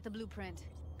 Got the blueprint.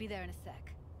 Be there in a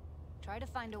sec. Try to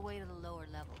find a way to the lower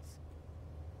levels.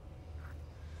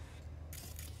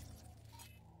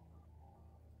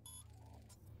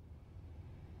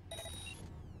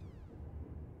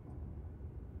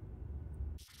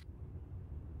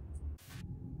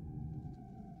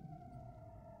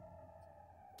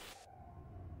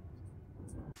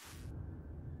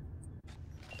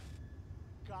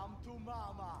 Come to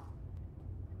mama.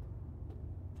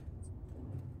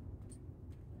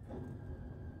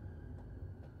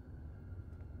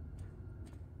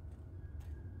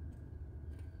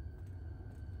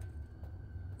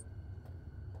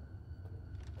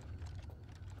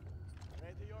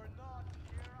 Ready or not,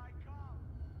 here I come.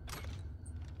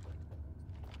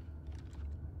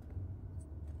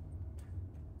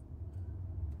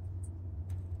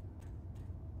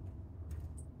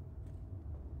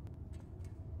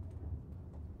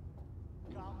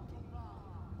 Come to mama.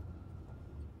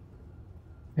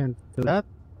 Can't do that.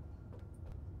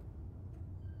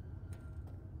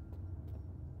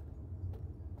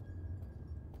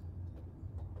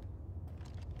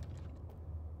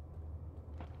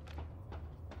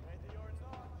 Ready or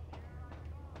not, here I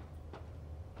come.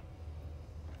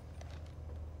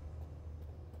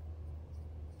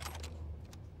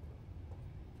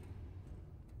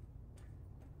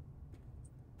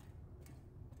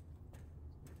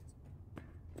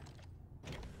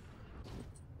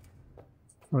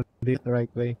 Or did it the right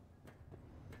way.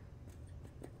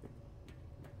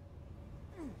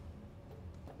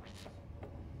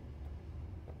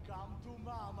 Come to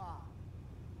mama.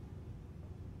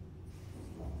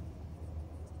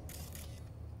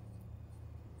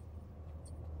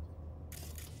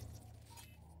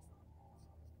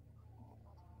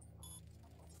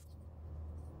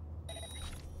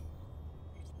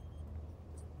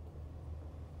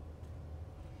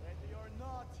 Ready or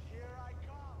not, here I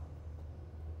come.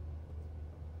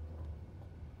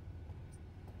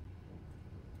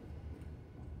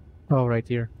 Oh, right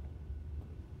here.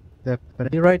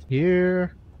 Definitely right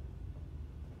here.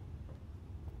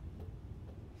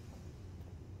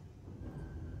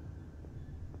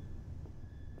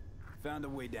 Found a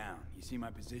way down. You see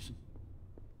my position?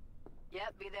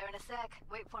 Yep, be there in a sec.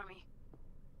 Wait for me.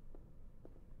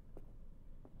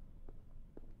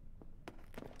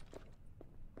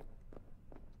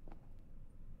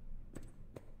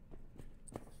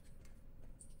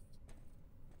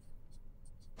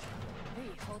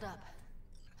 Hey, hold up.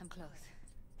 I'm close.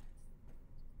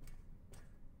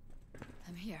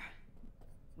 I'm here.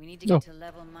 We need to get to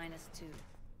level -2.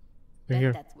 You're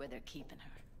here. That's where they're keeping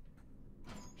her.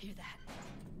 Hear that?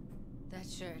 That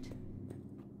shirt.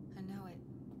 I know it.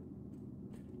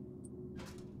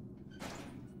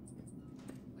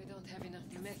 We don't have enough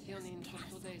methionine for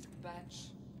today's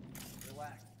batch.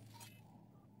 Relax.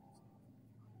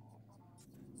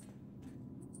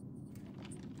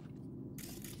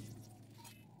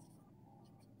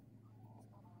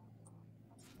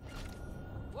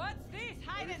 What's this?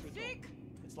 Hide and seek?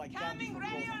 It's like Coming,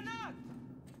 ready or not?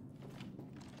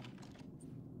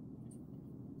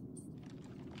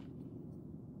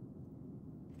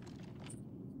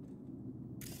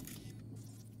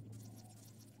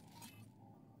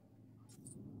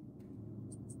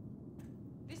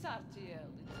 This RTL,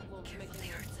 it won't make any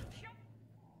sense.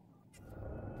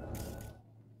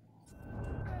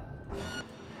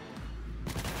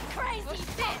 Crazy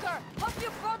fucker! Hope you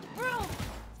brought broom!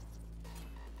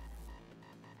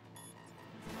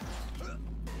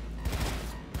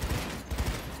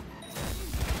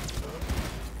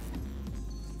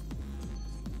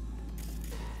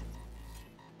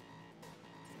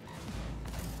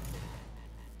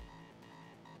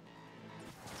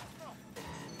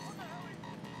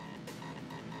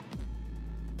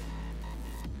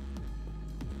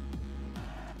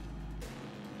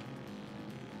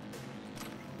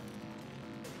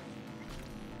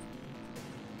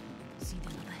 See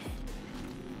them up ahead.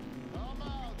 Come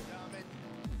out, damn it.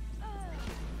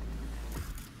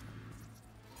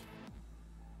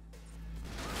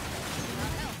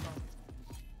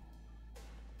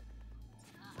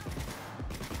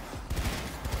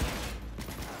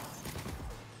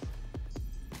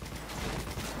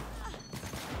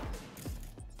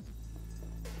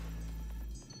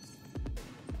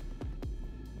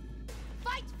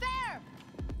 Fight fair!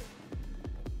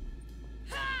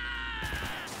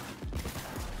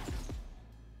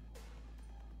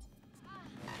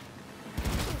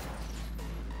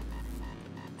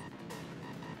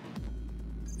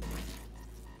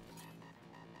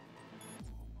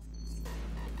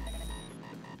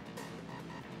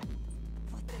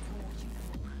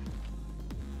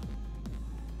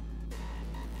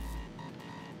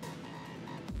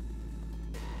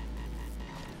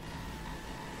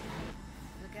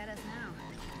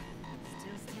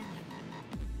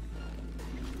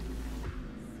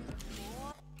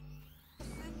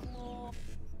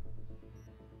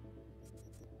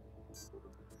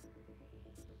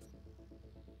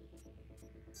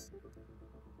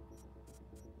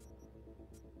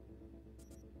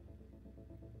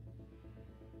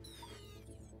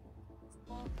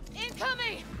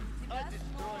 I'll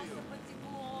destroy you.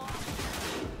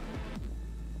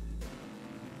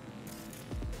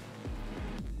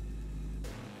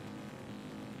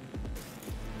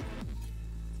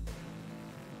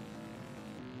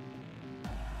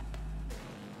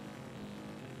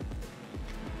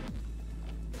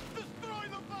 Destroy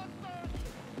the bastard!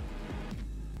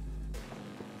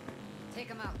 Take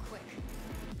him out quick.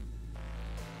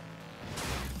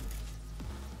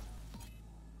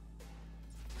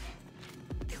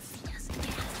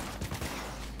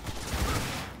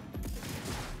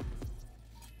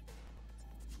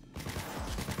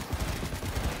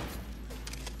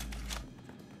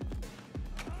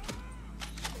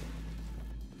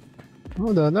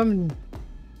 Hold on,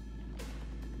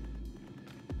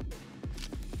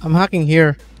 I'm hacking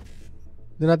here.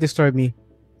 Do not disturb me.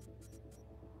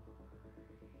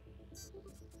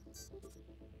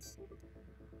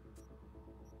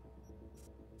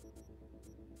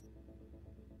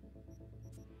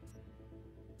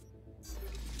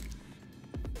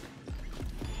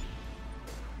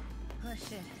 Oh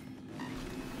shit.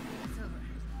 It's over.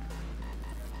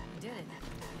 You did it.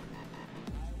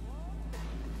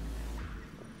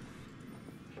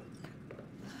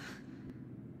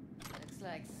 Looks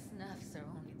like snuffs are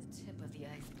only the tip of the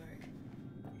iceberg.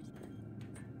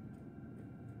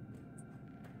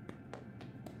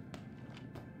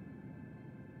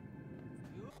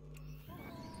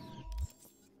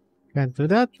 Can't do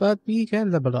that, but we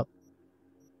can level up.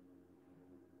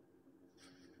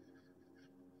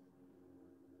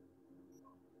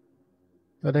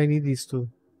 But I need these two.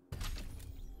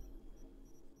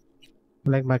 I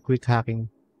like my quick hacking.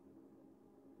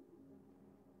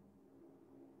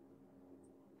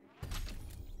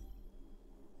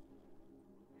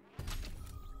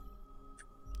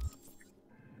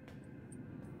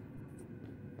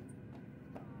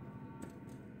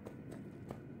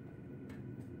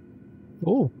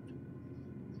 Oh.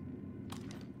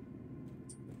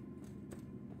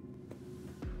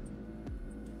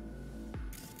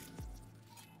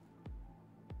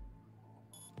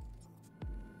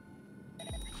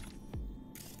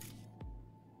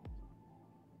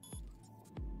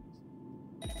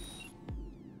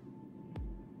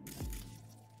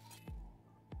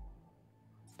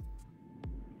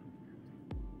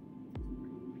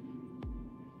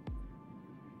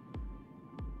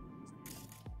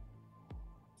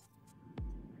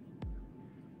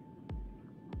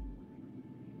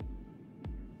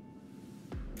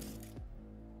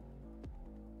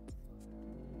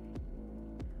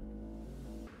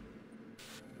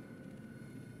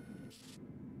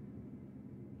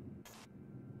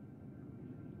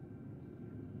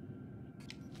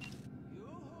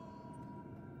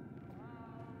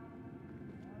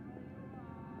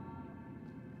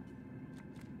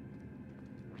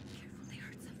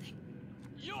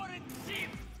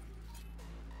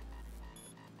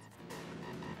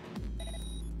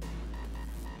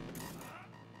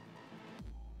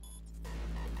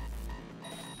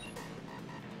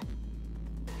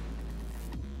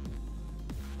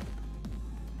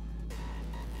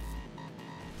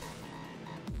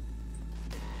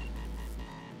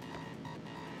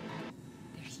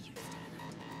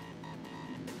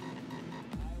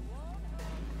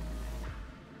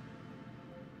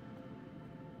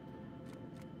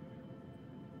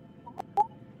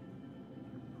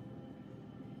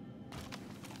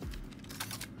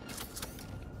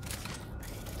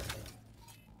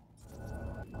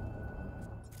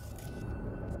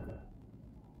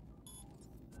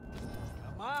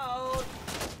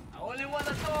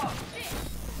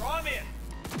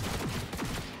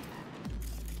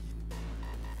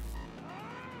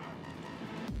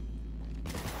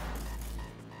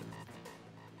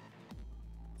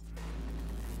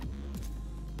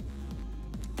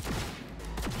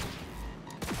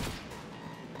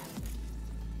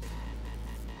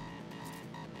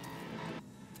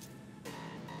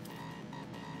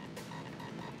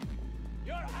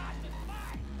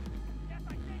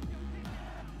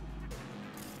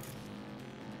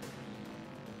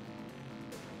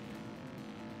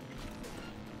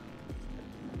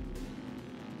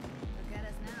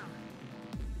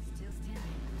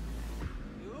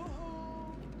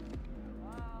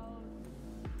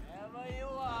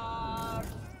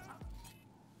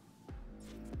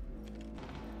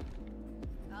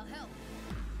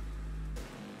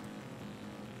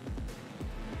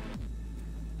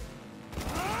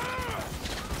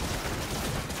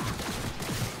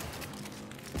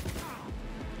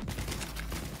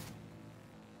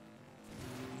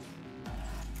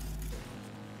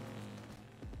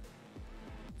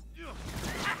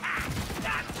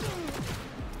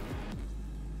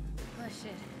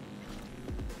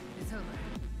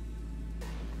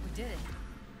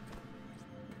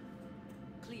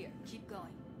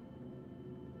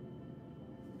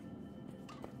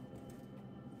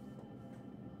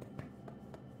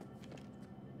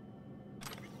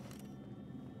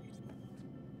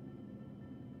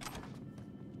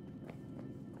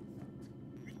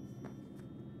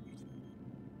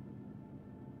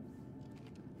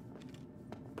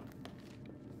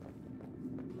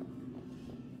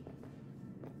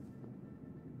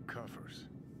 Cuffers.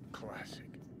 Classic.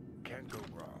 Can't go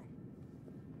wrong.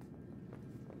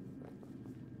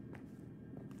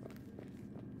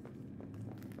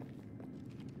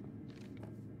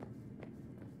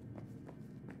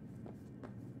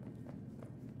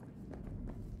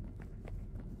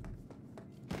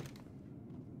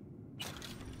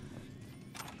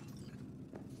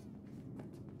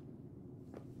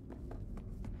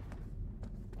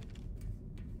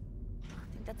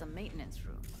 I think that's a maintenance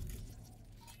room.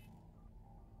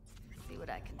 See what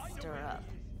I can stir up.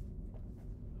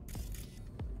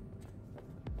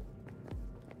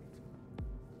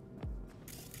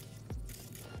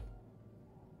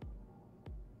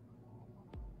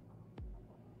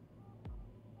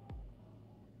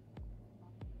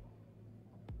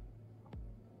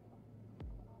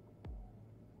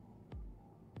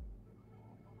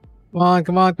 Come on,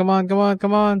 come on, come on, come on,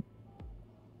 come on.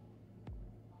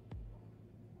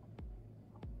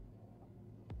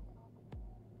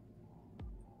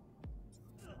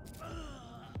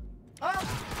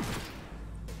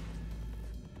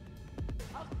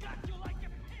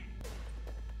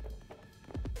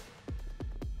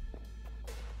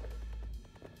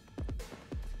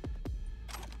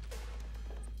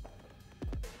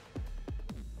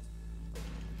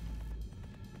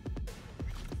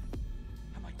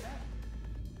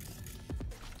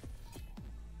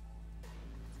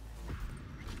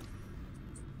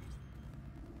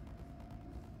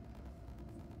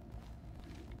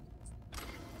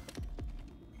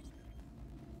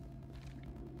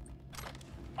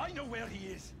 I know where he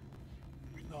is.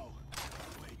 No,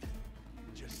 wait.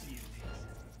 Just seeing things.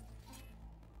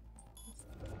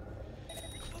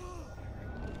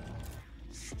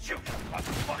 Stupid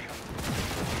motherfucker!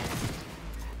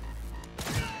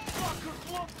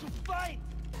 Fuckers love to fight!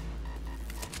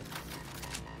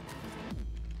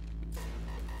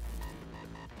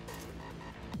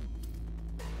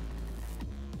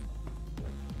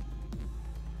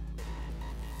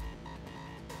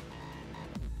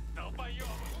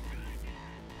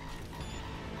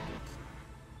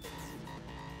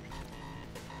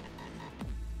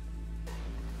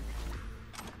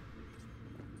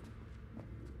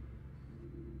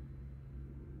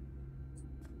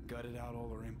 Gutted out all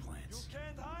her implants. You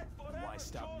can't hide forever. Why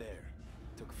stop there?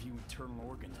 Took a few internal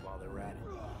organs while they were at it.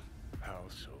 How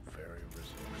so very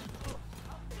resourceful.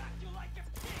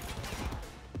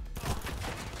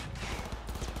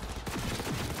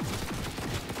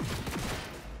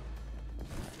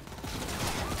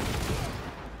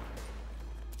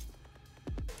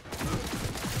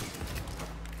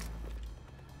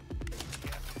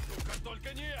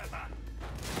 Только не это!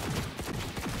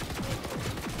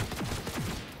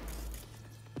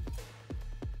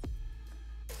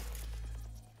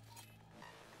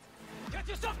 Get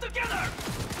yourself together!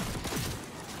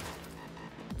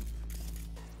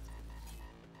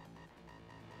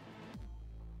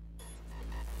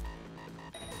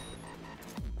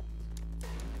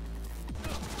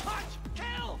 Punch!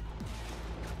 Kill!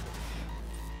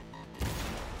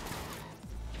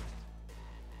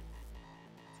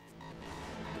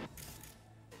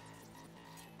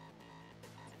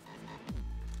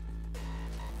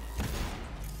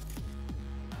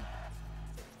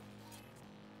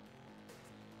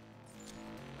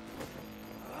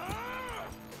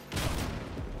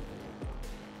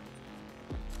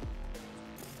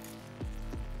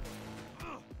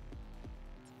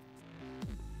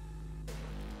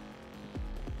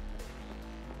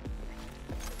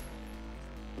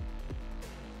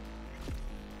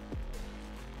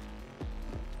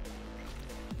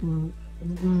 We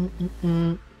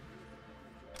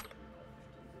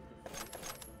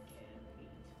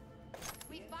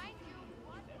find you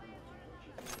one way or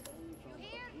another. You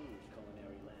hear?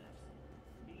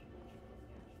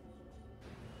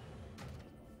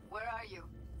 Where are you?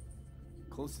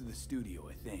 Close to the studio,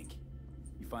 I think.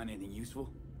 You find anything useful?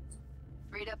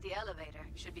 Freed up the elevator.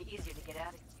 Should be easier to get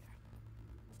out of here.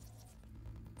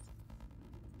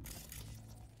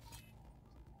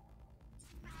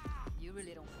 You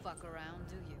really don't fuck around,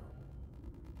 do you?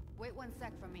 Wait one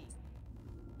sec for me.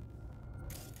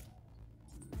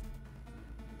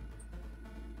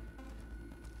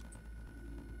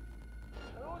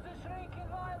 Who's the shrieking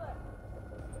violet?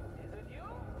 Is it you?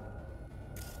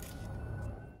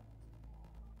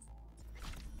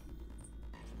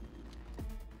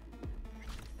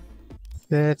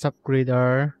 Let's upgrade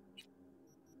our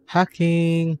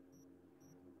hacking.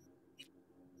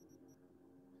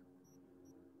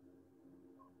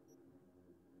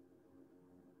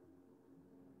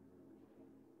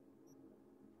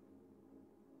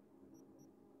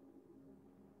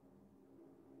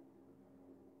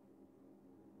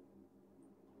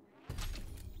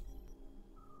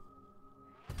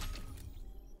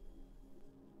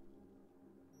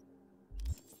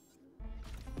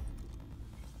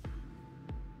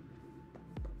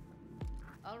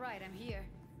 All right, I'm here.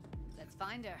 Let's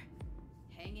find her.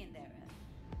 Hang in there,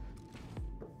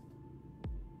 Ev.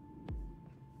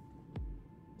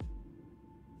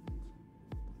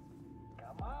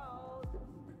 Come out. I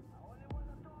only want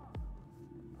to talk.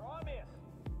 Promise.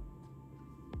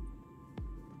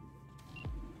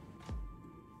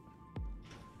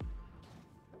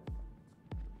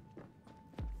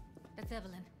 That's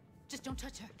Evelyn. Just don't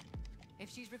touch her. If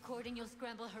she's recording, you'll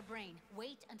scramble her brain.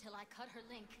 Wait until I cut her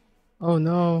link. Oh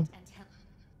no. And tell...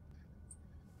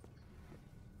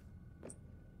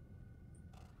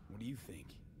 What do you think?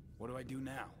 What do I do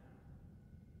now?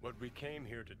 What we came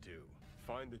here to do.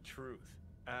 Find the truth.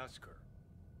 Ask her.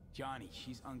 Johnny,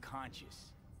 she's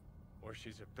unconscious. Or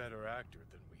she's a better actor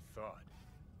than we thought.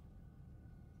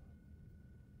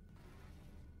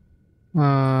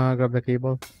 Grab the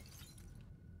cable.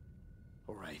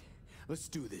 All right, let's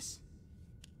do this.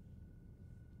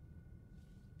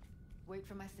 Wait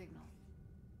for my signal.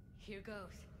 Here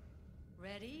goes.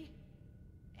 Ready?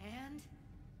 And...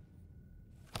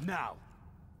 Now!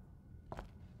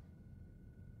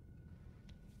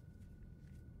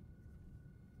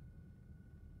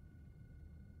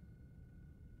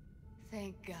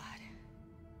 Thank God.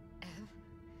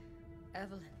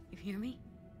 Evelyn, you hear me?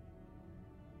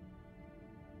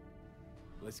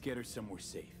 Let's get her somewhere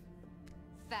safe.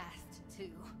 Fast, too.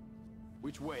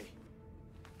 Which way?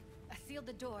 I sealed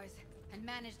the doors and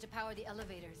managed to power the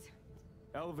elevators.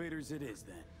 Elevators it is,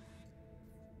 then.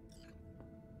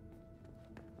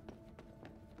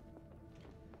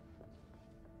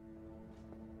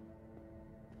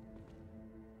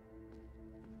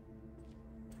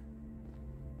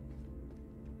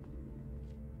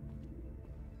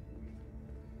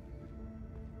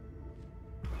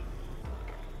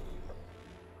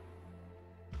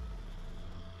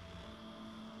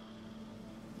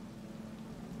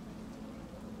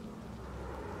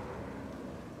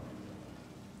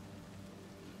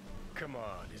 Come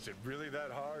on, is it really that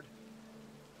hard?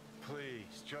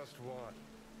 Please, just one.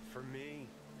 For me?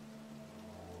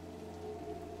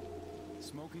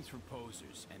 Smoking's for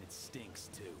posers, and it stinks,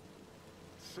 too.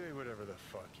 Say whatever the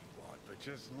fuck you want, but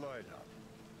just light up.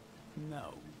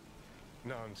 No.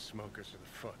 Non-smokers are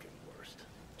the fucking worst.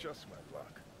 Just my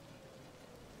luck.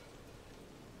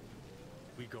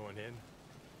 We going in?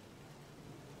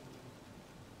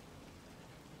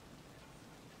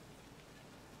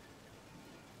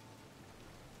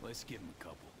 Let's give him a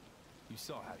couple. You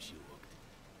saw how she looked.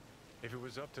 If it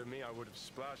was up to me, I would have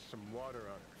splashed some water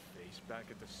on her face back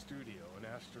at the studio and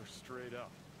asked her straight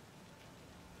up.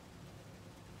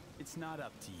 It's not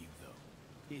up to you,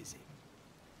 though, is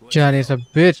it? Johnny's a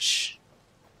bitch.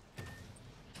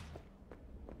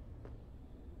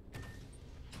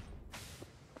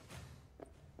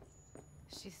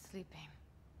 She's sleeping.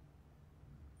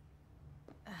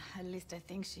 At least I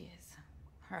think she is.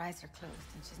 Her eyes are closed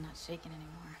and she's not shaking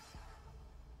anymore.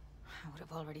 I would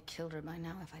have already killed her by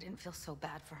now if I didn't feel so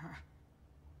bad for her.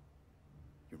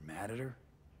 You're mad at her?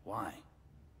 Why?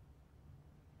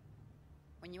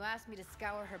 When you asked me to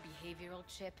scour her behavioral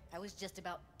chip, I was just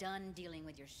about done dealing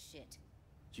with your shit.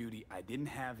 Judy, I didn't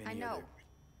have any I know. other...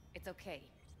 It's okay.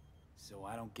 So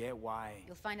I don't get why...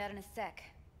 You'll find out in a sec.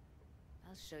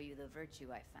 I'll show you the virtue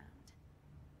I found.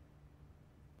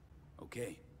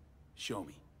 Okay, show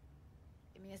me.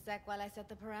 Give me a sec while I set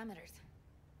the parameters.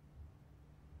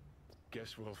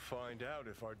 Guess we'll find out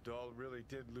if our doll really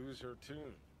did lose her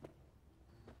tune.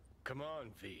 Come on,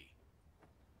 V.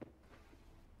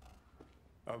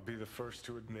 I'll be the first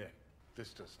to admit,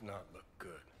 this does not look good.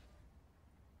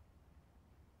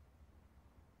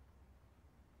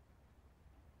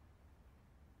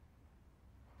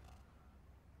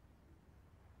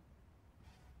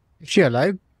 Is she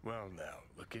alive? Well now,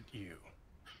 look at you.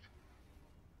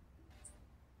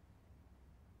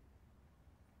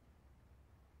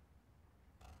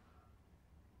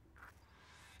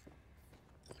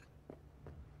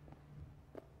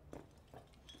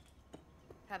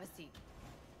 Have a seat.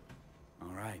 All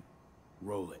right,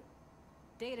 roll it.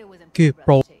 Data was Keep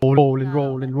improved.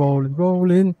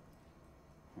 rolling.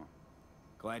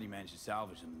 Glad you managed to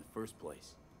salvage them in the first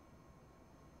place.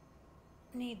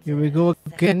 Here we go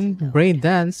again. Brain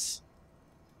dance.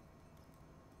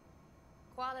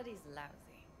 Quality's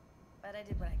lousy, but I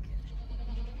did what I could.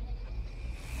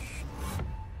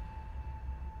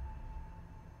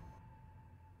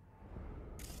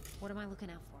 What am I looking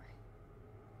out for?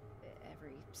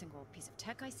 Every single piece of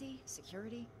tech I see?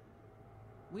 Security?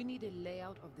 We need a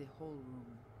layout of the whole room.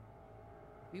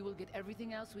 We will get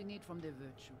everything else we need from the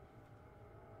Virtue.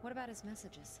 What about his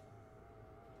messages?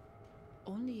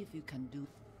 Only if you can do...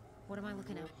 What am I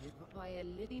looking out? By a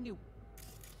little new...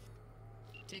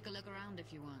 Take a look around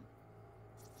if you want.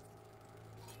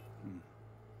 I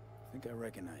think I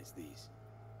recognize these.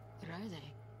 What are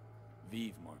they?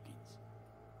 Vive markings.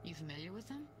 You familiar with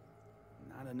them?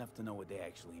 Not enough to know what they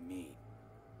actually mean.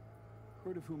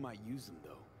 Heard of who might use them,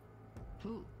 though.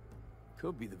 Who?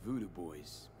 Could be the Voodoo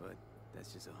Boys, but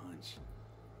that's just a hunch.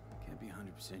 Can't be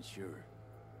 100% sure.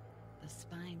 The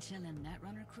spine-chilling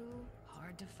Netrunner crew?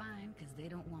 Hard to find, because they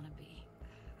don't want to be.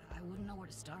 I wouldn't know where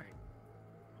to start.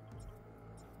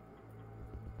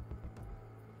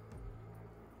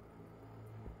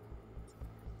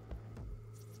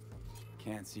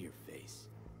 Can't see your face.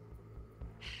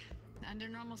 Under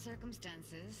normal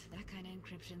circumstances, that kind of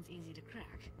encryption's easy to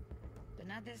crack. But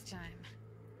not this time.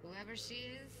 Whoever she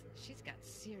is, she's got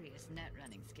serious net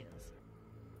running skills.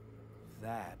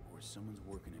 That, or someone's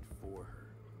working it for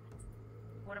her.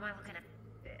 What am I looking at?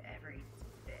 Every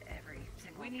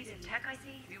single piece of tech I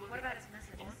see? What about his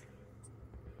messages?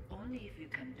 Only if you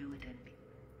can do it and be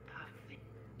perfect.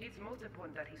 It's most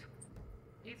important that he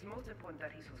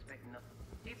suspect nothing.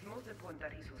 It's most important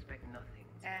that he suspect nothing.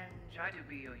 And try to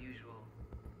be your usual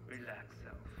relaxed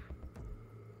self.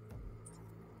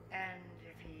 And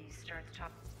if he starts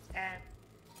talking, and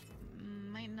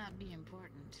might not be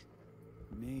important.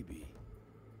 Maybe.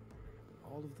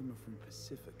 All of them are from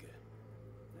Pacifica.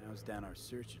 Narrows down our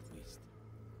search at least.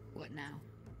 What now?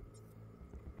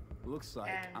 Looks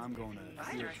like and I'm going if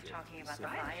to he starts talking about the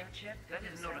biochip That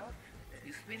is not himself,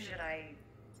 you spin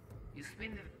you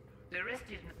spin the rest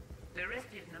is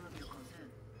none of your concern.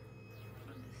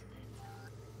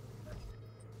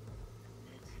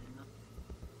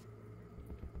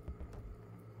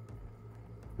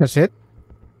 That's it?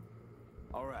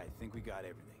 Alright, think we got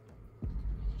everything.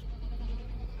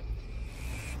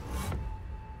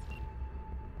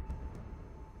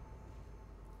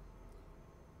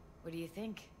 What do you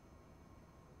think?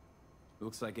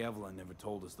 Looks like Evelyn never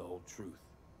told us the whole truth.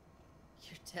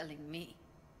 You're telling me?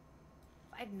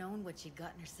 If I'd known what she'd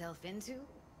gotten herself into?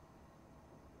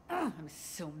 Ugh, I'm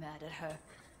so mad at her.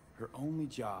 Her only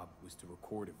job was to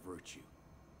record a virtue.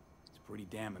 It's pretty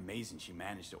damn amazing she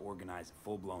managed to organize a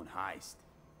full-blown heist.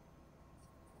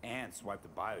 And swipe the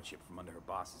biochip from under her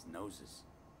boss's noses.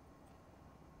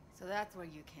 So that's where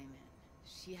you came in.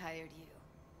 She hired you.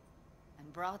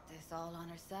 And brought this all on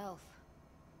herself.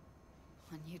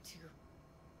 On you two.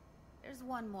 There's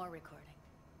one more recording.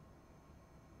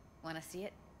 Wanna see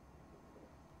it?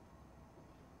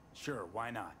 Sure,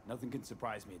 why not? Nothing can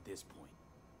surprise me at this point.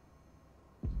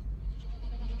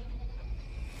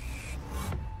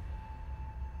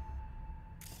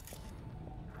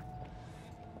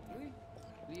 Oui,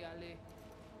 oui, allez.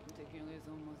 Nous t'avons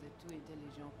raison, moi c'est tout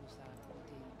intelligent pour ça.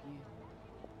 T'es bien.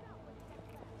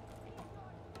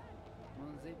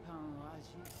 On n'est pas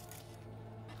enragé.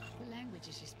 What language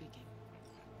is she speaking?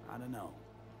 I don't know.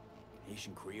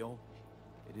 Haitian Creole?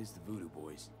 It is the Voodoo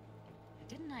Boys.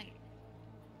 Didn't I...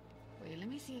 Wait, let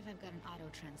me see if I've got an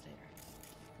auto-translator.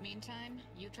 Meantime,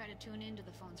 you try to tune into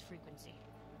the phone's frequency.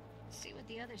 See what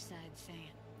the other side's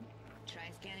saying.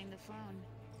 Try scanning the phone.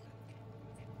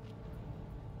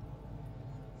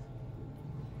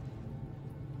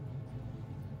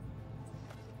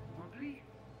 En plus,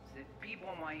 c'est le plus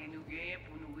bon moyen nous gagner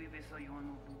pour nous arriver sur yon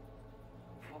au bout.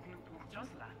 Faut que nous prenions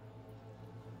chance là.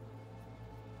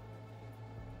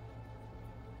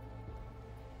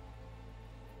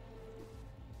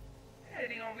 Hey,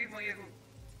 dis-moi, oui, voyez-vous.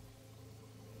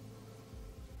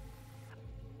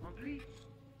 En plus.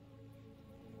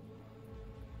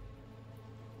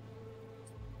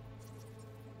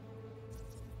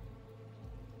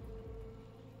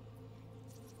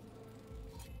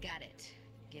 Got it.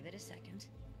 Give it a second.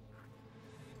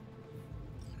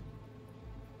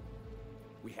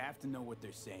 We have to know what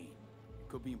they're saying. It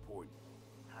could be important.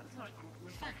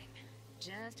 Fine.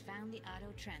 Just found the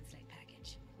auto-translate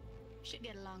package. Should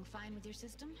get along fine with your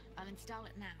system. I'll install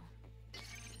it now.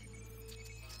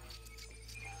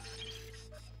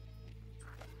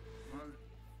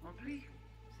 En plus,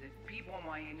 c'est le plus bon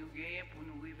moyen nous gagner pour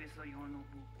nous arriver sur yon au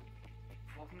bout.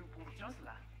 Faut que nous prenions chance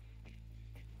là.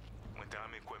 Mwen te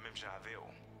rame kwen menm jave yo,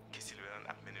 ke Silveran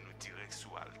ap mene nou direk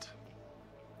sou alt.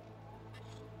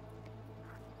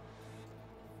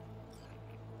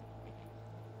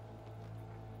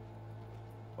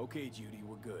 Okay, Judy,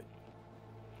 we're good.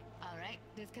 All right,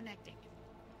 disconnecting.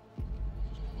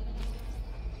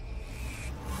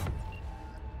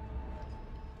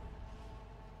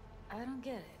 I don't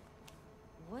get it.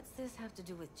 What's this have to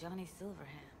do with Johnny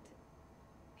Silverhand?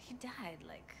 He died,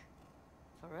 like,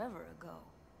 forever ago.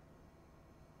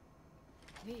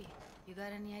 V, you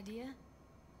got any idea?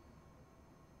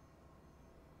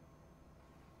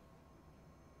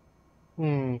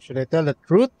 Should I tell the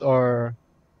truth or?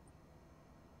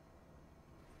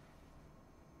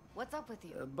 What's up with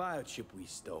you? The biochip we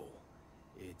stole.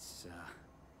 It's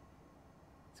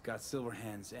got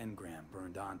Silverhand's engram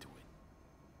burned onto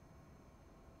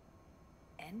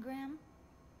it. Engram?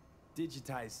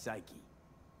 Digitized psyche.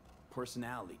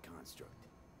 Personality construct.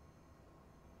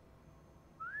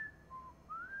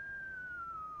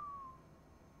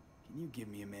 Can you give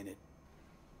me a minute?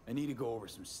 I need to go over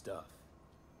some stuff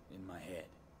in my head.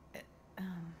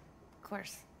 Of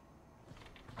course.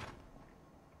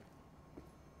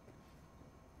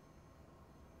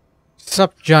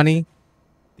 Sup, Johnny?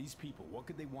 These people, what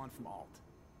could they want from Alt?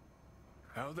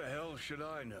 How the hell should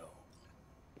I know?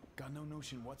 Got no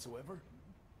notion whatsoever?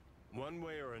 One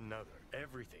way or another,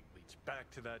 everything leads back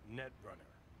to that Netrunner.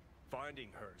 Finding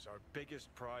her's our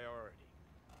biggest priority.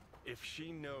 If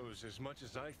she knows as much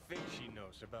as I think she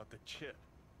knows about the chip,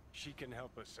 she can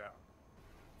help us out.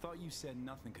 Thought you said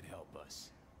nothing could help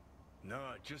us.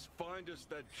 Nah, just find us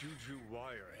that Juju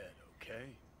Wirehead, okay?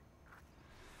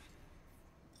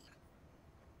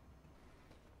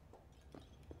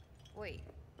 Wait,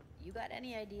 you got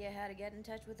any idea how to get in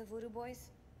touch with the Voodoo Boys?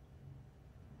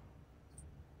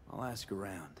 I'll ask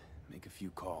around, make a few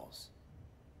calls.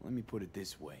 Let me put it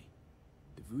this way.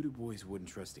 The Voodoo Boys wouldn't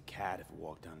trust a cat if it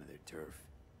walked onto their turf.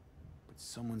 But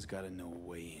someone's gotta know a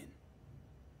way in.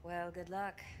 Well, good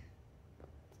luck.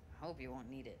 Hope you won't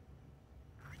need it.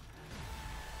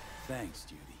 Thanks,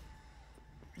 Judy.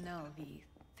 No, V.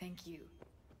 Thank you.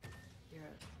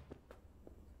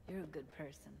 You're a good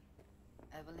person.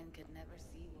 Evelyn could never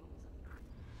see what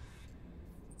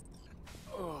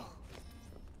was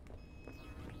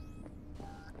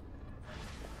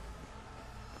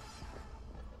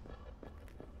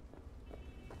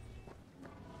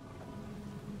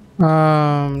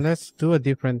Ugh. Let's do a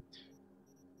different.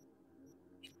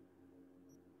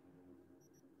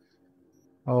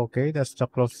 Okay, that's the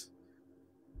close.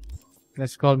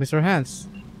 Let's call Mr. Hans.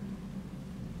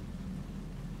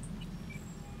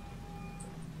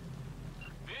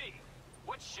 V,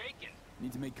 what's shaking?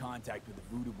 Need to make contact with the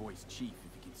Voodoo Boys chief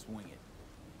if you can swing it.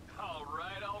 All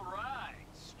right.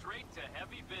 Straight to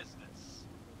heavy business.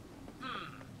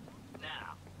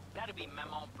 Now, that'd be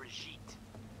Maman Brigitte.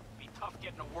 Be tough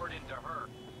getting a word into her.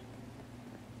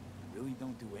 Really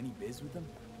don't do any biz with them?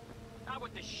 Not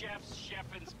with the chefs,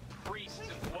 chefins, priests,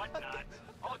 and whatnot.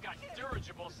 All got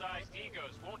dirigible-sized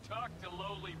egos, won't talk to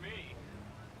lowly me.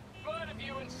 But if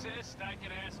you insist, I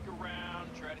can ask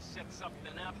around, try to set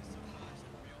something up.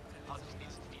 I'll just need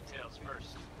some details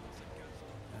first.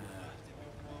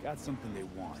 Got something they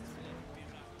want.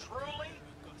 Truly?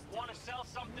 Want to sell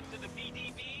something to the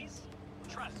VDBs?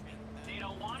 Trust me, they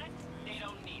don't want it, they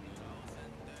don't need it.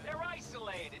 They're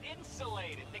isolated,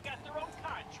 insulated, they got their own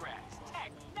contracts,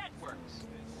 tech, networks.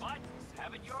 But,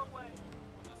 have it your way.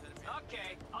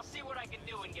 Okay, I'll see what I can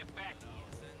do and get back to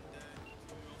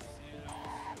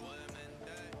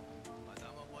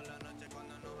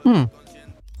you.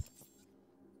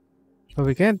 So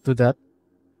we can't do that.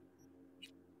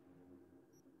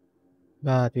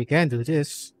 But we can do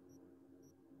this.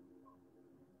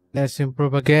 Let's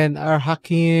improve again our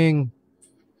hacking.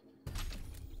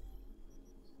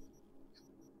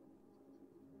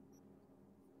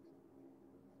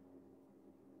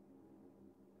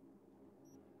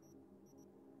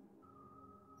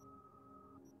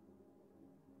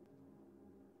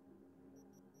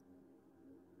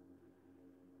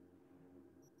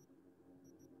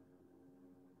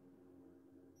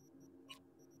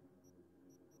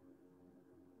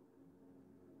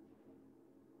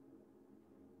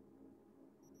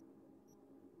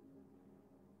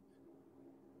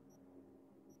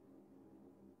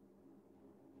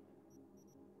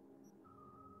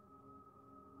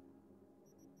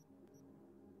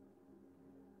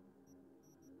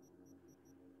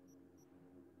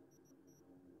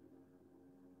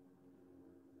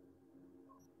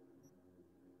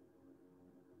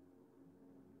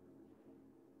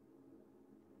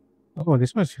 Oh,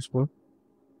 this one's useful.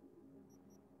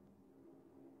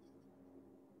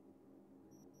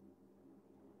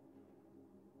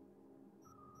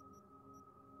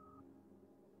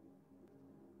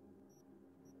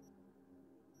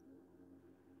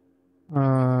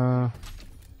 Uh,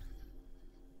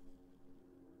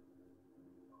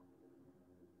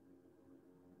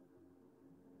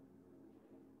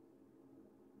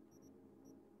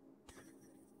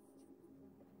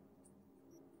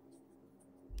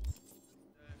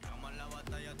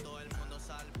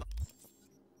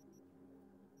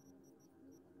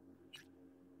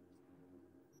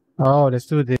 oh, let's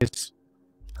do this.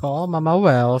 Call Mama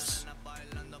Wells.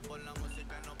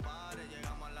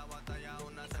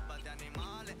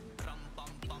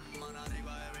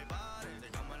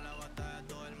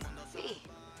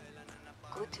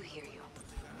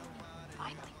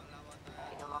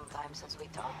 time since we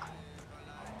talked.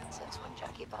 Since when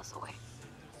Jackie passed away.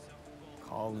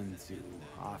 Calling to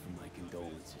offer my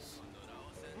condolences.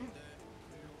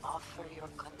 Offer your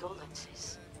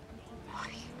condolences.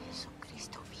 Ay,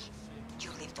 Jesucristo,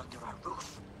 you lived under our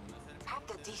roof. Have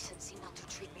the decency not to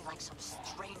treat me like some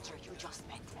stranger you just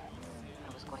met.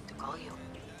 I was going to call you.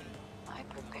 I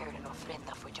prepared an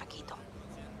ofrenda for Jaquito.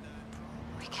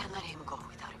 We can't let him go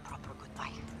without a proper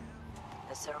goodbye.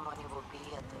 The ceremony will be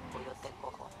at the Coyote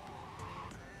Cojo.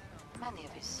 Many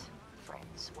of his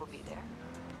friends will be there.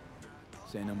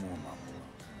 Say no more, Mama.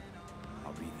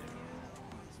 I'll be there.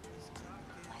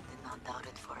 I did not doubt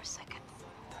it for a second.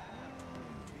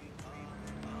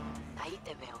 Ahí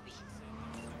te veo, Vi.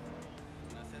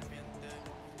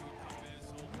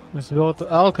 Let's go to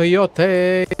El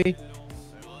Coyote.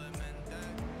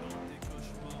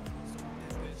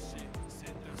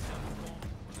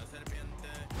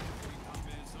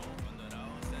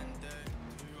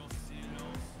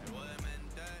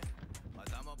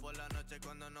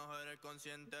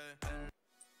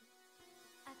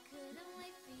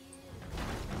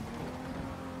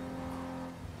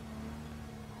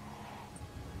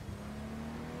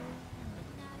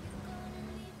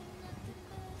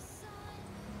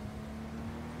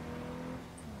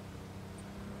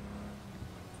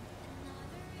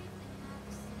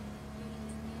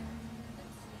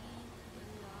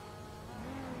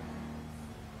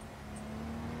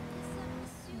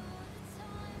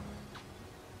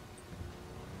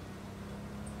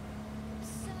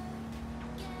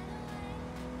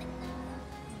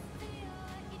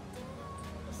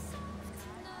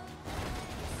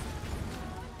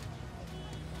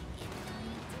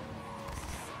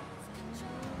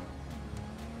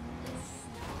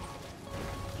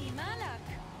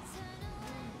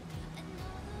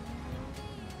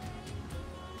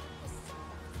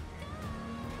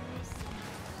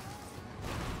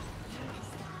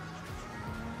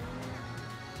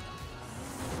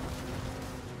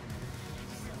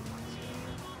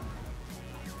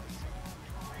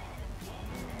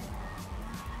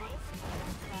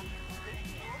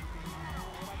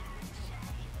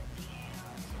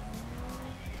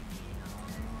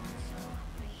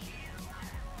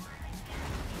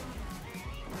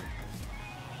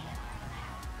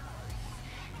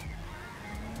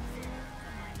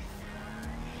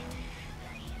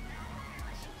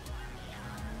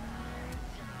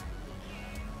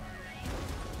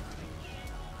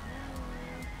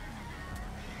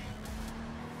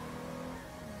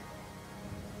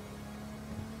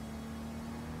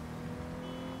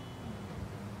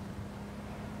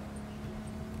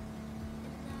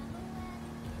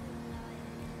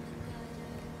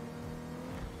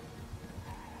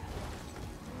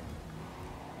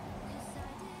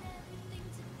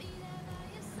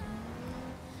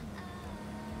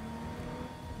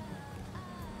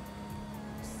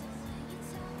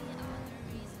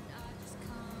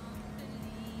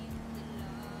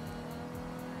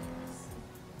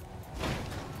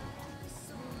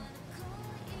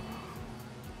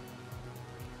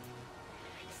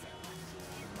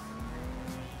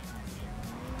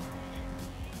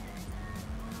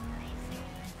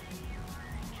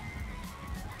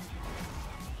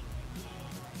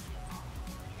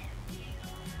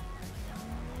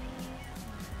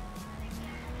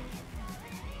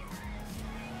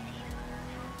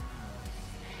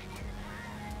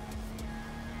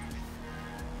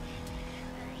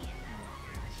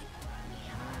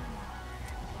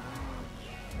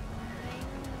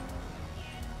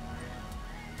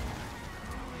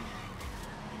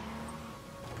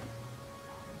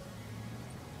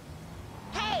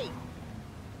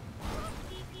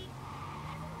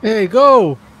 Hey,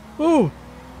 go! Ooh!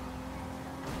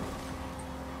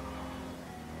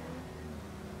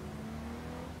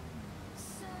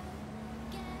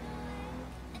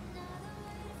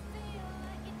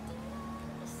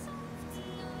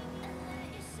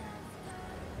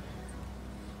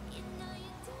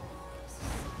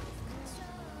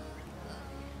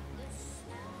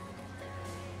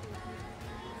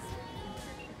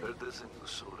 Heard there's a new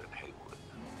soul in Haywood.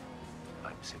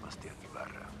 I'm Sebastian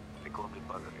Ibarra. They call me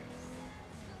Padre.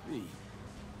 Hey,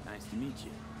 nice to meet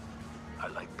you. I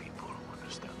like people who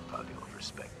understand the value of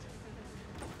respect.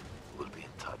 We'll be in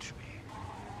touch, V.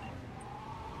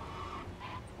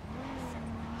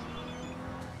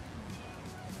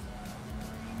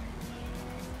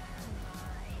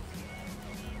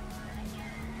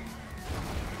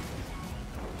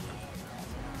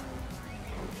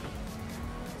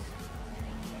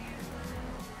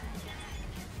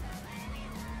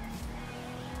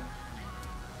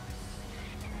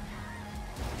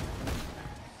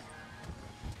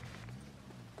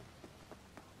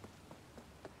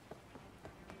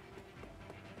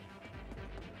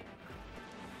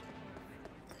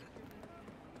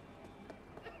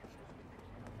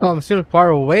 Oh, I'm still far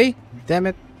away? Damn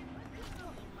it.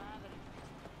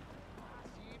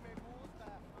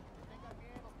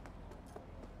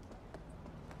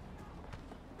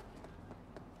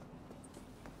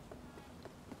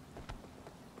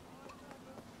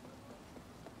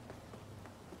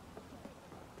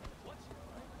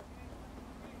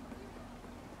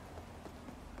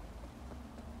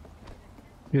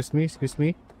 Excuse me, excuse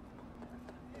me.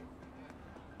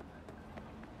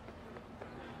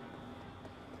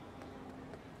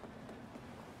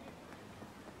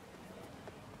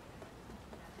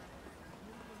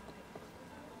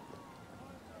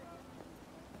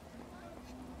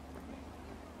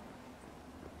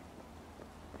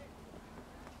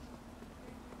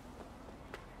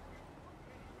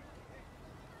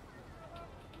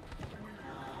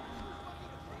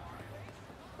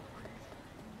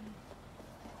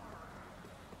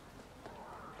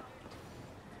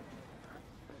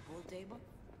 The pool table?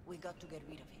 We got to get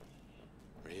rid of it.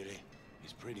 Really?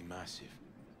 He's pretty massive.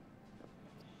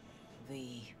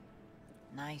 V,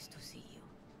 nice to see you.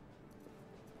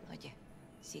 Oye,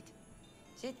 sit.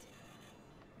 Sit.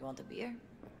 You want a beer?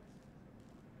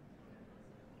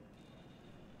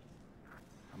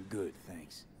 I'm good,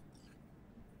 thanks.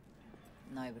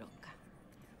 No hay bronca.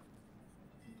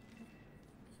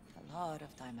 A lot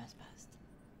of time has passed.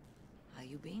 How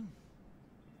you been?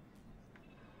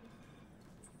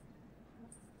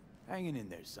 Hanging in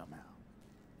there somehow.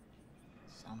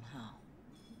 Somehow.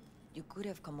 You could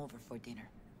have come over for dinner.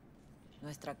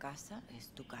 Nuestra casa es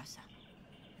tu casa.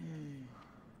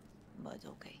 But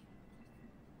okay.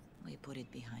 We put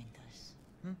it behind us.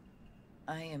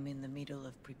 I am in the middle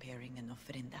of preparing an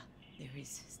ofrenda. There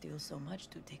is still so much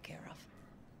to take care of.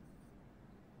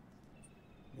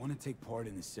 Want to take part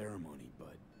in the ceremony,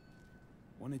 but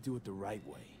want to do it the right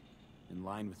way, in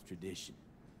line with tradition.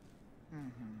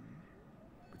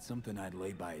 But something I'd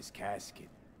lay by his casket,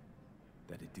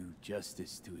 that'd do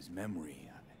justice to his memory.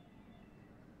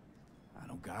 I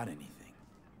don't got anything.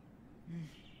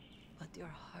 But your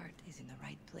heart is in the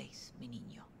right place, mi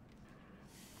niño.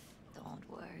 Don't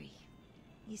worry.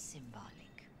 He's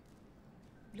symbolic.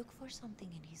 Look for something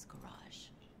in his garage.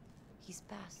 His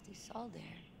past is all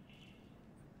there.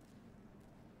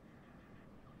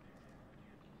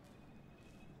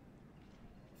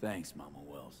 Thanks, Mama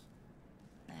Wells.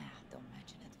 Don't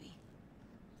mention it, V.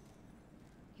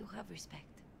 You have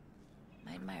respect.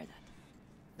 I admire that.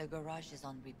 The garage is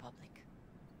on Republic.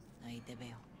 Ahí te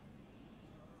veo.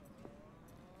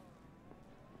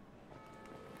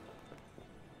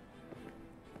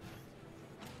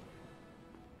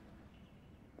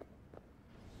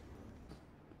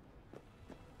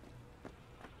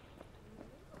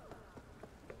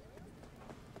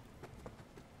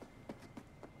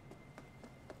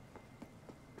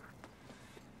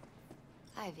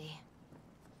 Hi, V.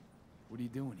 What are you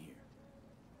doing here?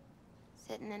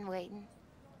 Sitting and waiting.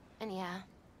 And yeah,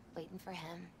 waiting for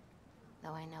him.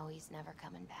 Though I know he's never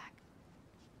coming back.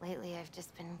 Lately, I've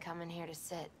just been coming here to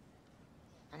sit.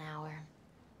 An hour.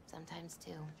 Sometimes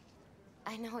two.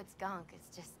 I know it's gunk,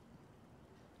 it's just...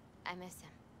 I miss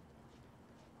him.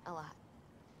 A lot.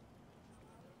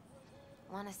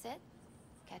 Wanna sit?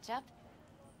 Catch up?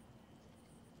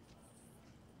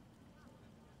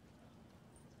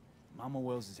 Mama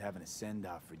Wells is having a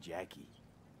send-off for Jackie.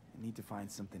 I need to find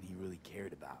something he really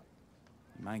cared about.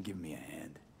 You mind giving me a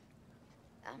hand?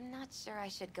 I'm not sure I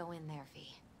should go in there, V.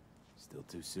 Still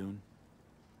too soon?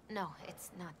 No,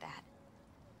 it's not that.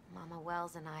 Mama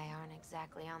Wells and I aren't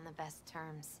exactly on the best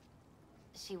terms.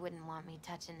 She wouldn't want me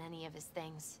touching any of his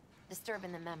things,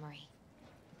 disturbing the memory.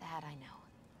 That I know.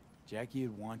 Jackie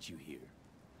would want you here.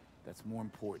 That's more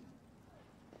important.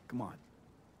 Come on.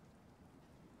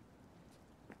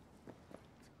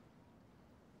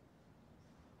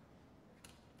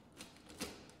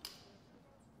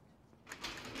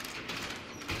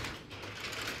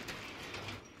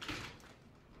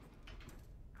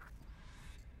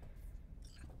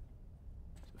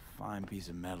 Fine piece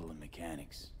of metal in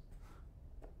mechanics.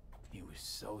 He was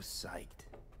so psyched.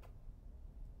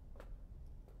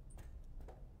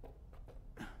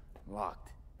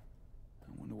 Locked. I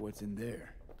wonder what's in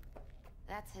there.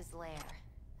 That's his lair.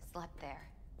 Slept there.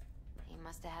 He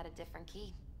must have had a different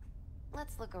key.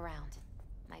 Let's look around.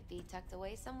 Might be tucked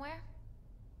away somewhere?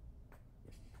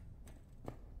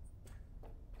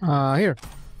 Here.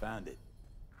 Found it.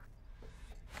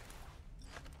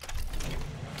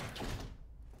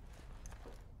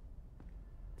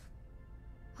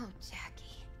 Oh,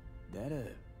 Jackie. That a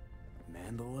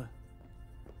mandala?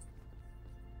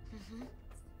 Mm-hmm.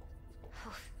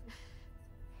 Oh,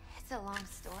 it's a long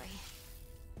story.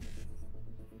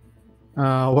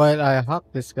 While I hack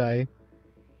this guy.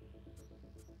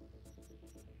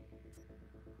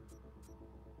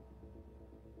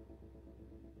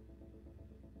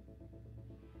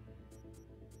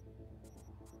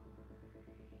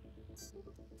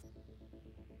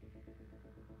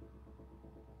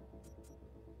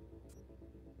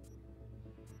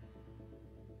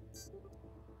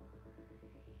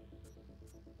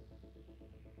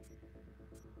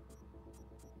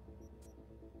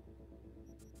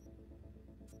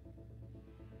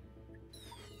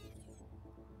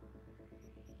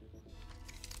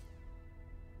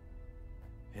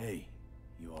 Hey,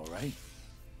 you alright?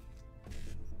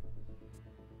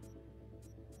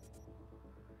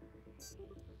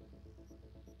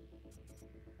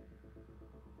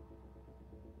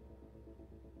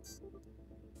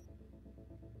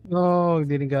 Oh,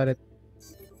 didn't got it.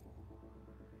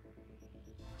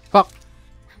 Fuck.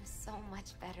 I'm so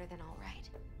much better than alright.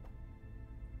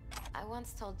 I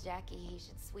once told Jackie he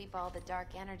should sweep all the dark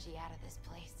energy out of this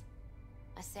place.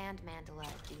 A sand mandala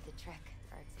would do the trick,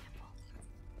 for example.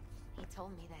 He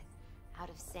told me that out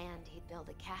of sand he'd build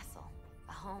a castle,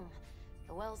 a home,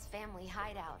 the Wells family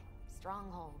hideout,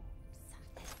 stronghold,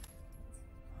 something.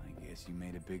 I guess you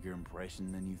made a bigger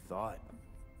impression than you thought.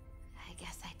 I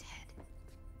guess I did.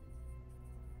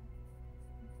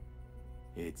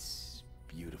 It's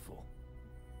beautiful.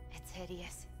 It's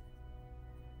hideous.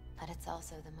 But it's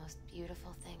also the most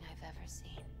beautiful thing I've ever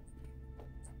seen.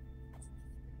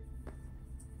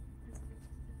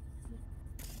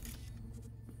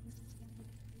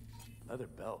 Leather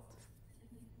belt.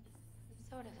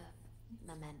 Sort of a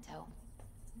memento.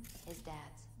 His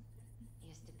dad's.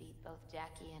 Used to beat both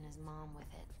Jackie and his mom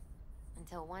with it.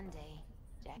 Until one day,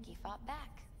 Jackie fought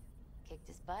back. Kicked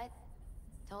his butt.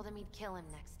 Told him he'd kill him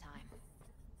next time.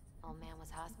 Old man was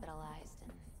hospitalized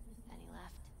and then he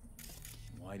left.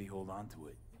 Why'd he hold on to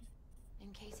it?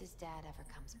 In case his dad ever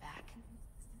comes back.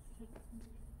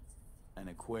 An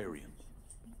aquarium.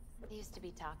 It used to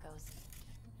be Taco's.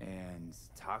 And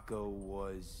Taco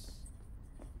was...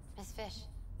 His fish.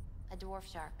 A dwarf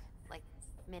shark. Like,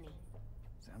 Minnie.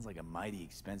 Sounds like a mighty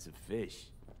expensive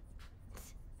fish.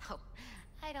 Oh,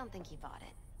 I don't think he bought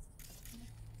it.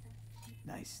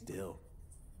 Nice still.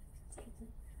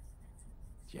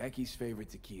 Jackie's favorite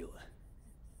tequila.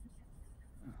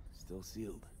 Oh, still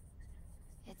sealed.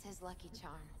 It's his lucky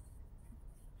charm.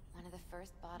 One of the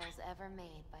first bottles ever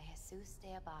made by Jesus de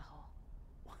Abajo.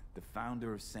 The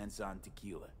founder of Sensan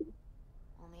Tequila.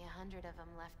 Only 100 of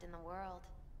them left in the world.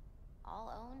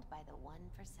 All owned by the 1%.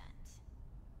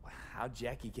 How'd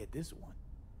Jackie get this one?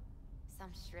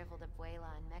 Some shriveled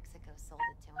abuela in Mexico sold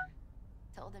it to him.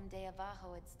 Told him de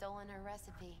Abajo had stolen her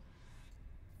recipe.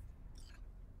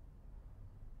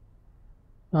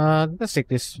 Let's take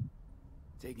this.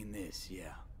 Taking this,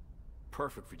 yeah.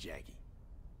 Perfect for Jackie.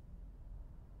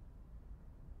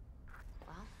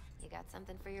 Well, you got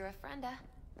something for your ofrenda.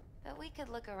 But we could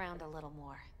look around a little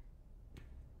more.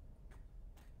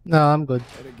 No, I'm good.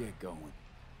 Better get going.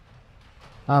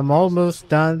 I'm almost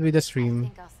done with the I stream.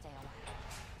 think I'll stay a while.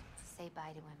 Say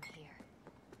bye to him here.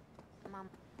 Mom.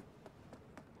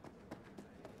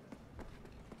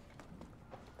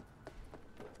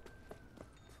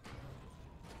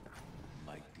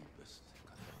 My deepest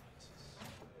condolences.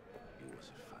 He was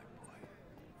a fine boy.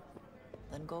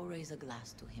 Then go raise a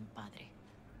glass to him, Padre.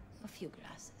 A few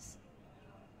glasses.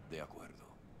 De acuerdo.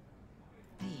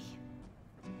 V,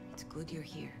 it's good you're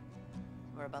here.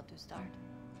 We're about to start.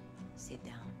 Sit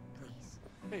down, please.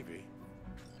 Hey, V.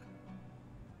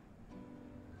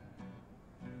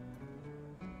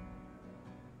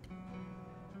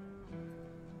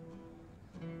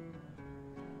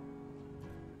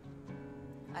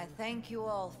 I thank you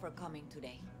all for coming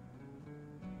today.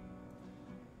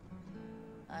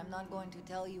 I'm not going to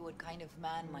tell you what kind of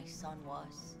man my son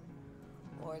was,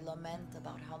 or lament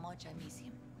about how much I miss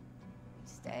him.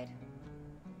 Instead,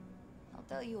 I'll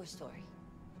tell you a story.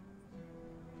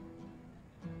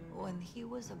 When he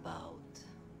was about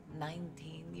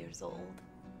 19 years old,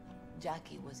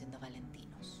 Jackie was in the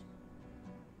Valentinos.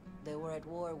 They were at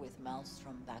war with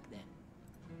Maelstrom back then.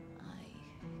 I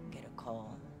get a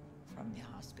call from the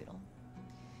hospital.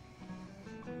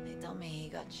 They tell me he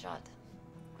got shot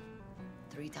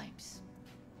 3 times,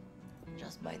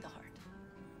 just by the heart.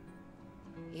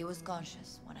 He was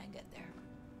conscious when I get there.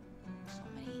 So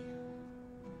many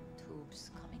tubes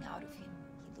coming out of him.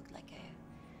 He looked like a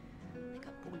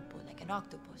pulpo, like an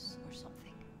octopus or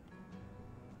something.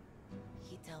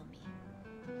 He tell me,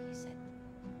 he said,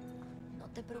 "No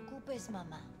te preocupes,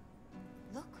 mama.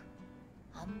 Look,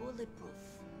 I'm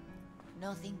bulletproof.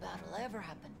 Nothing bad will ever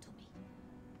happen to me."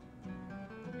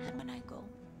 And when I go,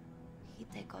 he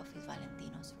take off his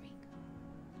Valentino's ring.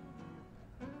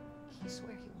 He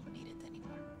swear he won't need it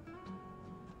anymore.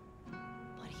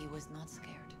 But he was not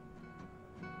scared.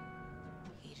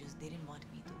 He just didn't want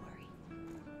me to worry.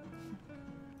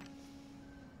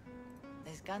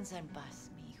 Descansa en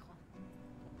paz, mi hijo.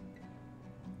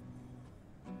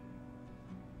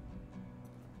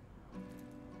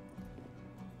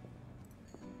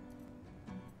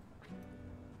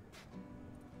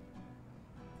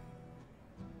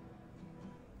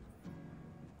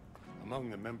 Among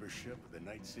the membership of the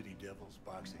Night City Devils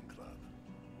Boxing Club,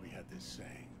 we had this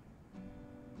saying.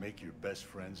 Make your best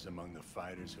friends among the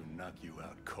fighters who knock you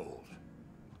out cold.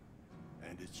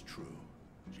 And it's true.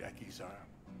 Jackie's arm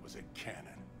was a cannon.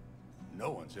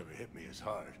 No one's ever hit me as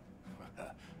hard.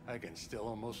 I can still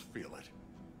almost feel it.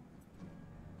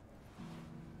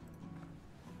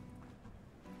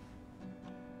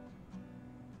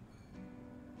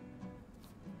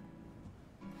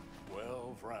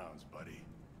 12 rounds, buddy.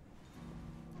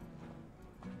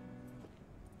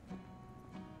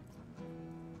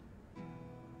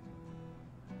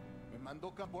 Me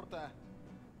mandó Caporta.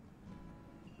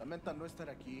 Lamenta no estar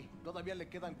aquí. Todavía le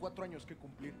quedan 4 años que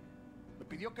cumplir. Me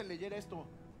pidió que leyera esto.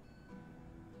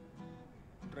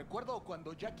 Recuerdo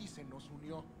cuando Jackie se nos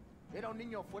unió. Era un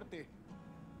niño fuerte.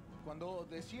 Cuando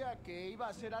decía que iba a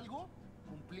hacer algo,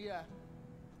 cumplía.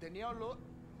 Tenía honor.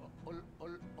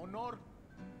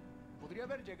 Podría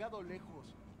haber llegado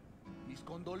lejos. Mis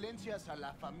condolencias a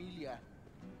la familia.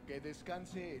 Que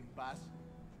descanse en paz.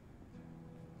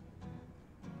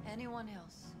 Anyone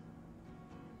else?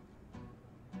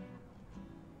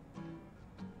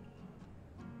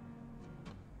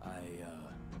 I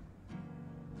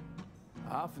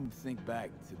often think back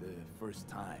to the first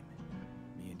time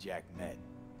me and Jack met.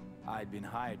 I'd been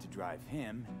hired to drive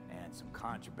him and some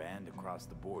contraband across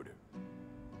the border.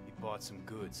 He bought some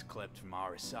goods clipped from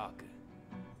Arasaka.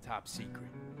 Top secret.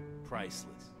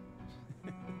 Priceless.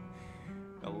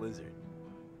 A lizard.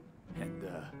 And,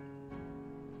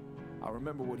 I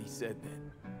remember what he said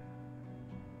then.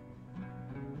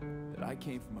 That I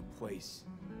came from a place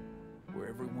where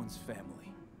everyone's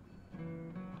family.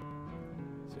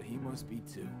 So he must be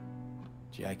too.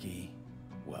 Jackie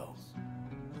Wells.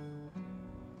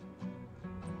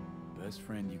 Best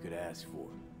friend you could ask for.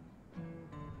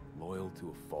 Loyal to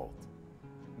a fault.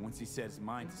 Once he set his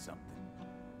mind to something,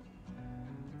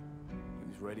 he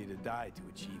was ready to die to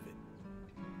achieve it.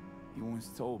 He once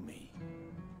told me,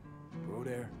 bro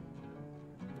there,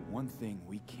 the one thing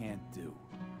we can't do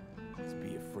is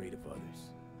be afraid of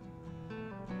others.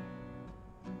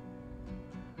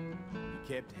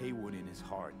 He kept Haywood in his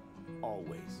heart,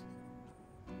 always.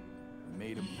 It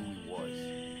made him who he was.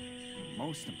 But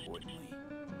most importantly,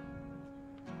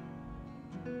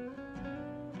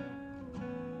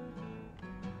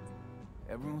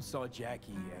 everyone saw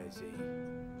Jackie as a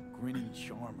grinning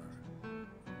charmer.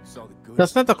 Saw the good.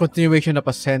 That's not a continuation of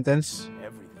a sentence.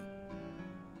 Everything.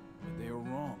 But they were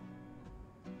wrong.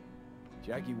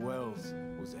 Jackie Wells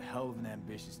was a hell of an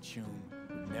ambitious tune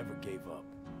who never gave up.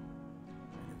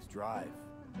 And whose drive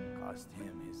cost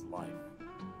him his life.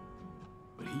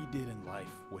 But he did in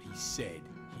life what he said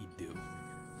he'd do.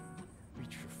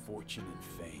 Reach for fortune and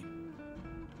fame.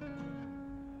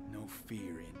 No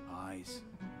fear in eyes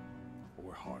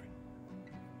or heart.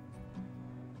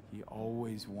 He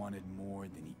always wanted more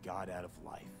than he got out of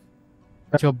life.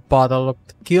 Got your bottle of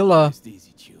tequila. Just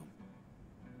easy, Chew.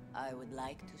 I would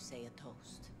like to say a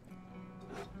toast.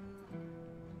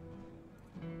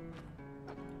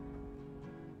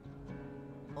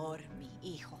 Por mi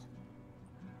hijo.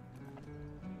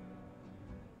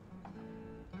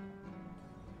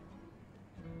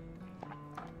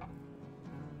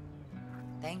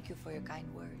 Thank you for your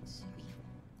kind words, hijo.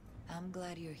 I'm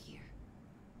glad you're here.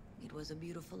 It was a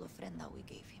beautiful ofrenda we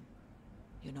gave him.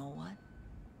 You know what?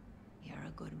 You're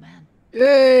a good man.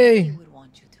 Yay! He would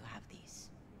want you to have these.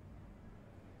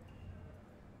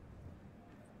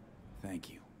 Thank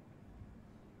you.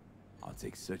 I'll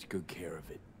take such good care of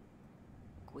it.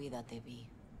 Cuídate, Vi.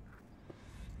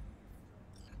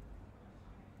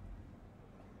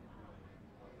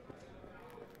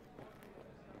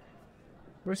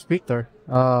 Where's Victor?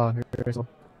 Oh, here's. I'm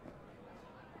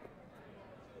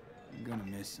gonna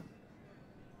miss him.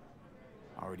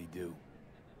 I already do.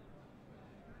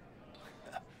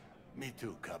 Me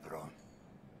too, cabron.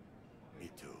 Me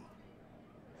too.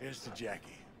 Here's to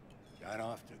Jackie. Got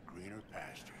off to greener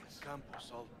pastures.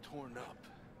 Campos all torn up.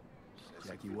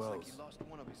 Jackie Feels Wells. like he lost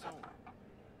one of his own.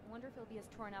 I wonder if he'll be as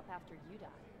torn up after you die.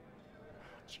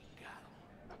 Chingado.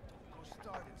 Don't go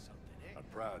starting something, eh? A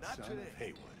proud Not son today. of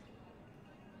Haywood.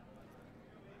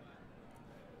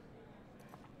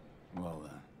 Well,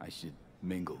 I should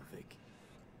mingle, Vic.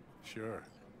 Sure.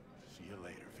 See you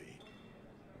later, V.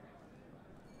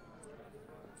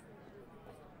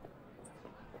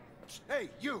 Hey,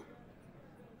 you!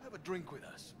 Have a drink with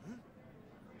us, hmm?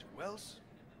 To Wells?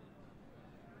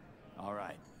 All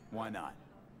right, why not?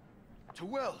 To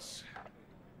Wells.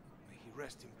 May he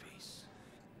rest in peace.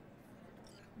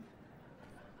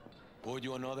 Pour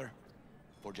you another?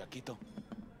 For Jaquito?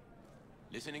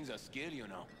 Listening's a skill, you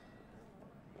know.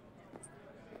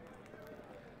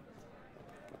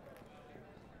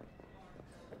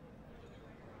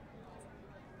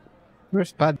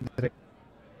 Where's Padre?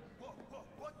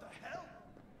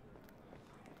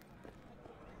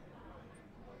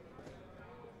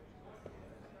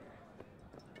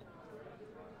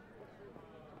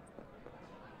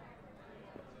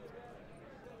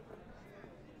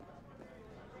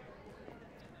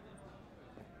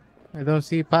 I don't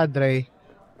see Padre.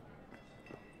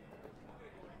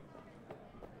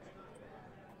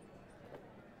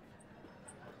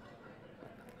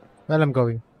 Well, I'm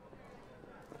going.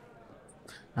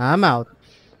 I'm out.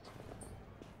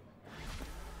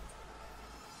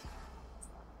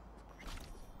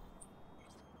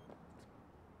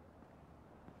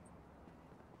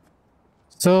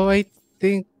 So I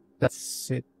think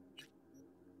that's it.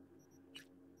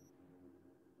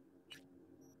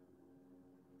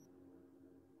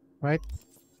 Right?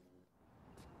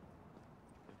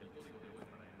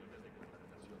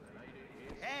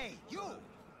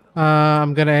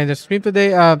 I'm gonna end the stream today.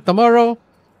 Tomorrow,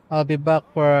 I'll be back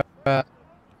for a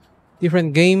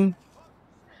different game.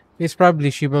 It's probably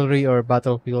Chivalry or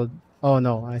Battlefield. Oh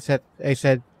no, I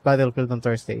said Battlefield on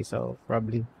Thursday, so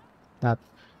probably not.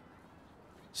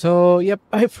 So yep,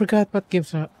 I forgot what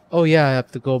games are. Oh yeah, I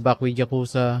have to go back with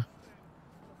Yakuza.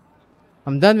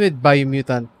 I'm done with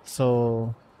Biomutant,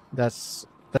 so that's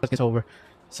over.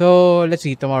 So let's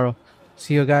see tomorrow.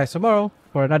 See you guys tomorrow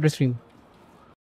for another stream.